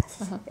out."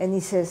 And he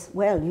says,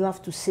 "Well, you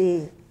have to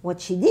say what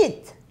she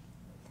did."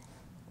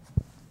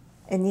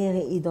 And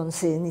he don't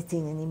say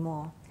anything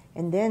anymore.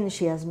 And then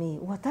she asked me,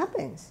 "What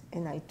happens?"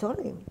 And I told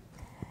him.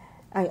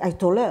 I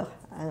told her,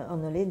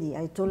 on a lady,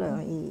 I told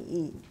her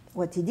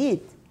what he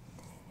did.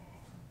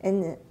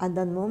 And at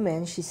that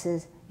moment, she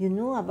says, "You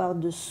know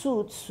about the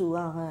suits who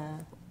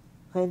are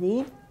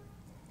ready?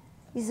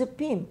 He's a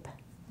pimp,"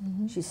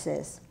 she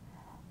says.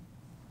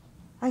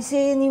 I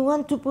say,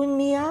 "Anyone to put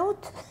me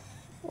out?"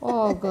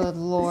 Oh, good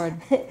Lord.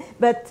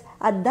 But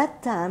at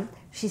that time,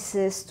 she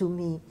says to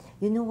me,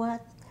 "You know what?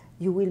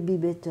 You will be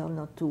better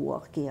not to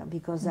work here,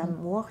 because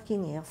I'm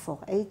working here for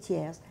 8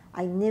 years.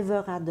 I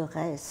never had a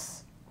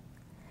rest.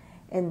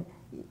 And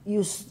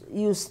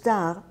you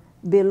start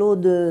below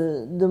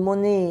the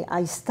money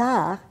I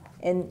start,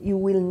 and you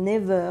will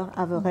never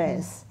have a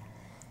rest."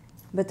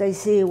 But I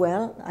say,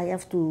 well, I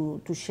have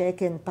to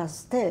check and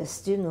pass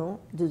tests, you know,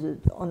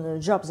 on the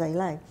jobs I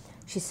like.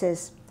 She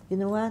says, "You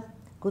know what?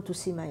 Go to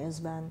see my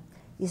husband.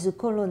 He's a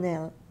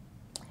colonel,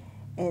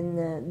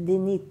 and they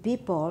need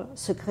people,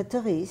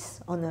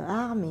 secretaries on the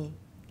army.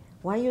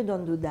 Why you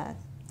don't do that?"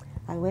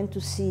 I went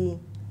to see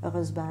her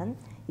husband.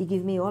 He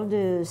gave me all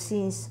the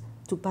things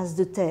to pass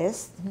the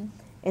test,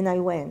 and I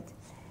went.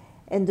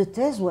 And the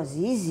test was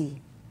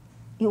easy.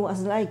 It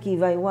was like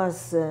if I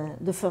was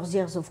the first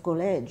years of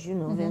college, you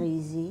know, very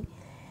easy.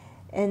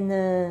 And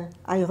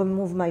I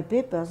remove my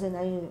papers, and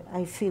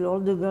I feel all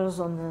the girls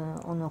on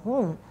the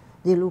room.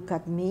 They look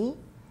at me,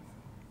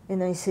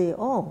 and I say,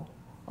 oh,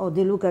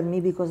 they look at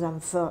me because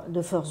I'm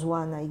the first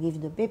one, I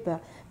give the paper.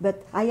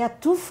 But I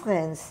had 2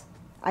 friends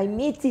I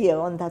meet here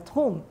on that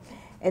room,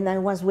 and I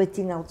was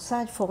waiting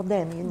outside for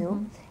them, you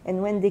know.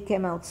 And when they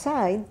came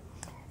outside,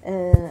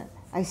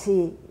 I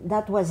say,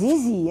 "That was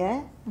easy,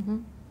 eh?"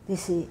 They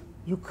say,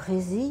 "You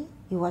crazy?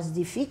 It was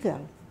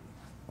difficult."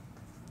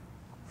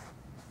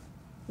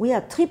 We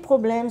had 3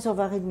 problems of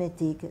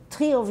arithmetic,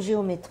 3 of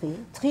geometry,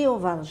 3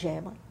 of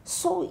algebra.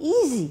 So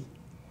easy,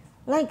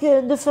 like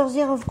the first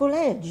year of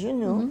college, you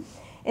know.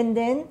 And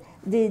then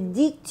they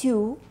dict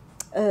you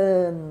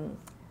a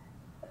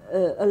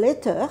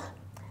letter.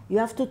 You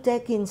have to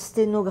take in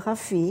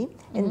stenography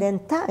and then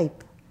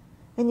type.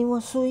 And it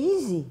was so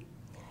easy.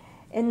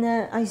 And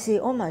I say,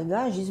 "Oh my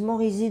gosh, it's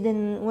more easy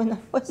than when I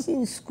was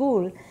in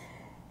school."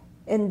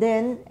 And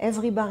then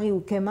everybody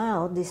who came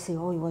out, they say,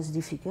 "Oh, it was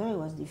difficult, it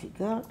was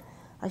difficult."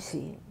 I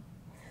say,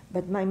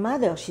 but my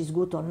mother, she's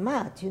good on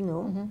math, you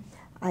know.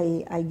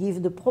 I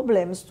give the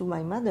problems to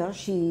my mother.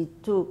 She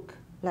took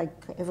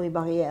like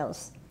everybody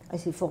else. I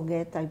say,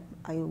 "Forget,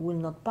 I will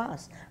not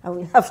pass. I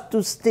will have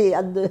to stay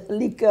at the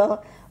liquor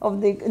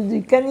of the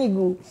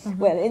Canigou."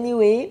 Well,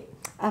 anyway,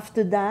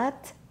 after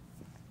that,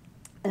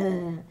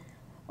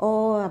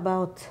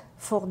 about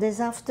 4 days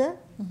after,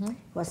 it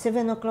was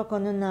 7 o'clock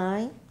on the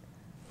night,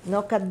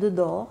 knock at the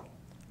door,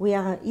 we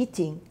are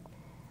eating.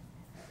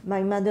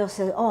 My mother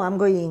said, "Oh, I'm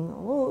going."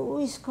 Who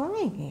is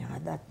coming here?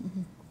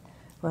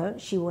 Well,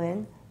 she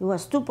went. It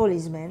was 2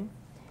 policemen,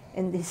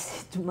 and they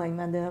said to my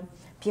mother,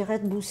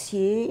 "Pierrette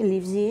Boussier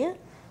lives here?"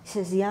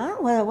 She says, "Yeah,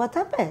 well, what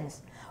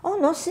happens?" Oh,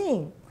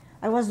 nothing.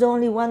 I was the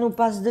only one who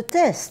passed the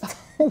test.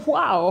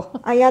 Wow.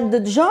 I had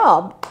the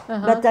job,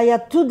 but I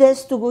had 2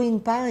 days to go in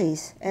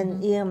Paris.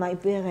 And here my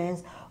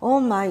parents, oh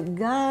my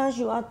gosh,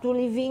 you are two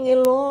living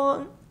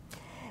alone.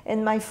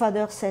 And my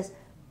father says,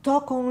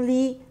 talk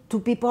only to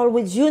people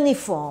with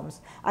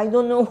uniforms. I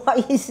don't know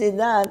why he said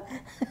that,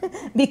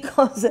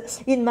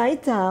 because in my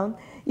town,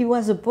 he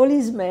was a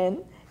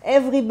policeman.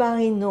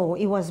 Everybody know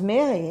he was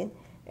married,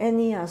 and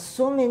he has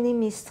so many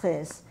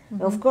mistresses.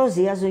 Of course,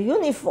 he has a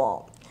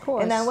uniform.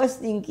 And I was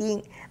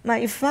thinking,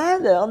 my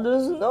father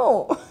doesn't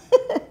know.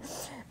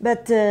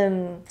 But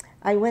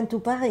I went to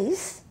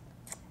Paris,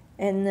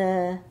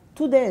 and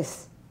 2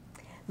 days.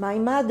 My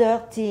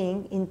mother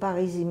think in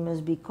Paris it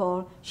must be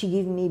cold. She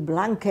gave me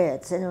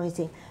blankets and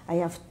everything. I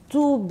have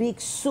 2 big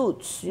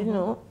suits, you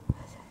know,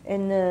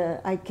 and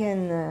I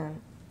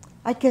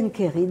can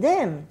carry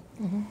them.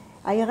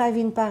 I arrived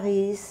in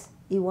Paris.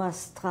 It was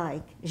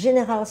strike,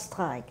 general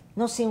strike.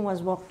 Nothing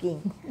was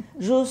working.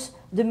 Just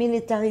the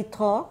military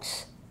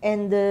trucks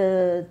and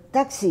the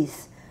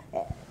taxis.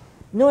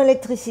 No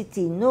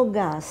electricity, no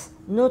gas,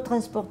 no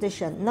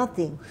transportation,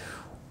 nothing.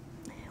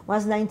 It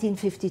was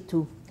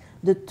 1952.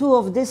 The 2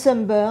 of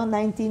December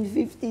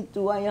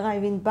 1952, I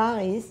arrived in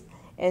Paris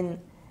and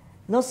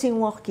nothing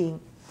working.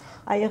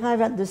 I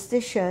arrived at the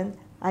station,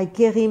 I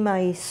carry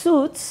my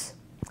suits,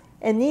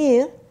 and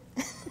here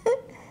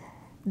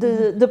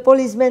the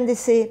policemen, they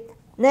say,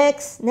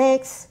 next,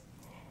 next.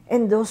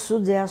 And those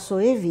suits, they are so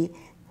heavy.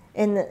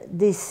 And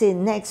they say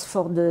next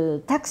for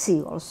the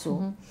taxi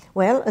also.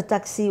 Well, a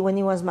taxi, when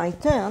it was my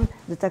turn,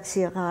 the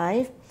taxi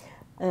arrived.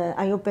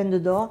 I opened the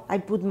door, I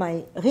put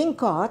my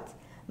raincoat,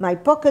 my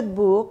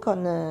pocketbook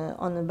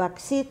on the back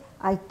seat.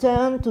 I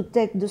turned to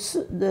take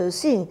the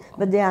thing,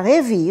 but they are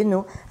heavy, you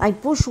know. I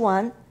push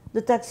one,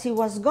 the taxi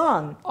was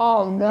gone.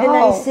 Oh, no. And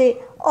I say,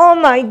 oh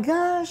my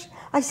gosh.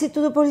 I said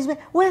to the policeman,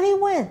 where he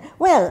went?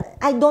 Well,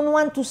 I don't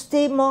want to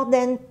stay more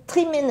than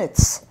 3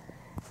 minutes.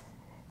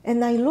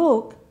 And I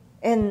look,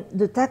 and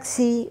the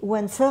taxi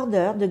went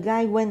further, the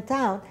guy went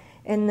out,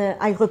 and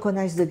I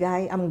recognized the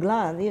guy. I'm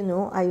glad, you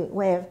know, I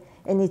waved,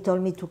 and he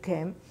told me to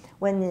come.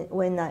 When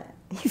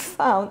he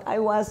found I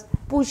was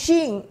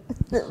pushing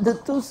the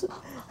 2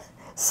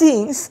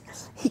 things,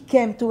 he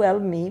came to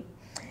help me.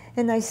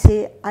 And I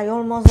say, I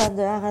almost had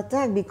a heart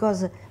attack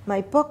because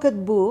my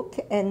pocketbook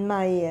and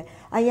I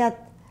had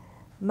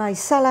my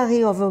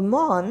salary of a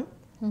month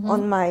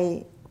on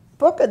my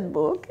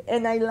pocketbook,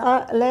 and I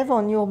left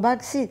on your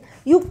back seat.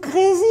 You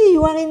crazy,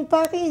 you are in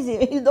Paris,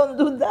 you don't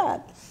do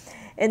that.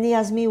 And he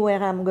asked me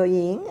where I'm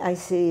going. I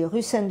say,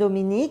 Rue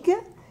Saint-Dominique.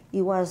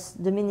 It was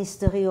the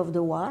Ministry of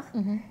the War,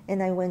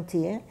 and I went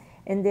here.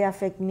 And they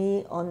affect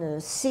me on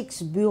a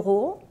 6th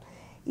bureau.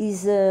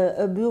 Is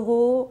a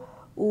bureau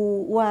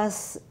who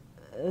was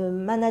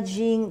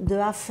managing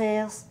the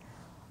affairs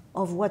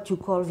of what you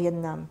call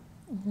Vietnam.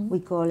 We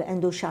call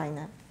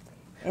Indochina.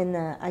 And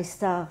I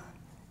start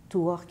to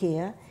work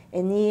here.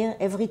 And here,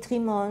 every 3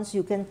 months,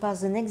 you can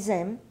pass an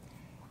exam,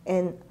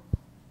 and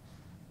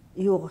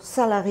your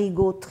salary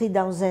go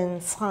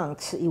 3,000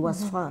 francs. It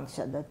was francs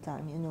at that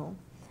time, you know.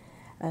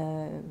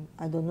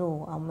 I don't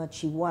know how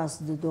much it was,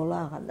 the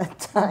dollar at that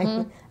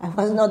time. I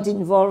was not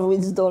involved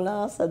with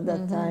dollars at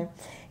that time.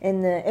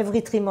 And every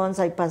 3 months,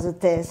 I pass a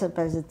test,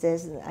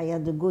 I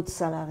had a good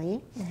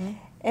salary.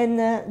 And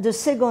the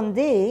second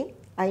day,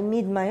 I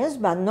meet my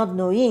husband, not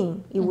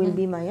knowing he will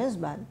be my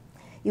husband.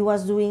 He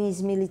was doing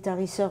his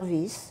military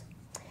service,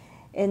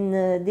 and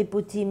they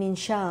put him in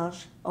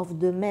charge of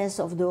the mess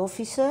of the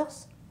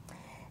officers.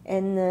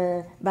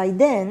 And by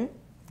then,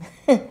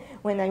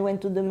 when I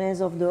went to the mess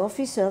of the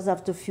officers,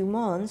 after a few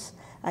months,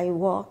 I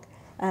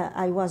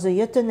was a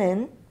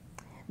lieutenant,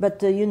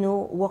 but you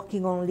know,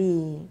 working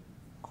only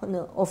on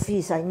the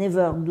office. I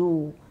never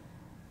do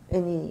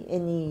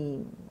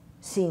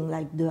anything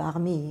like the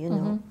army, you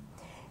know.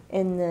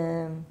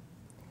 And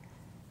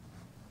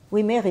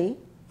we married.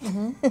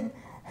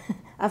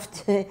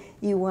 After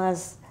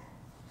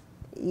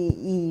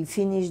he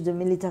finished the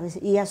military,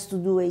 he has to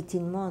do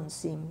 18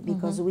 months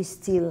because we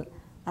still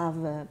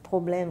have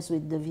problems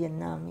with the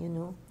Vietnam, you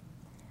know.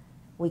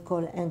 We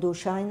call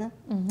Indochina,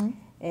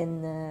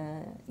 and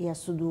he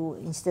has to do,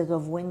 instead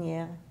of 1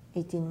 year,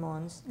 18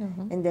 months,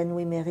 and then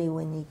we marry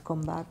when he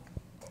come back.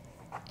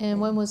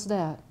 And when was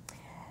that?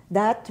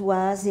 That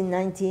was in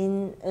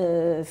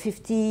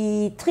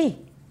 1953.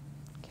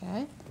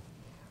 Okay.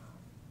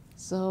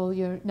 So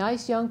you're a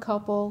nice young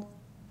couple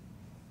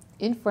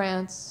in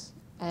France,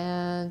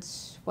 and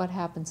what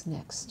happens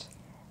next?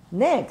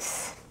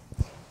 Next,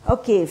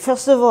 okay,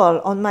 first of all,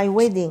 on my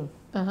wedding,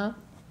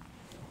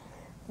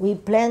 we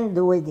planned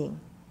the wedding.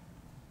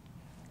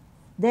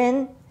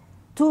 Then,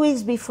 2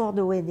 weeks before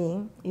the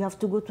wedding, you have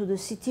to go to the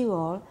city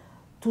hall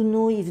to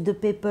know if the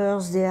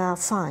papers, they are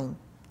fine,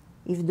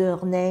 if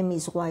their name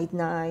is quite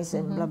nice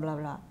and blah, blah,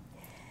 blah.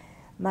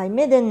 My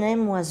maiden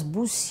name was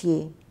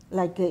Boussier,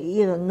 like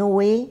here,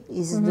 Noe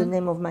is the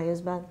name of my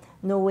husband,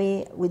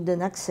 Noe with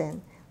an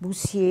accent,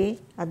 Boussier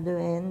at the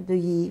end, the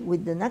E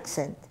with an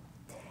accent.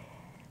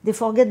 They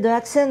forget the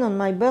accent on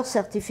my birth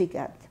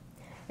certificate.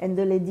 And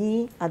the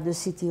lady at the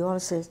city hall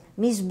says,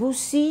 Miss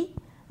Boussy?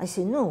 I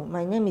say, no,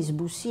 my name is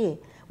Boussier.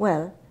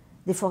 Well,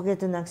 they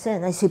forget an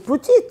accent. I say,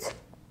 put it.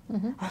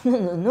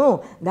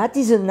 No, that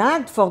is an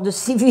act for the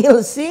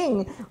civil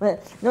thing. Well,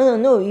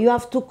 no, you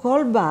have to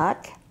call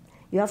back.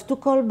 You have to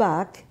call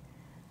back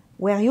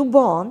where you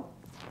born,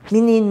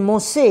 meaning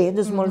Mossé,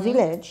 the small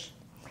village,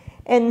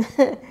 and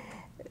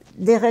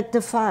they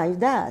rectify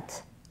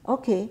that.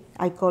 Okay,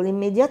 I call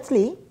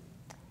immediately,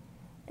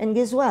 and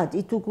guess what?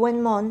 It took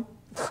 1 month,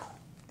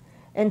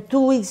 and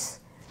 2 weeks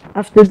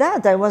after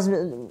that, I was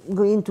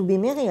going to be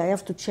married. I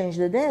have to change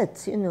the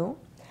date, you know.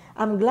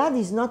 I'm glad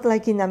it's not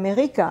like in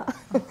America,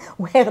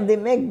 where they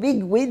make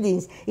big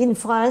weddings. In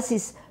France,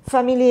 it's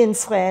family and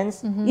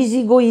friends,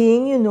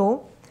 easygoing, you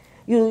know.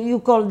 You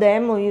call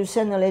them or you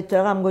send a letter,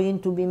 I'm going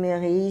to be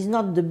married. It's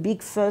not the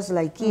big fuss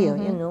like here,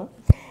 you know.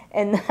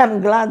 And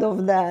I'm glad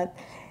of that.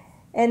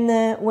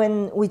 And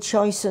when we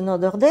chose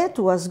another date, it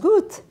was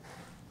good.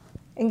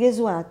 And guess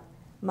what?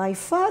 My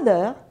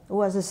father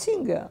was a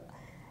singer.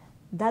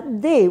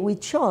 That day we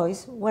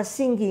chose was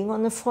singing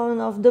on the front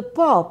of the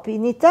Pope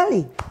in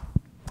Italy.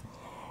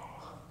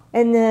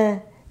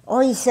 And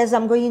he says,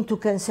 I'm going to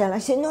cancel. I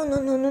say,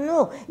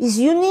 no. It's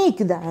unique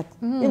that,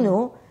 you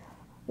know.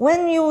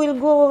 When you will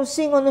go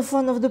sing on the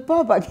front of the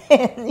Pope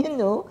again, you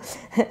know,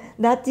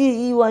 that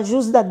he was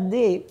just that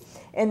day.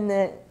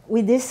 And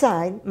we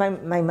decide,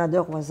 my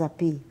mother was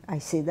happy, I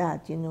say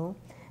that, you know,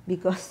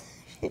 because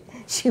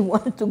she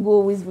wanted to go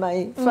with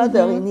my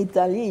father in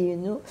Italy, you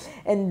know.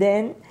 And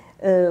then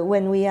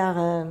when we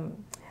are,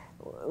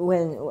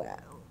 when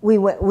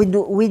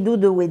we do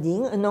the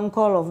wedding, an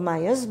uncle of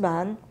my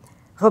husband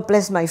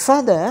replaced my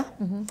father,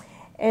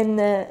 and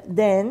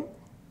then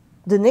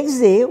the next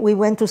day we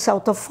went to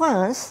south of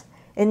France,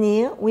 and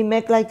here we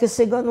make like a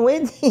second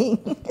wedding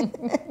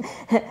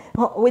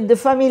with the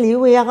family.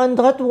 We are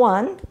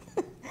 101,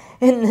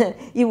 and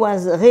it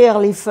was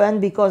really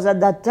fun because at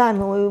that time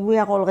we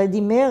are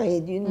already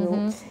married, you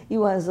know. It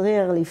was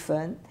really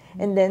fun.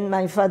 And then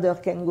my father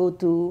can go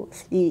to,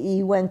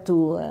 he went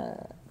to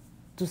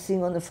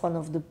sing on the front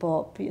of the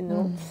Pope, you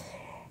know.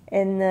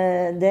 And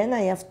then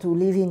I have to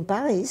live in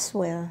Paris,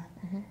 where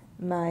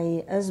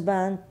my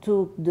husband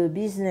took the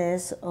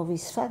business of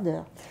his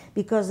father,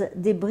 because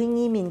they bring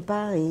him in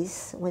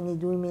Paris when he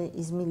doing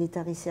his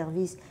military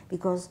service,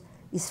 because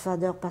his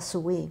father passed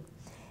away.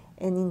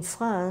 And in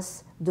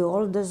France, the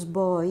oldest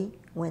boy,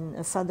 when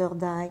a father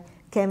died,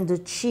 came the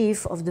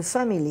chief of the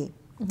family.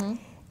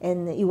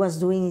 And he was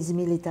doing his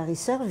military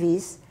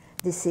service.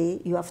 They say,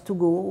 you have to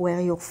go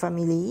where your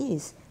family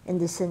is.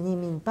 And they sent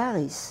him in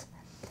Paris.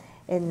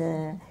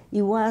 And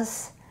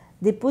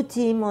they put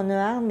him on the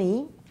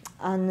army,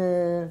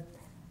 and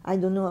I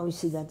don't know how you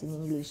say that in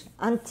English,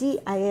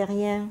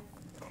 anti-aérien.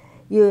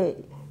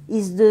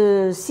 Is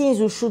the things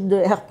who shoot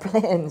the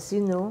airplanes,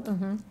 you know.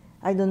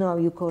 I don't know how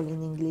you call it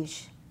in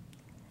English.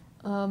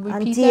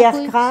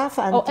 Anti-aircraft.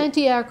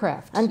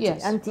 Anti-aircraft,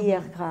 yes.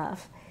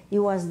 Anti-aircraft. He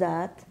was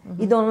that.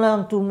 He don't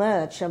learn too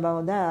much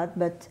about that,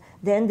 but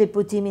then they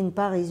put him in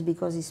Paris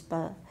because his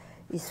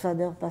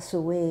father passed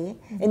away,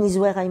 and is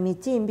where I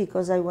met him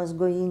because I was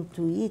going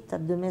to eat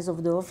at the mess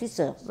of the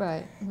officers.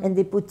 Right. And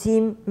they put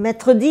him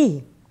maître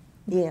d'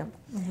 here.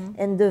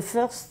 And the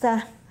first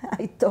time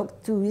I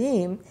talked to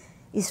him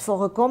is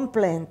for a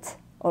complaint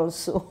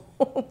also,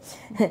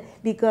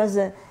 because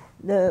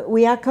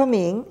we are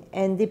coming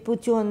and they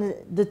put you on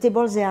the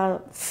tables, they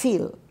are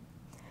filled.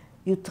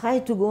 You try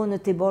to go on a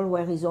table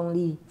where is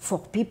only 4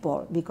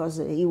 people because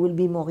it will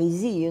be more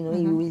easy, you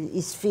know,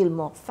 it's filled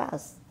more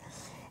fast.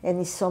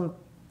 And it's some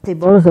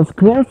tables of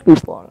 12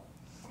 people.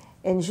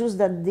 And just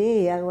that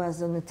day I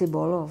was on a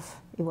table of,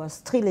 it was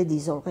 3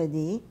 ladies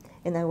already,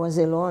 and I was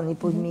alone, he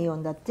put me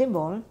on that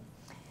table.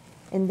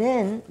 And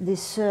then they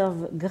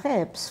serve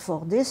grapes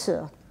for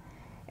dessert.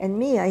 And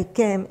me, I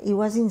came, it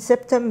was in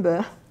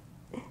September,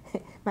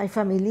 my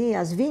family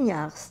has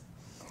vineyards.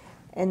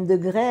 And the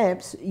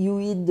grapes, you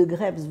eat the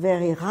grapes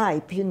very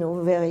ripe, you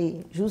know,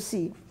 very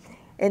juicy.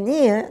 And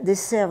here they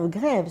serve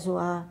grapes who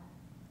are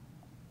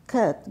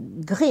cut,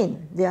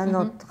 green. They are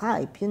not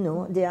ripe, you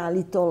know. They are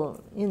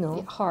little, you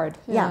know. Hard.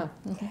 Yeah.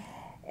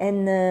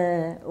 And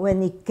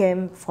when it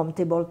came from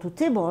table to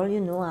table, you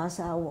know,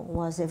 as I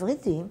was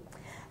everything,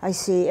 I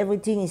say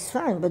everything is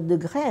fine, but the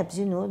grapes,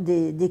 you know,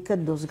 they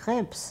cut those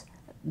grapes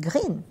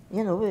green,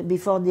 you know,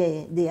 before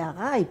they are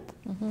ripe.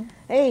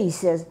 Hey, he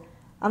says,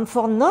 I'm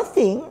for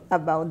nothing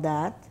about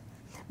that,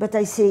 but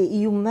I say,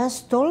 you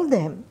must tell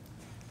them.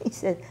 He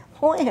said,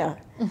 where?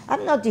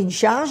 I'm not in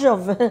charge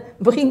of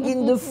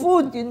bringing the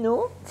food, you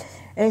know.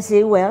 And I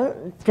say,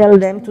 well, tell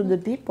them to the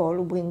people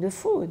who bring the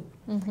food.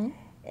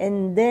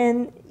 And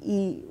then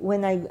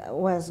when I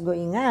was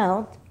going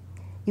out,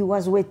 he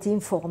was waiting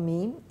for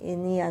me,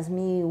 and he asked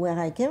me where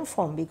I came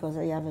from, because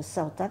I have a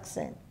South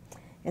accent.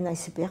 And I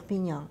say,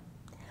 Perpignan.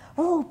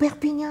 Oh,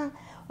 Perpignan.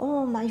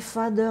 Oh, my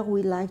father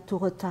would like to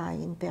retire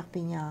in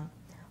Perpignan.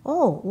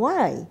 Oh,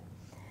 why?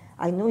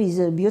 I know it's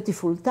a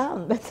beautiful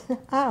town, but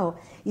how?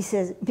 He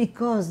says,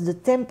 because the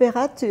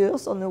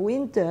temperatures on the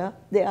winter,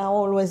 they are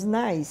always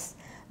nice.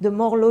 the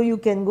more low you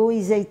can go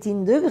is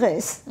 18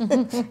 degrees,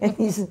 and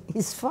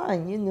he's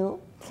fine, you know.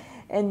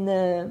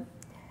 And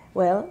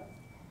well,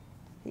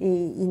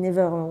 he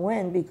never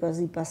went because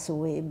he passed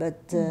away,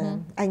 but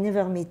I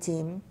never met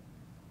him.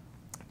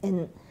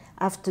 And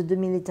after the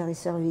military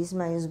service,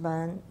 my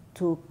husband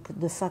took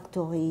the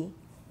factory,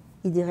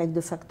 he directed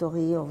the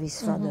factory of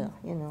his father,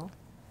 you know.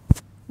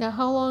 Now,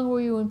 how long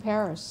were you in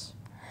Paris?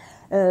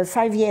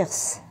 5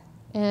 years.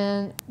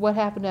 And what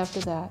happened after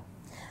that?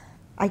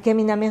 I came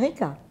in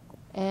America.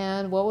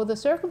 And what were the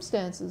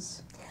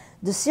circumstances?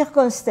 The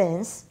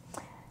circumstance,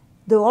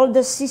 the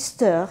older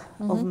sister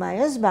of my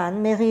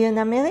husband married an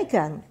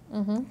American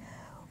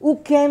who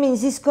came in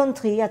this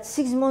country at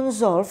 6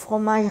 months old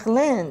from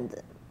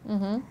Ireland.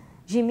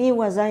 Jimmy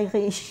was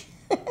Irish.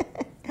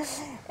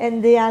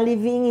 And they are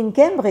living in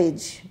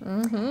Cambridge.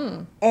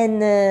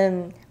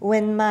 And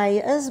when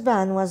my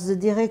husband was the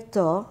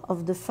director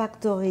of the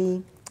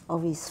factory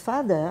of his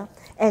father,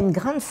 and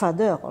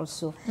grandfather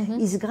also,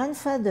 his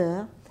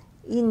grandfather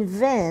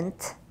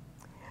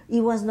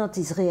he was not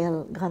his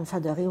real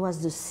grandfather, he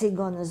was the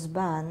second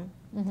husband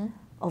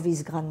of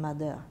his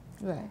grandmother.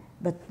 Right.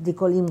 But they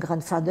call him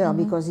grandfather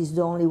because he's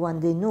the only one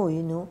they know,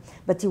 you know.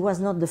 But he was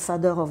not the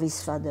father of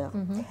his father.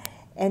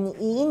 And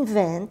he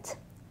invented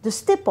the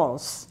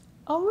staples.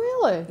 Oh,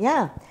 really?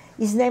 Yeah.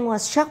 His name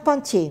was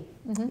Charpentier,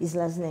 his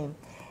last name.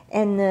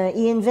 And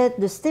he invented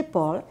the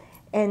staple,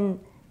 and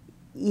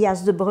he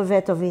has the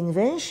brevet of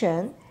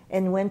invention,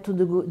 and went to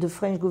the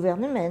French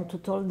government to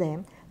tell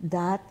them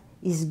that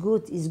is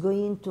good, is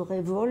going to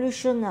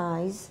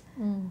revolutionize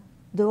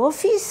the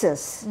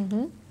offices.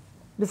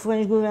 The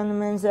French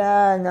government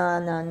said,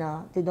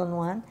 no, they don't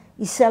want.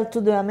 He sell to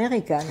the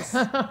Americans.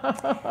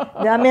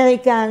 The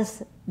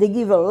Americans, they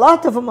give a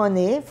lot of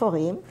money for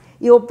him.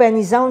 He opened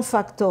his own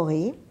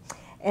factory,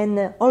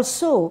 and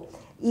also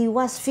he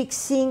was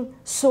fixing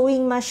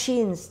sewing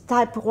machines,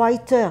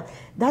 typewriter.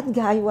 That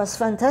guy was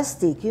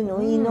fantastic, you know.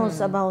 He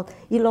knows about,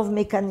 he loved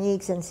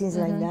mechanics and things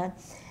like that.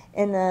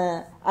 And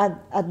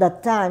at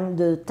that time,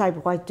 the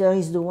typewriter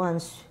is the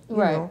ones, you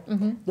know,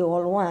 the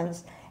old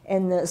ones.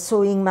 And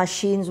sewing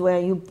machines where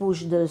you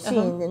push the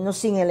thing,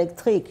 nothing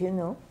electric, you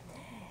know.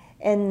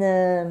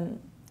 And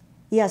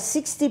he has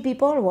 60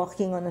 people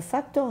working on a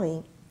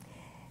factory.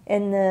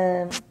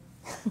 And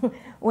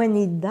when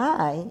he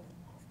died,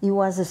 it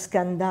was a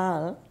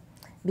scandal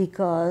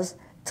because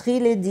 3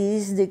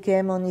 ladies, they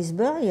came on his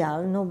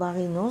burial,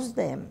 nobody knows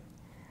them.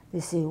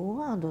 They say,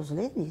 who are those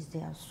ladies?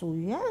 They are so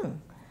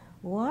young.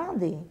 Who are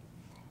they?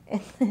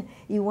 And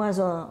he was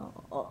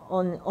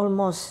on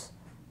almost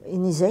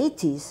in his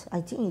 80s.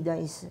 I think he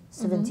died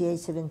 78,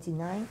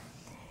 79.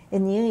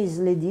 And here his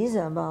ladies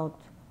are about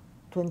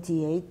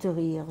 28,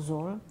 30 years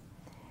old.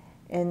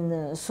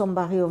 And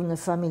somebody of the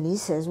family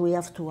says, we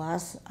have to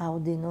ask how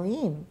they know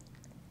him.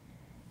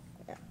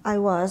 He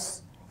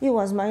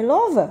was my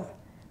lover.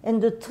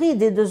 And the 3,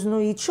 they don't know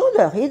each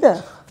other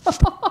either.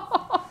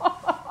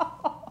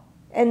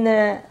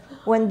 And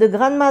when the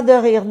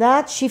grandmother heard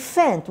that, she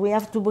fainted. We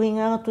have to bring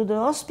her to the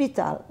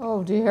hospital.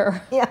 Oh,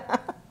 dear. Yeah.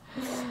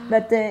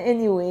 But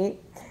anyway,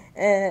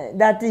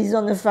 that is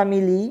on the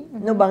family.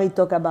 Nobody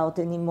talk about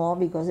anymore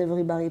because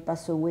everybody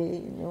passed away,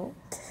 you know.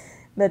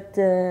 But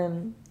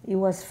it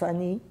was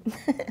funny.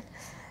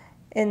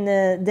 And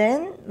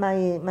then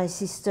my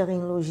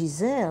sister-in-law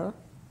Giselle,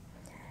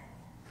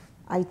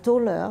 I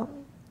told her,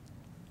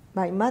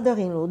 my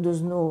mother-in-law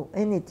doesn't know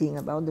anything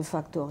about the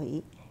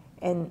factory,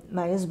 and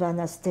my husband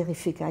has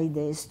terrific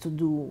ideas to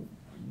do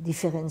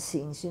different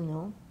things, you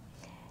know.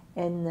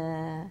 And,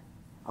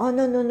 oh,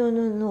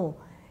 no.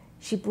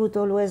 She put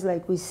always,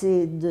 like we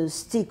say, the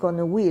stick on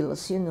the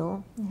wheels, you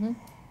know.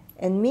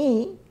 And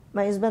me,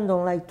 my husband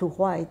don't like to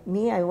write.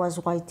 Me, I was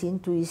writing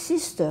to his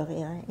sister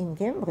here in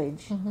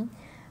Cambridge.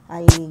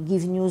 I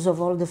give news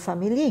of all the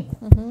family.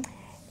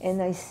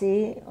 And I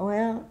say,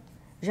 well,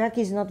 Jacques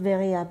is not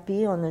very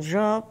happy on a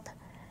job,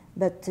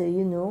 but,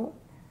 you know,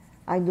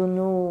 I don't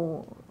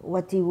know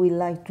what he will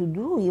like to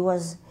do. He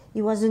was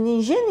an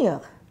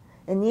engineer.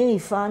 And here he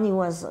found he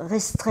was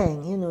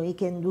restrained, you know, he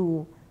can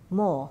do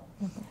more.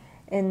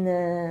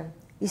 And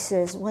he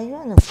says, why you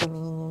are not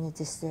coming in the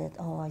United States?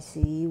 Oh, I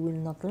say, he will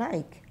not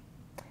like.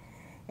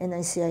 And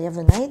I say, I have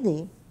an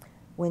idea.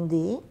 One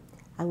day,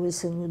 I will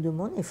send you the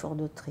money for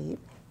the trip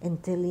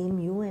and tell him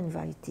you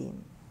invite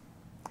him.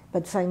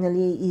 But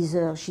finally,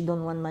 either she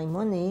don't want my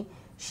money,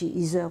 she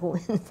either will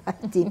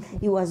invite him.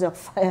 He was her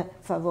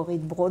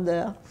favorite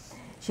brother.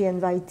 She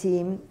invited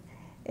him,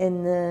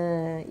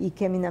 and he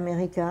came in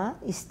America.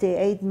 He stayed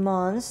 8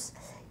 months.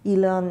 He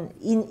learned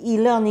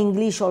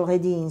English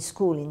already in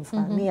school in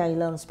France. Me, I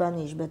learned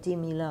Spanish, but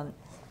him, he learned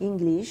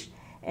English.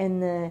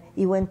 And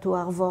he went to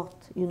Harvard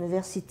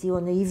University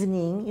on the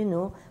evening, you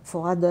know,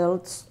 for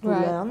adults to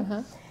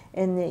learn.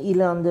 And he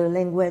learned the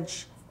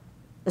language,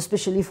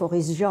 especially for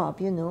his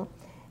job, you know.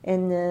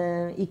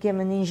 And he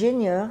became an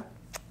engineer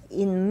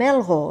in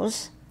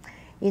Melrose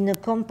in a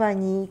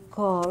company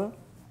called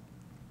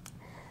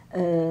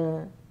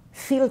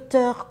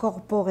Filter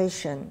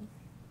Corporation.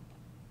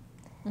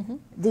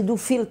 They do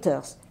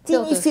filters.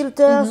 teeny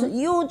filters,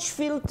 huge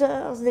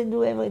filters. They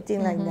do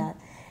everything like that,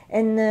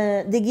 and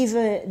they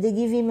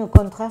give him a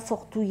contract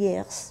for 2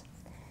 years.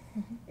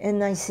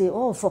 And I say,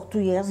 oh, for 2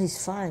 years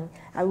is fine.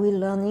 I will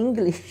learn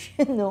English,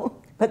 you know.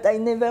 But I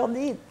never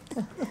did.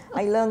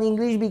 I learn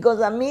English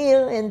because I'm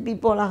here and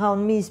people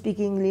around me speak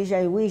English.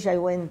 I wish I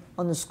went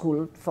on a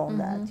school for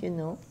that, you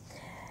know.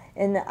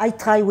 And I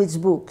try with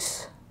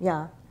books,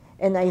 yeah.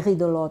 And I read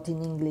a lot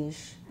in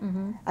English.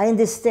 I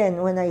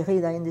understand, when I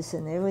read, I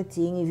understand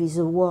everything. If it's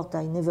a word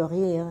I never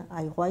hear,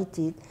 I write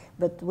it.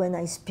 But when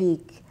I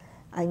speak,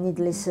 I need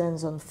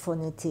lessons on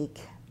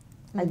phonetic.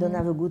 I don't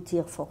have a good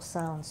ear for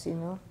sounds, you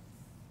know.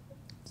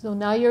 So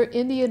now you're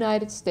in the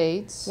United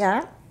States.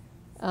 Yeah.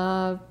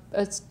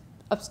 It's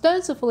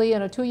ostensibly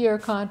on a 2-year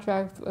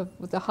contract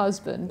with the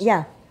husband.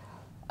 Yeah.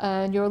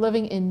 And you're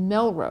living in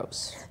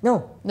Melrose.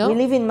 No, we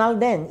live in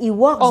Malden. He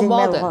works in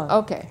Malden. Melrose.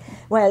 Okay.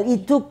 Well, he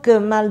took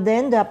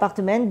Malden, the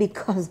apartment,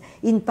 because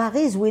in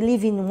Paris we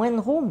live in one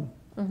room.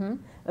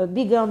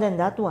 Bigger than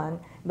that one,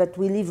 but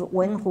we live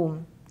one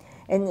room.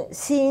 And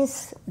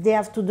since they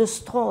have to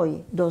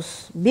destroy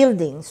those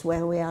buildings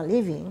where we are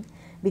living,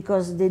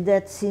 because they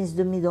did since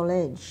the Middle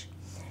Age.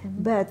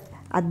 But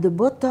at the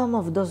bottom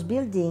of those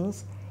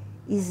buildings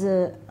is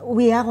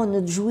we are on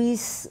a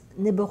Jewish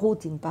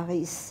neighborhood in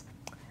Paris.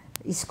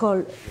 It's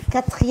called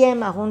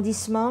 4e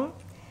arrondissement,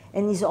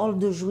 and it's all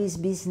the Jewish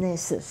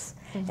businesses.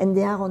 And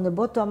they are on the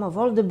bottom of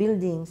all the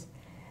buildings.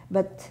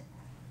 But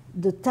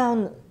the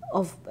town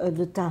of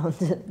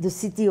the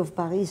city of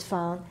Paris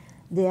found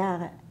they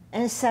are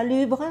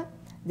insalubre,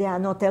 they are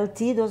not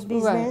healthy, those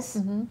business,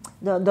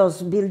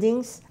 those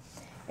buildings,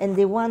 and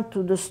they want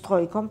to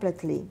destroy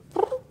completely.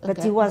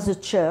 But it was a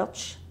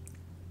church,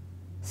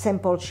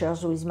 St. Paul Church,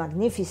 who is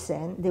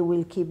magnificent. They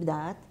will keep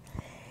that.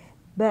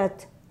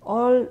 But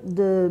all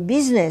the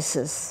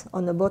businesses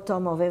on the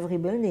bottom of every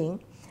building,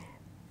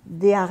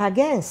 they are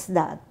against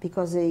that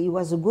because it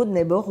was a good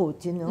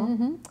neighborhood, you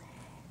know.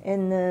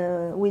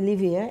 And we live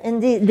here,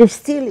 and they're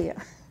still here.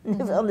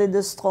 Never they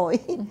destroy.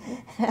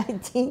 I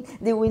think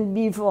they will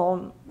be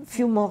for a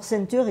few more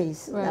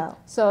centuries now.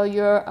 So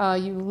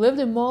you lived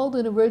in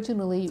Malden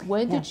originally.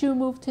 When did you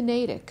move to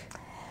Natick?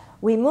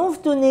 We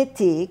moved to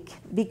Natick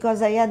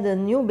because I had a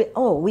new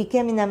we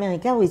came in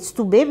America with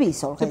 2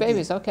 babies already. 2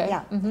 babies, okay.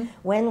 Yeah.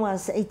 One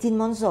was 18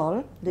 months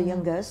old, the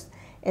youngest,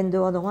 and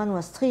the other one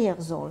was 3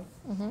 years old.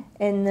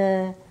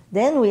 And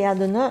then we had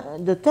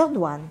the third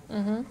one,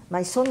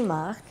 my son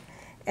Mark.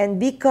 And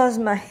because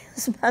my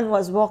husband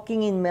was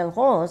working in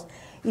Melrose,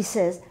 he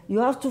says, you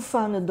have to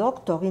find a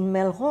doctor in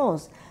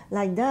Melrose.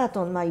 Like that,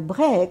 on my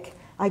break,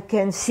 I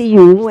can see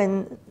you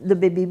when the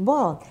baby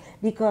born.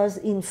 Because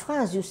in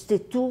France, you stay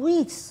 2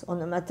 weeks on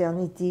a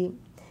maternity.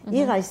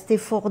 Here, I stay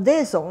 4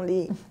 days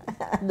only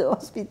at the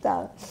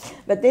hospital.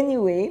 But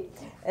anyway,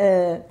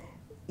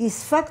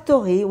 his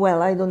factory,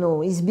 well, I don't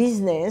know, his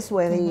business,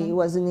 where he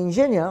was an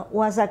engineer,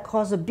 was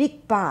across a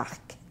big park.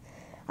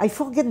 I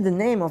forget the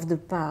name of the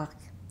park.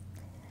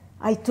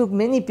 I took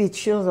many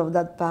pictures of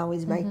that park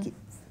with my kids.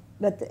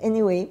 But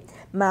anyway,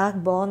 Mark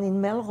born in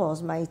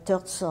Melrose, my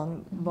third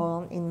son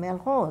born in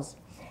Melrose.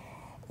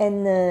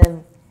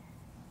 And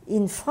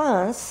in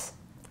France,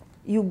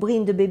 you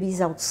bring the babies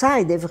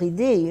outside every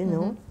day, you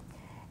know.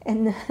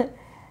 And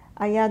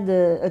I had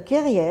a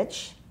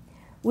carriage.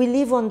 We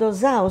live on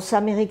those houses,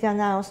 American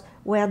house,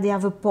 where they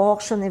have a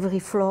porch on every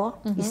floor.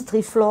 It's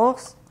 3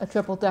 floors. A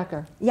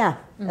triple-decker. Yeah,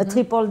 a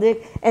triple-deck.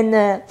 And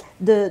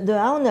the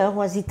owner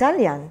was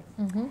Italian.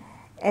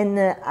 And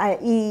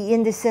he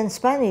understands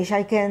Spanish.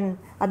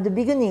 At the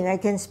beginning, I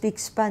can speak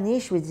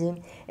Spanish with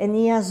him. And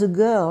he has a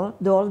girl,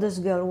 the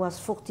oldest girl was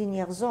 14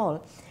 years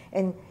old.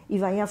 And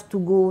if I have to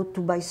go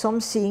to buy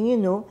something, you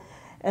know,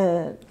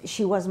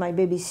 she was my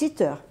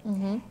babysitter.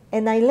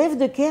 And I left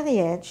the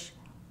carriage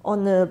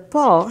on a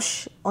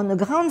porch on the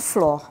ground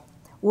floor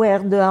where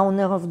the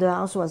owner of the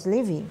house was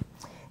living.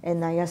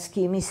 And I asked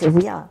him, he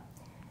said, yeah.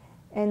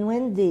 And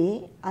one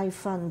day, I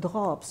found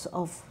drops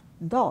of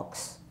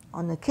dogs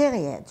on a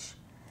carriage.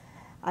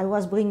 I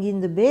was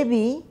bringing the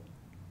baby.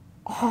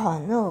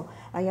 Oh, no.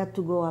 I had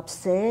to go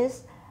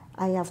upstairs.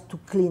 I have to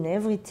clean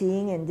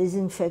everything and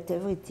disinfect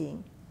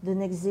everything. The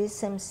next day,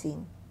 same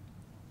thing.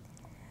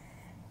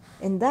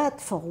 And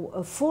that for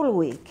a full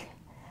week.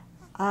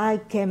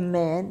 I came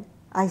mad.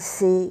 I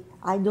say,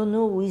 I don't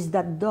know who is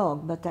that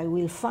dog, but I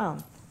will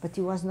find. But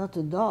he was not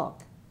a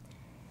dog.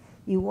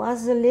 He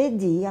was a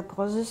lady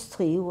across the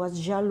street who was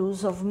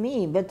jealous of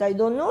me, but I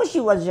don't know she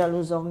was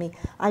jealous of me.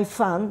 I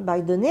found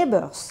by the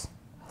neighbors.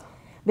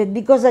 But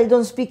because I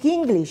don't speak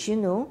English, you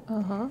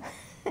know,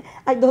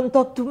 I don't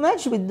talk too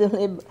much with the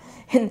neighbors.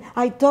 And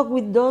I talk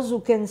with those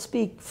who can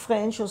speak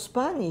French or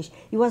Spanish.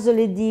 It was a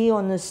lady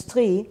on the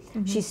street.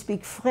 She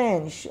speaks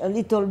French, a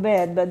little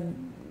bit, but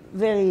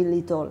very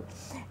little.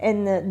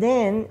 And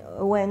then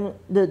when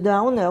the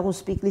owner who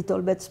speaks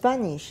little bit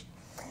Spanish,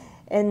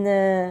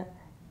 and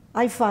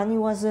I found it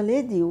was a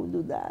lady who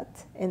do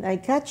that, and I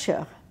catch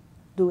her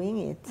doing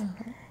it.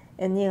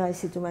 And here I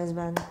say to my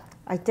husband,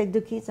 I take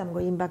the kids, I'm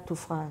going back to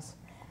France.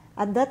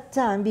 At that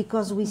time,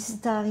 because we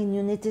start in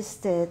United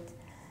States,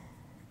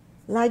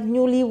 like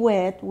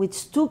newlywed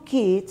with 2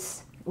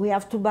 kids. We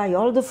have to buy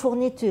all the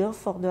furniture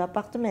for the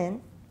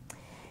apartment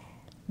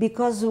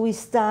because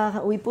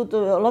we put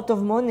a lot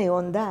of money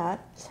on that.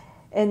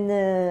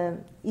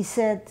 And he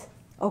said,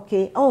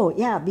 okay, oh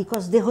yeah,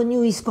 because they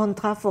renew his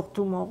contract for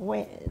 2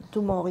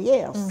 more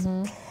years.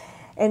 Mm-hmm.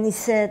 And he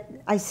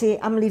said, I say,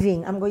 I'm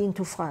leaving, I'm going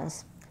to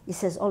France. He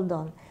says, hold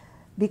on.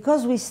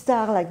 Because we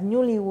start like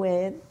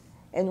newlywed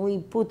and we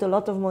put a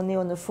lot of money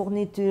on the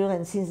furniture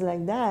and things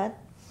like that,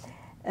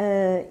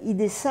 he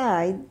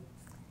decided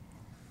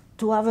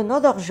to have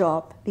another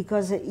job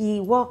because he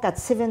worked at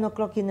 7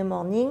 o'clock in the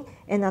morning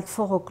and at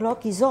 4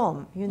 o'clock he's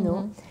home, you know.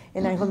 Mm-hmm.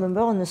 And I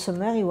remember in the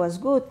summer it was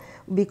good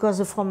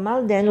because from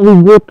Malden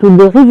we go to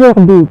the river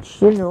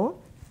beach, you know,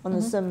 on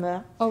the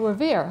summer. Oh,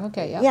 Revere,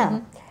 okay, yeah. Yeah.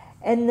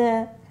 Mm-hmm.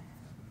 And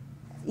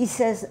he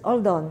says,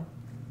 hold on,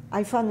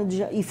 I found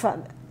a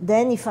job.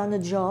 Then he found a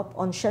job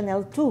on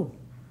Channel 2.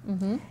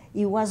 Mm-hmm.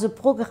 It was a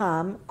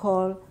program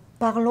called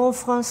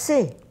Parlons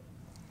Français.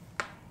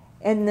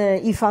 And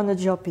he found a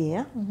job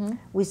here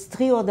with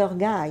 3 other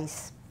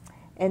guys.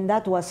 And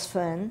that was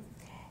fun.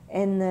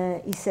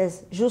 And he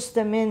says, just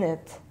a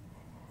minute,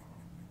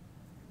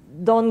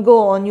 don't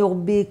go on your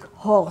big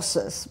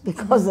horses,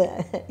 because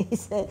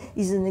it's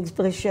an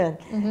expression.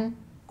 Mm-hmm.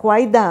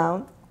 Quiet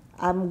down.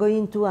 I'm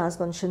going to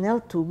ask on Channel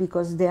 2,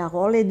 because they are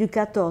all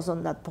educators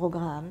on that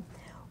program,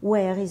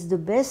 where is the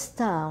best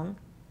town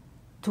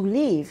to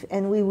live,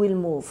 and we will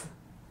move.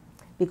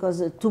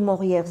 Because 2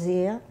 more years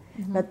here,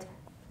 but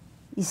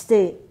he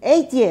stay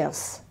 8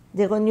 years.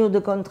 They renew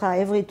the contract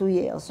every 2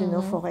 years, you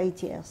know, for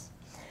 8 years.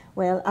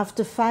 Well,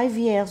 after 5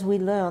 years, we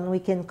learn we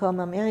can come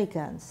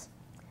Americans.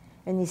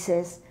 And he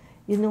says,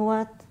 you know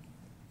what?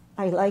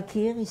 I like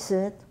here, he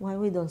said, why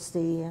we don't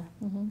stay here?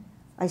 Mm-hmm.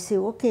 I say,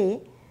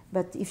 okay,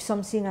 but if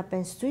something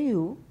happens to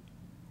you,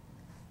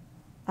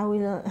 I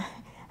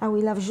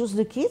will have just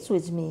the kids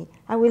with me.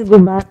 I will go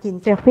back in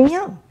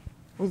Perpignan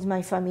with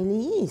my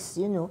family,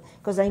 you know,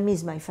 because I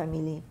miss my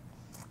family.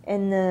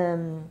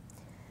 And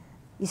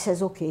he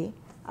says, okay.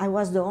 I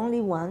was the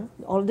only one.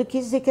 All the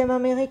kids became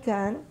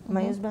American. Mm-hmm.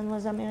 My husband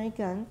was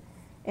American,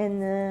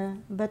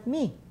 and but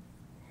me.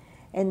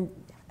 And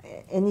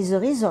is a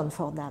reason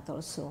for that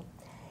also.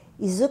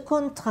 Is a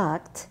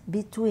contract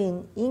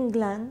between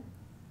England,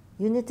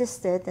 United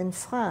States, and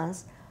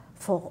France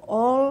for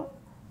all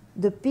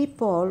the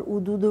people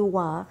who do the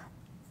war,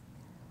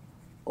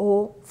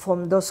 or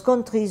from those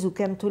countries who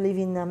came to live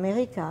in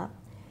America.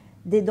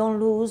 They don't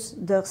lose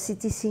their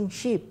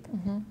citizenship,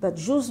 but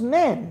just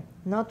men,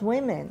 not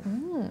women.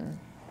 Mm.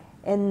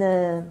 And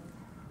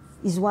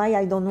is why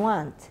I don't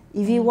want.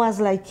 If he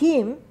was like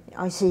him,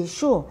 I say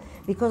sure,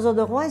 because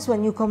otherwise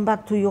when you come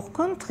back to your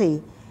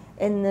country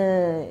and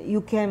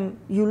you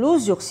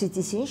lose your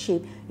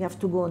citizenship, you have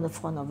to go in the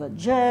front of a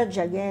judge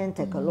again,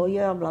 take a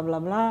lawyer, blah, blah,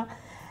 blah.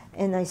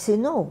 And I say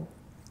no.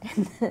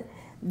 And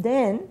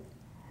then,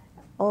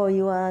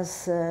 it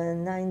was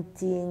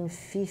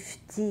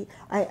 1950.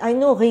 I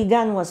know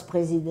Reagan was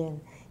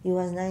president. He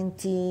was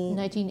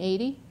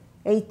 1980?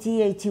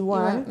 80,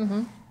 81.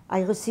 Mm-hmm.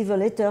 I received a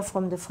letter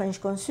from the French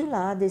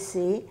consulate. They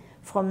say,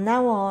 from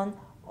now on,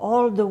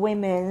 all the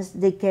women,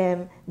 they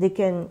can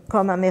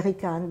come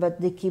American, but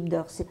they keep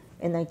their...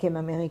 And I came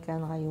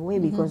American right away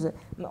because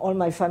all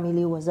my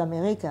family was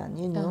American,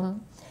 you know.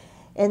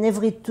 And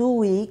every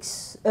 2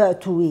 years,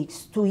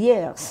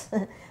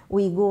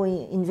 we go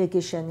in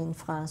vacation in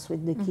France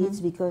with the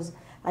kids because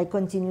I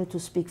continue to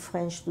speak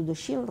French to the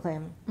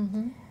children.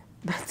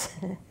 But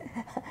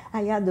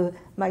I had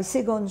my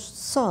second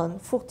son,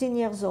 14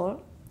 years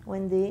old,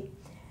 one day.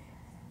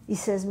 He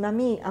says,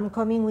 Mommy, I'm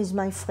coming with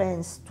my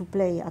friends to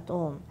play at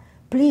home.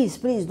 Please,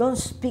 please, don't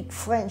speak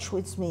French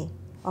with me,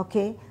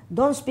 okay?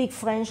 Don't speak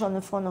French on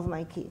the front of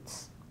my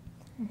kids.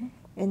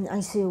 And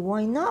I say,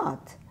 why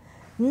not?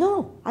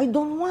 No, I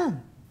don't want.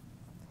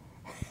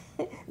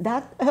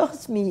 That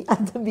hurts me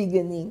at the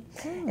beginning.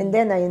 And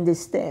then I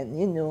understand,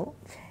 you know.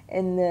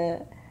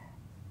 And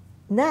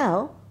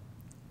now,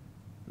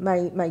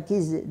 my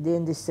kids, they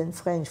understand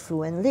French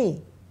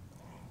fluently.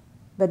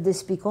 But they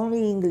speak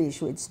only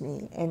English with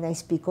me, and I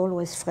speak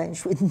always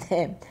French with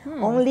them.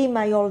 Only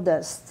my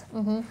oldest.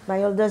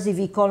 My oldest, if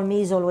he calls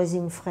me, is always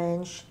in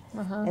French,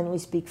 and we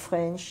speak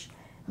French.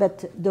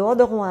 But the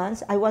other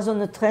ones, I was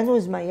on a train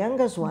with my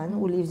youngest one,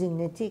 who lives in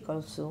Natick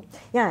also.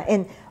 Yeah,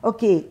 and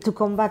okay, to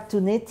come back to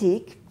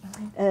Natick,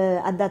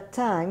 at that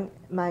time,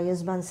 my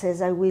husband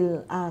says, I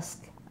will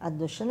ask at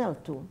the Channel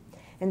 2.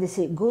 And they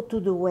say, go to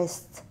the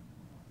west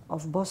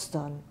of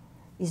Boston,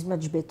 is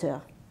much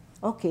better.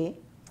 Okay.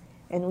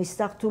 And we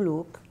start to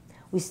look.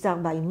 We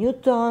start by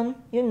Newton,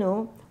 you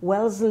know,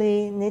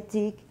 Wellesley,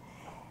 Natick,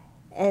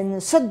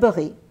 and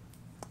Sudbury.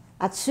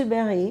 At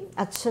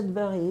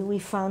Sudbury, we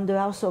found the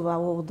house of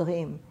our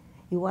dream.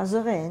 It was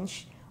a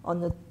ranch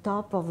on the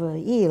top of a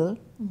hill,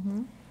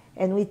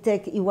 and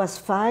it was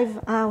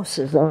 5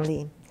 houses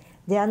only.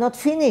 They are not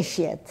finished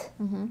yet.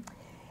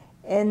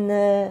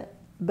 And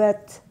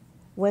but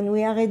when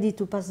we are ready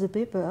to pass the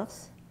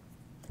papers,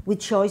 We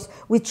choose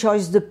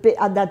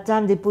at that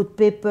time they put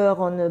paper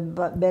on the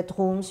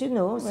bedrooms, you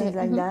know, things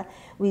like that.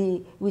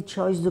 We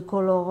choose the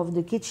color of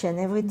the kitchen,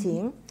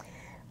 everything.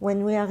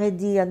 When we are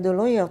ready at the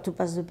lawyer to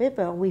pass the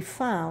paper, we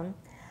found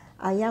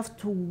I have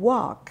to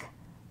walk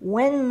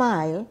 1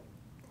 mile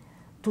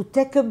to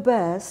take a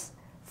bus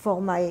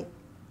for my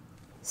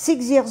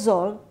 6 years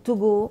old to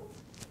go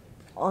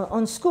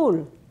on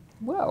school.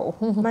 Whoa.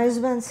 My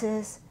husband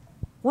says,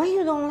 why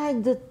you don't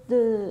like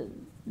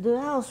the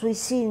house we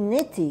see in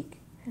Natick?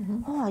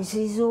 Oh, I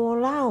say, it's an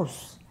old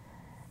house.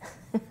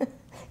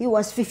 He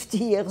was 50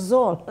 years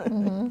old.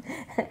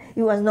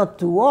 He was not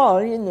too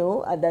old, you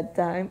know, at that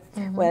time.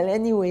 Well,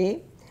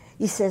 anyway,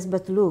 he says,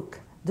 but look,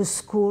 the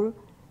school,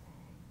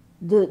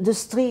 the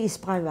street is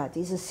private,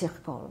 it's a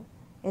circle.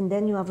 And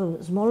then you have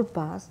a small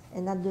path,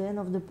 and at the end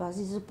of the path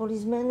is a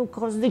policeman who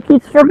crosses the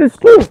kids for the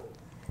school.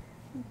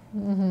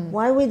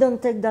 Why we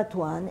don't take that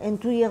one?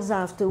 And 2 years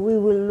after, we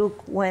will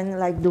look one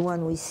like the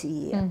one we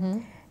see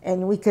here.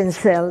 And we can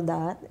sell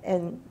that,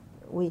 and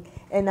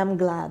I'm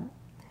glad,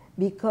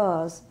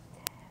 because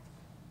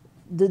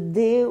the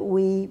day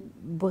we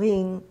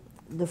bring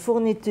the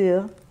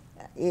furniture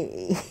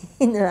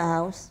in the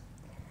house,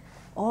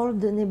 all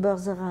the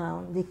neighbors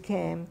around, they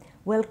came,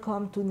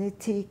 welcome to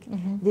Natick.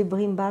 They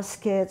bring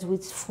baskets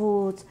with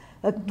fruit,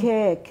 a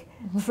cake,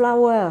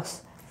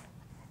 flowers.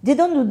 They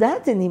don't do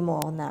that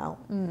anymore now.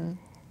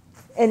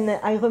 And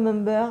I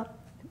remember,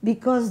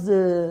 because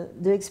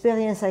the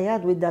experience I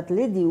had with that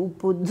lady who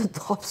put the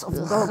drops of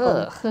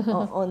milk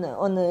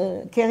on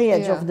a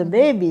carriage of the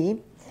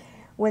baby,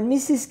 when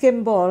Mrs.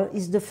 Campbell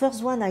is the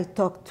first one I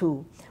talked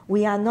to,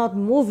 we are not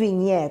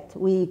moving yet.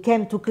 We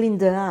came to clean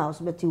the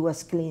house, but it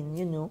was clean,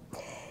 you know.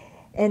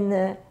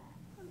 And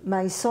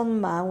my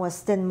son Ma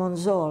was 10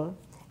 months old,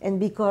 and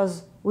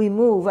because we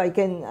move, I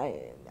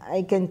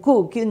can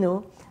cook, you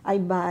know. I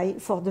buy,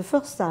 for the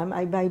first time,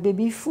 I buy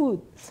baby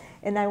food.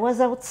 And I was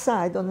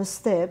outside on the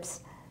steps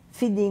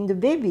feeding the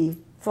baby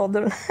for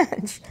the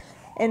lunch.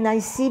 And I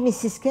see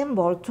Mrs.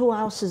 Campbell 2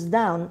 houses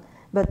down,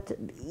 but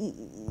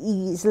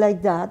he's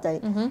like that.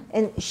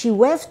 And she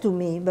waved to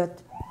me,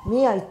 but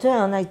me, I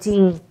turned, I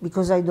think,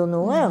 because I don't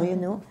know her, you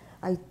know.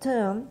 I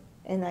turned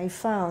and I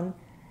found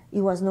it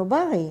was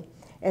nobody.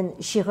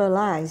 And she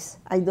realized,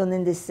 I don't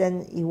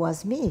understand, it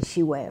was me,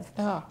 she waved.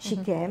 She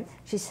came,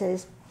 she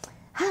says,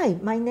 hi,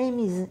 my name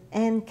is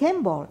Anne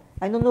Campbell.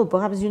 I don't know,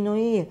 perhaps you know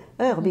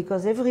her,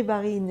 because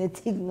everybody in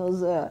Natick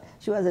knows her.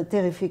 She was a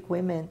terrific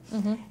woman.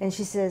 And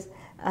she says,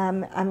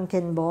 I'm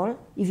Campbell.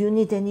 If you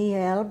need any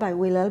help, I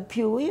will help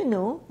you, you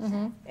know.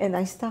 And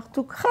I start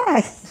to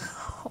cry.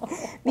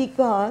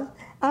 Because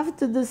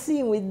after the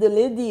scene with the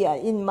lady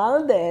in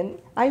Malden,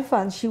 I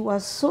found she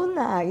was so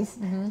nice.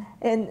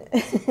 And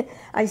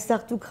I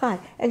start to cry.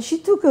 And she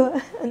took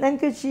an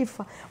handkerchief.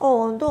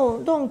 Oh,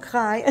 don't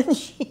cry. And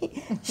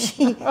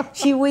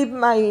she wiped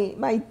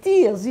my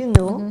tears, you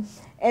know.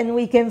 And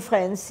we became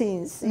friends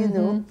since, you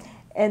know.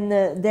 And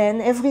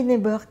then every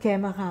neighbor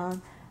came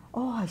around.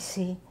 Oh, I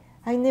see.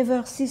 I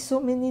never see so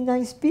many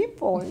nice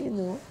people, you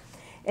know.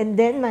 And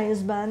then my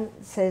husband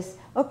says,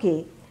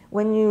 okay,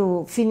 when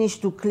you finish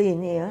to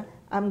clean here,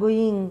 I'm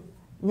going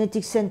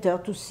Natick Center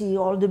to see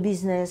all the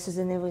businesses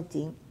and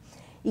everything.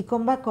 He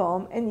come back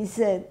home and he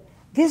said,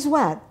 guess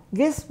what?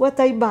 Guess what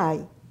I buy?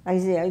 I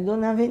say, I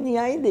don't have any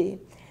idea.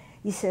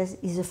 He says,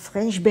 it's a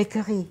French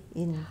bakery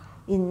in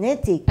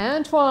Natick.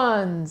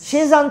 Antoine's.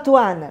 Chez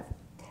Antoine.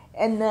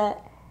 And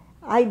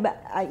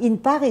in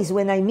Paris,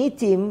 when I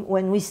meet him,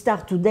 when we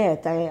start to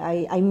date,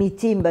 I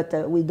meet him,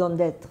 but we don't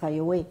date right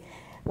away.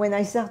 When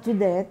I start to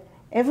date,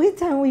 every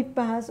time we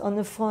pass on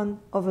the front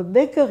of a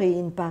bakery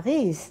in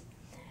Paris,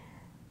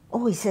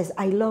 oh, he says,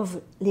 I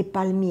love les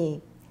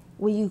palmiers.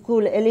 We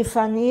call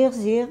elephant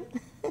ears here.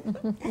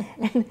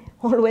 And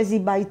always he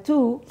buy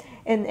 2.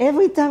 And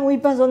every time we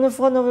pass on the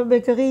front of a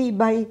bakery, he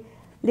buy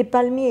les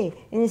palmiers.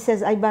 And he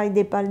says, I buy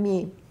des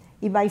palmiers.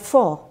 He buy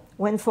 4.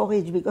 1 for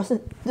each, because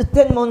the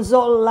 10 months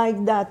old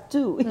like that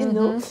too, you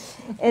know.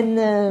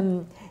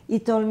 And he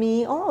told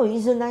me, oh,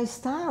 it's a nice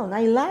town.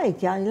 I like,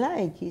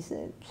 he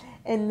said.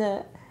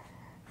 And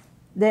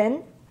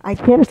then I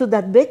came to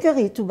that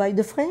bakery to buy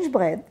the French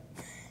bread.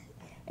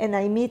 And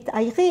I meet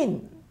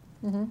Irene.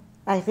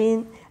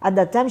 Irene, at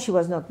that time, she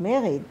was not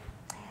married.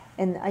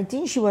 And I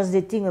think she was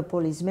dating a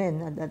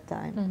policeman at that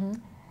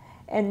time.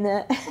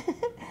 And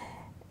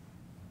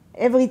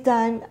every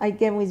time I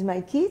came with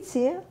my kids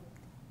here,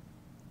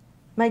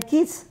 my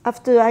kids,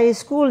 after high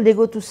school, they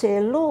go to say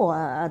hello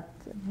at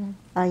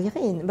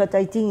Irene. But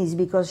I think it's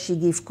because she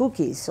gives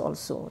cookies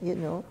also, you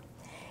know.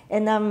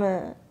 And I'm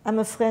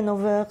a friend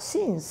of her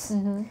since.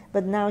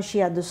 But now she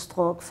had a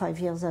stroke 5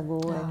 years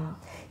ago. And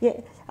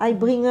yeah, I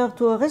bring her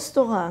to a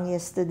restaurant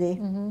yesterday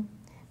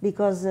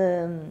because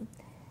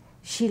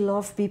she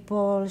loves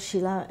people. She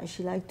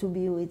like to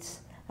be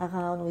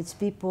around with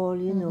people,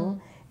 you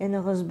know. And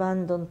her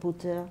husband don't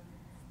put her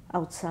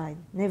outside,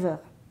 never.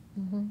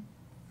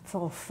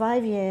 For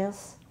 5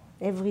 years,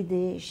 every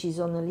day she's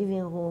on the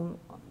living room,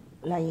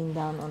 lying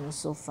down on the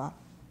sofa.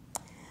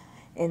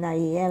 And I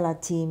yell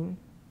at him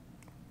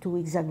 2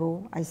 weeks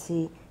ago. I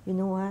say, you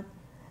know what?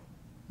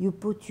 You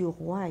put your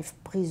wife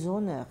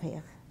prisoner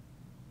here.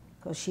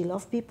 Because she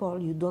loves people,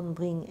 you don't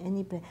bring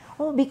any pain.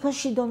 Oh, because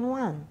she don't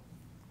want.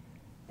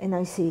 And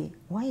I say,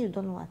 why you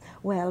don't want?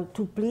 Well,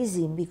 to please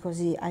him,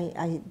 because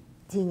I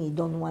think he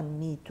don't want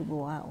me to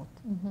go out.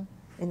 Mm-hmm.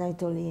 And I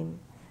told him,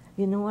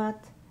 you know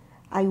what?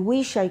 I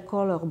wish I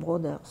call her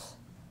brothers.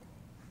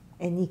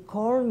 And he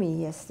called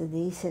me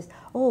yesterday. He says,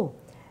 oh,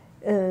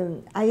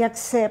 I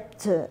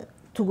accept to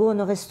go in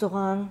a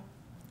restaurant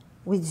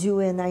with you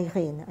and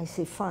Irene. I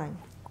say, fine.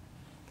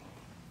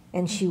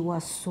 And she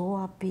was so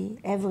happy.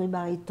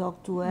 Everybody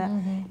talked to her,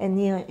 mm-hmm. and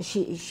here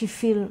she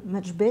feel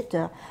much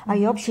better. Mm-hmm. I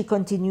hope she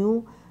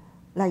continue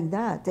like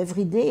that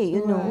every day,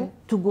 you know,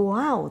 to go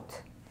out,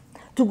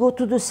 to go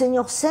to the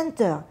senior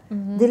center.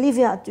 Mm-hmm. They live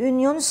at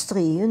Union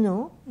Street, you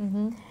know.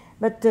 Mm-hmm.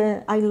 But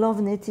I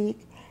love Natick,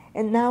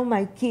 and now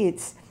my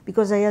kids,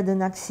 because I had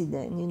an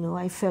accident, you know,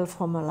 I fell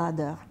from a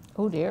ladder.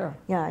 Oh dear.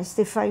 Yeah, I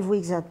stayed 5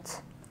 weeks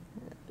at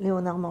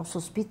Leonard Morse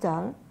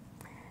Hospital.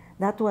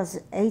 That was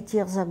 8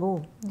 years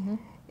ago. Mm-hmm.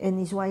 And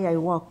it's why I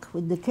walk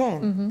with the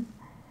cane. Mm-hmm.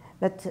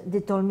 But they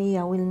told me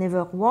I will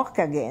never walk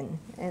again.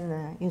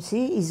 And you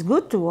see, it's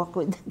good to walk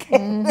with the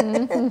cane.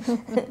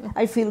 Mm-hmm.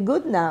 I feel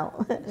good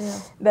now. Yeah.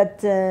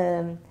 But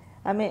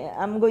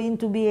I'm going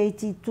to be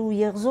 82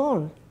 years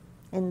old,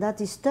 and that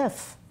is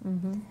tough.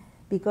 Mm-hmm.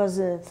 Because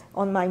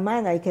on my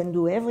mind I can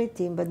do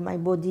everything, but my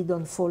body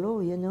don't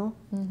follow, you know.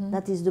 Mm-hmm.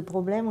 That is the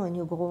problem when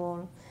you grow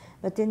old.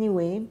 But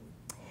anyway,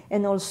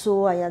 and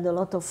also I had a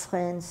lot of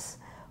friends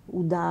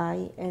who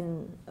died,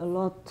 and a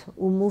lot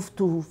who moved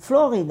to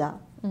Florida.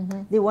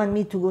 Mm-hmm. They want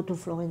me to go to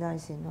Florida. I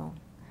say no.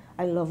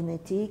 I love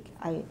Natick.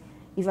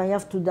 If I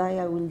have to die,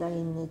 I will die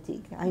in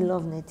Natick. I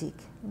love Natick.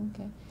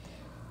 Okay.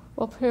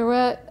 Well,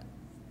 Pierrette,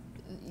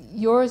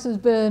 yours has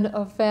been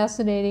a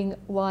fascinating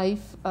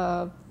life,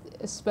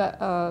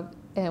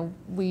 and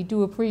we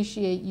do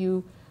appreciate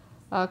you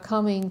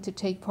coming to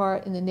take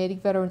part in the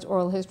Natick Veterans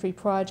Oral History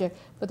Project.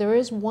 But there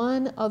is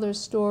one other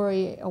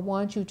story I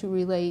want you to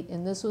relate,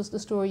 and this was the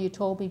story you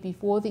told me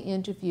before the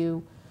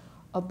interview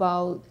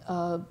about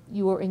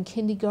you were in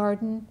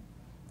kindergarten,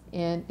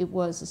 and it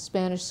was the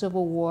Spanish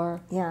Civil War.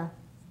 Yeah.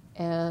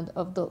 And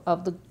of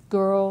the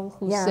girl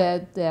who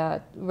said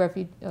that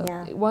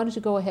wanted to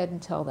go ahead and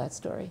tell that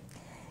story.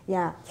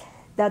 Yeah,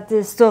 that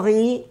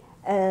story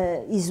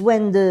is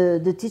when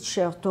the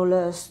teacher told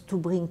us to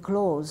bring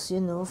clothes, you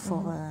know,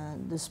 for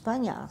the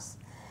Spaniards.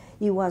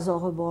 It was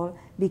horrible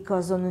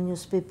because on the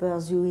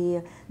newspapers you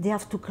hear they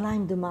have to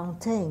climb the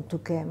mountain to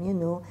come, you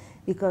know,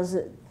 because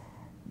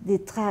they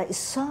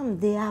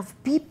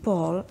have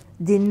people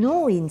they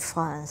know in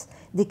France,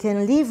 they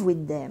can live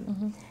with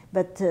them,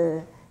 but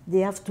they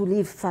have to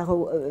live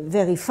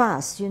very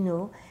fast, you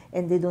know,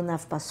 and they don't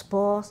have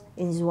passports,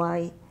 and it's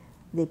why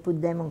they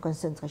put them on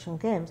concentration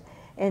camps.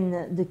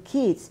 And the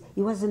kids,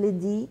 it was a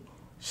lady,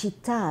 she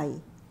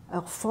tied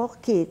her 4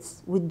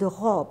 kids with the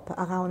rope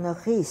around her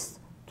wrist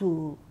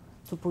to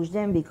push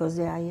them because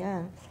they are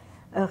young.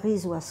 Her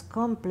wrist was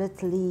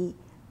completely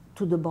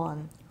to the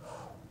bone,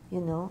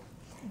 you know.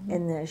 Mm-hmm.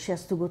 And she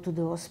has to go to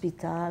the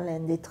hospital,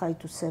 and they try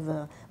to save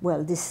her.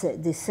 Well, they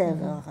save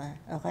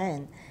her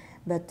hand.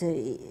 But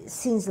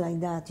things like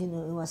that, you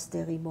know, it was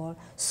terrible.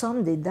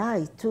 Some, they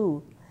died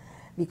too,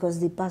 because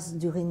they passed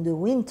during the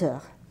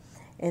winter.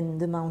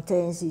 And the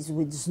mountains is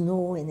with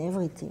snow and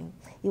everything.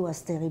 It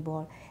was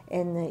terrible.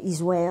 And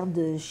is where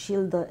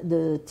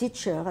the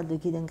teacher at the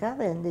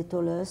kindergarten, they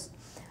told us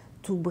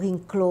to bring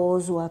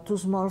clothes who are too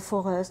small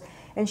for us.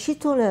 And she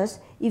told us,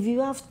 if you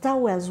have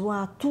towels who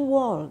are too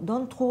old,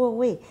 don't throw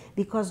away,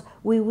 because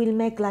we will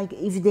make, like,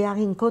 if they are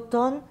in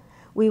cotton,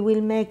 we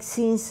will make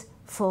things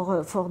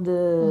for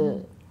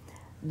the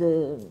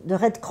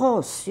Red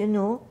Cross, you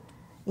know,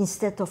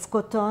 instead of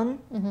cotton.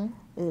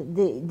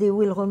 They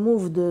will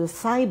remove the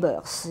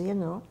fibers, you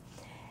know.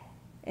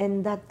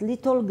 And that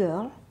little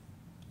girl,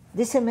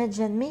 this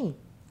imagine me.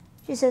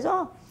 She says,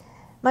 oh,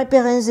 my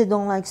parents, they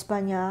don't like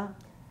Spaniard.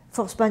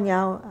 For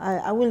Spaniard,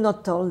 I will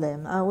not tell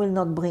them. I will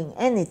not bring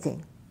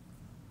anything.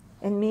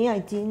 And me,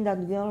 I think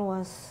that girl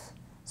was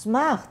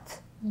smart,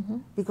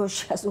 because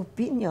she has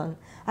opinion.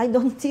 I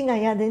don't think I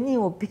had any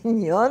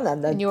opinion at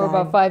that time. And you were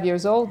about 5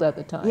 years old at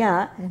the time.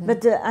 Yeah,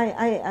 but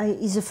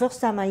it's the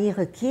first time I hear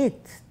a kid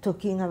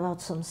talking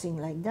about something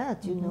like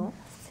that, you know.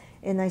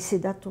 And I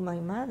said that to my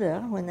mother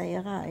when I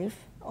arrived.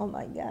 Oh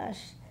my gosh,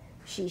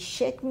 she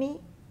shook me.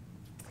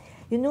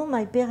 You know,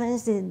 my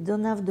parents, they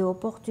don't have the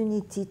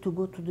opportunity to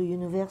go to the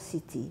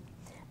university,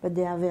 but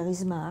they are very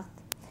smart.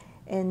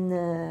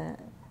 And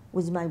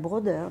with my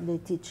brother, they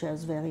teach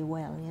us very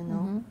well, you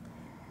know.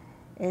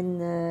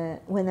 And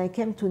when I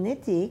came to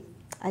Natick,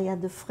 I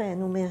had a friend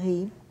who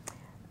married.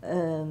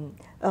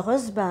 Her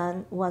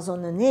husband was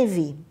on the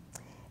Navy,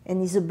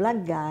 and he's a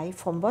black guy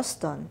from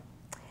Boston.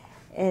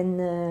 And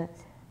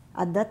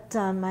at that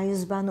time, my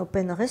husband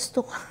opened a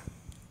restaurant.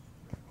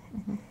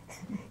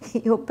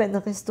 He opened a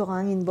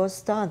restaurant in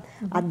Boston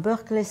at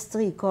Berkeley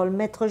Street called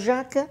Maître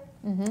Jacques.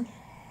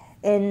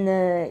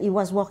 And he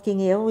was working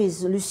here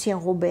with Lucien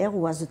Robert, who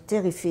was a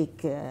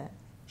terrific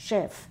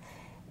chef.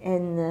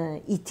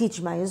 and he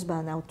teach my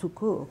husband how to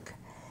cook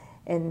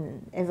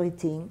and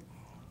everything.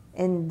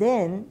 And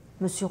then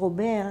Monsieur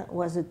Robert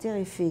was a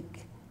terrific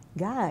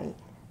guy,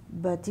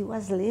 but he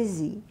was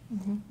lazy,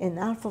 and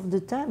half of the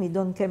time he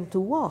don't come to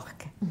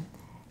work.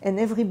 And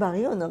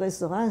everybody on the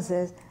restaurant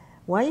says,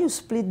 why you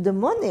split the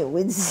money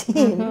with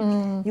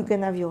him? You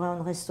can have your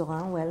own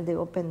restaurant. Well, they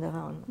opened their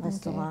own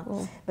restaurant.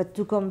 Cool. But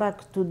to come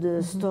back to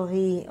the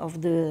story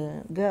of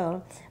the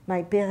girl,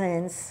 my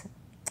parents,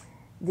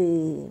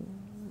 they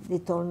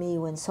told me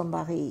when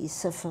somebody is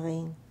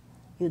suffering,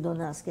 you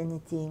don't ask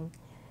anything,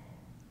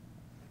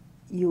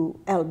 you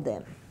help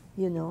them,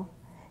 you know.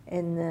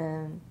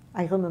 And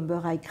I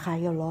remember I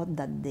cried a lot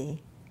that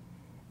day.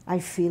 I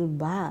feel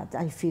bad,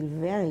 I feel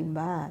very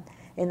bad.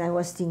 And I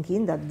was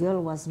thinking that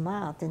girl was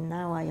smart, and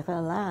now I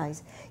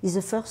realize, it's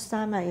the first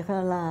time I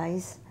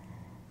realize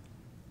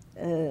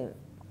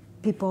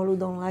people who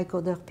don't like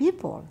other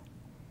people.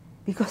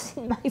 Because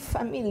in my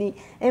family,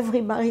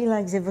 everybody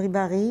likes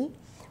everybody.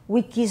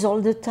 We kiss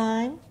all the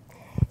time.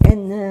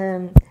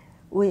 And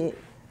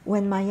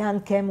when my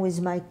aunt came with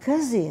my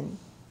cousin,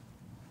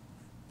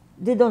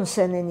 they don't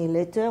send any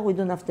letter. We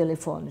don't have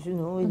telephones, you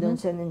know. We don't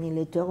send any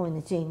letter or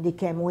anything. They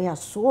came. We are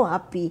so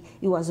happy.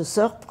 It was a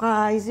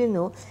surprise, you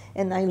know.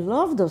 And I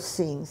love those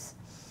things.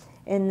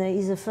 And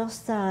it's the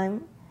first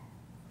time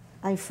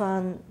I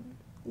found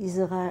is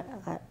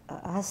a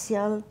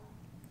racial,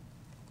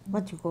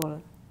 what you call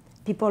it?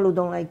 People who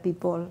don't like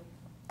people.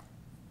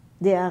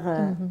 They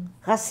are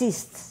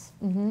racists.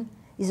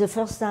 It's the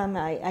first time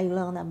I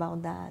learned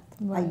about that.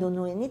 Right. I don't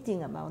know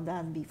anything about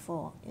that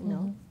before, you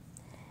know.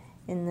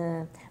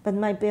 And, but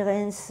my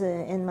parents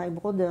and my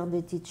brother,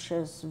 they teach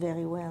us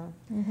very well.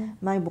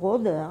 My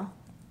brother,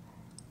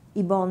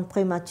 he born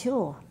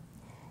premature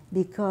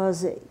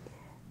because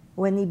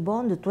when he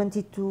born, the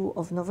 22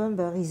 of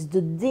November is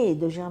the day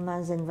the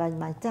Germans invade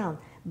my town.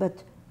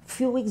 But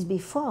few weeks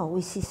before,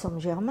 we see some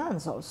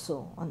Germans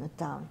also on the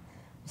town.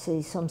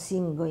 Say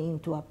something going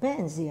to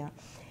happen here.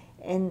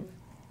 And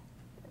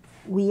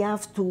we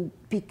have to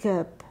pick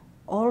up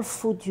all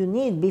food you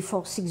need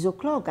before 6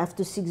 o'clock.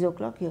 After 6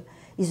 o'clock,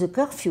 is a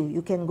curfew,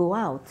 you can go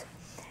out.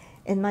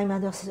 And my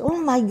mother says, oh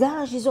my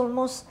gosh, it's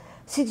almost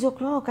 6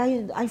 o'clock,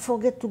 I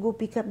forget to go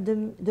pick up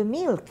the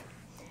milk.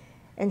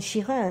 And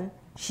she ran,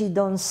 she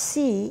don't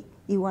see,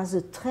 it was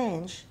a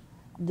trench,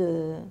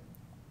 the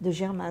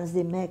Germans,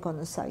 they make on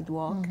the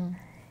sidewalk.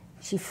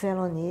 She fell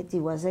on it, it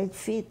was 8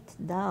 feet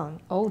down.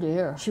 Oh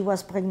dear. She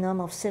was pregnant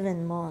of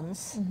 7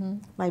 months.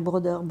 My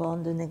brother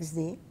born the next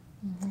day.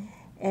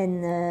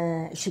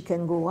 And she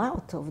can go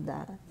out of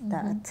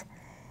that.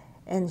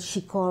 And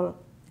she called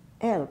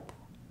help.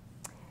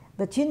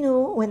 But you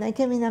know, when I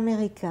came in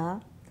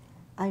America,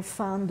 I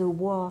found the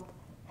word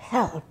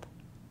help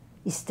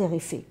is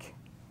terrific.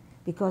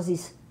 Because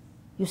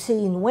you say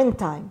in one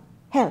time,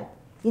 help.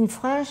 In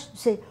French, you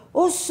say,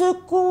 au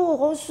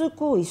secours,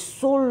 it's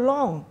so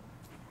long.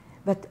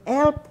 But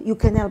help, you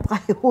can help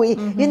right away.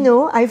 You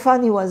know, I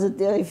found it was a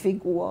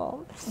terrific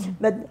word.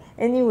 But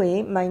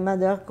anyway, my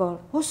mother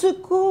called, au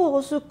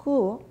secours.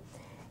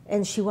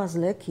 And she was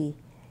lucky.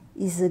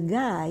 Is a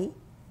guy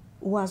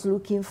who was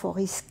looking for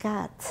his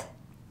cat,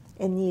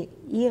 and he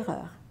hear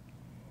her.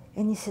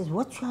 And he says,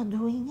 what you are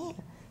doing here?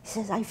 He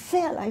says, I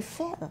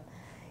fell.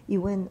 He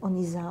went on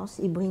his house,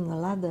 he bring a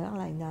ladder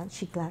like that,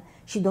 she climbed.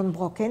 She don't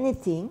broke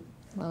anything.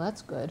 Well,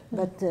 that's good.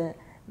 But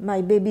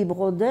my baby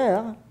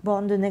brother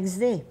born the next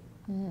day.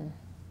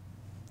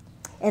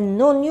 And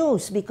no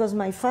news, because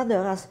my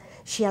father,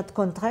 she had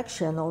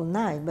contraction all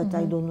night, but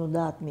I don't know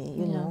that,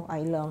 you know,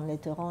 I learned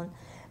later on.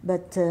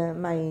 But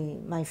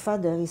my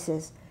father, he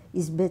says,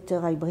 it's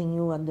better I bring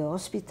you at the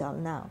hospital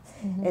now.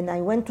 And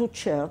I went to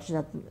church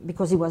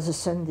because it was a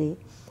Sunday.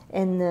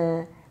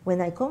 And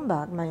when I come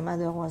back, my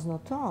mother was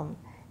not home.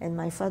 And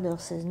my father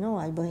says, no,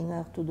 I bring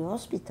her to the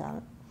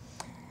hospital.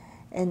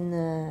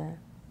 And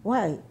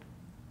why?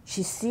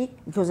 She's sick?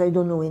 Because I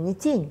don't know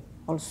anything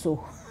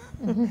also.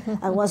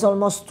 I was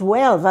almost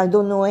 12, I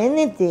don't know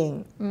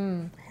anything.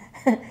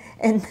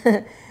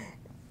 And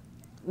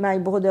my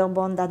brother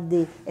born that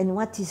day. And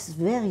what is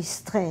very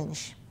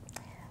strange,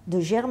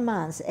 the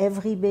Germans,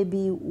 every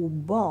baby who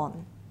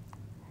born,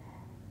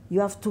 you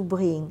have to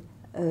bring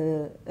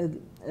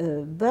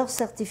a birth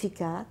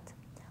certificate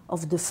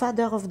of the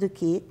father of the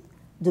kid,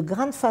 the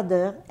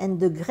grandfather, and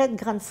the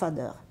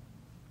great-grandfather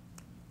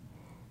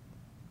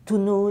to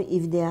know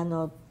if they are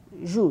not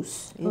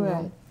Jews, you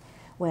know.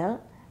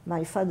 Well,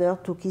 my father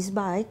took his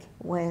bike,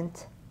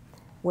 went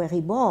where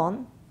he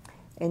born,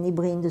 and he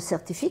bring the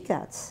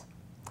certificates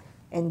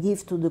and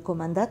give to the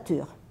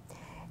commandature.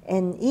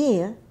 And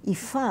here he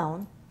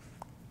found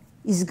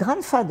his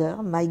grandfather,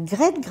 my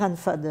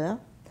great-grandfather,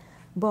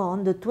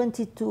 born the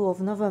 22 of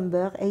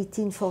November,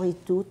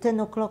 1842, 10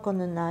 o'clock on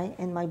the night,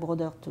 and my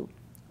brother too.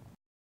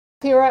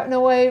 Pierrette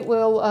Noe,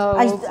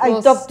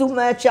 I talk too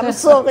much, I'm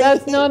sorry.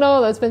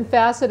 No, that's been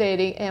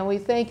fascinating, and we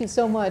thank you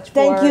so much for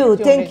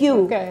Thank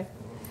you. Okay.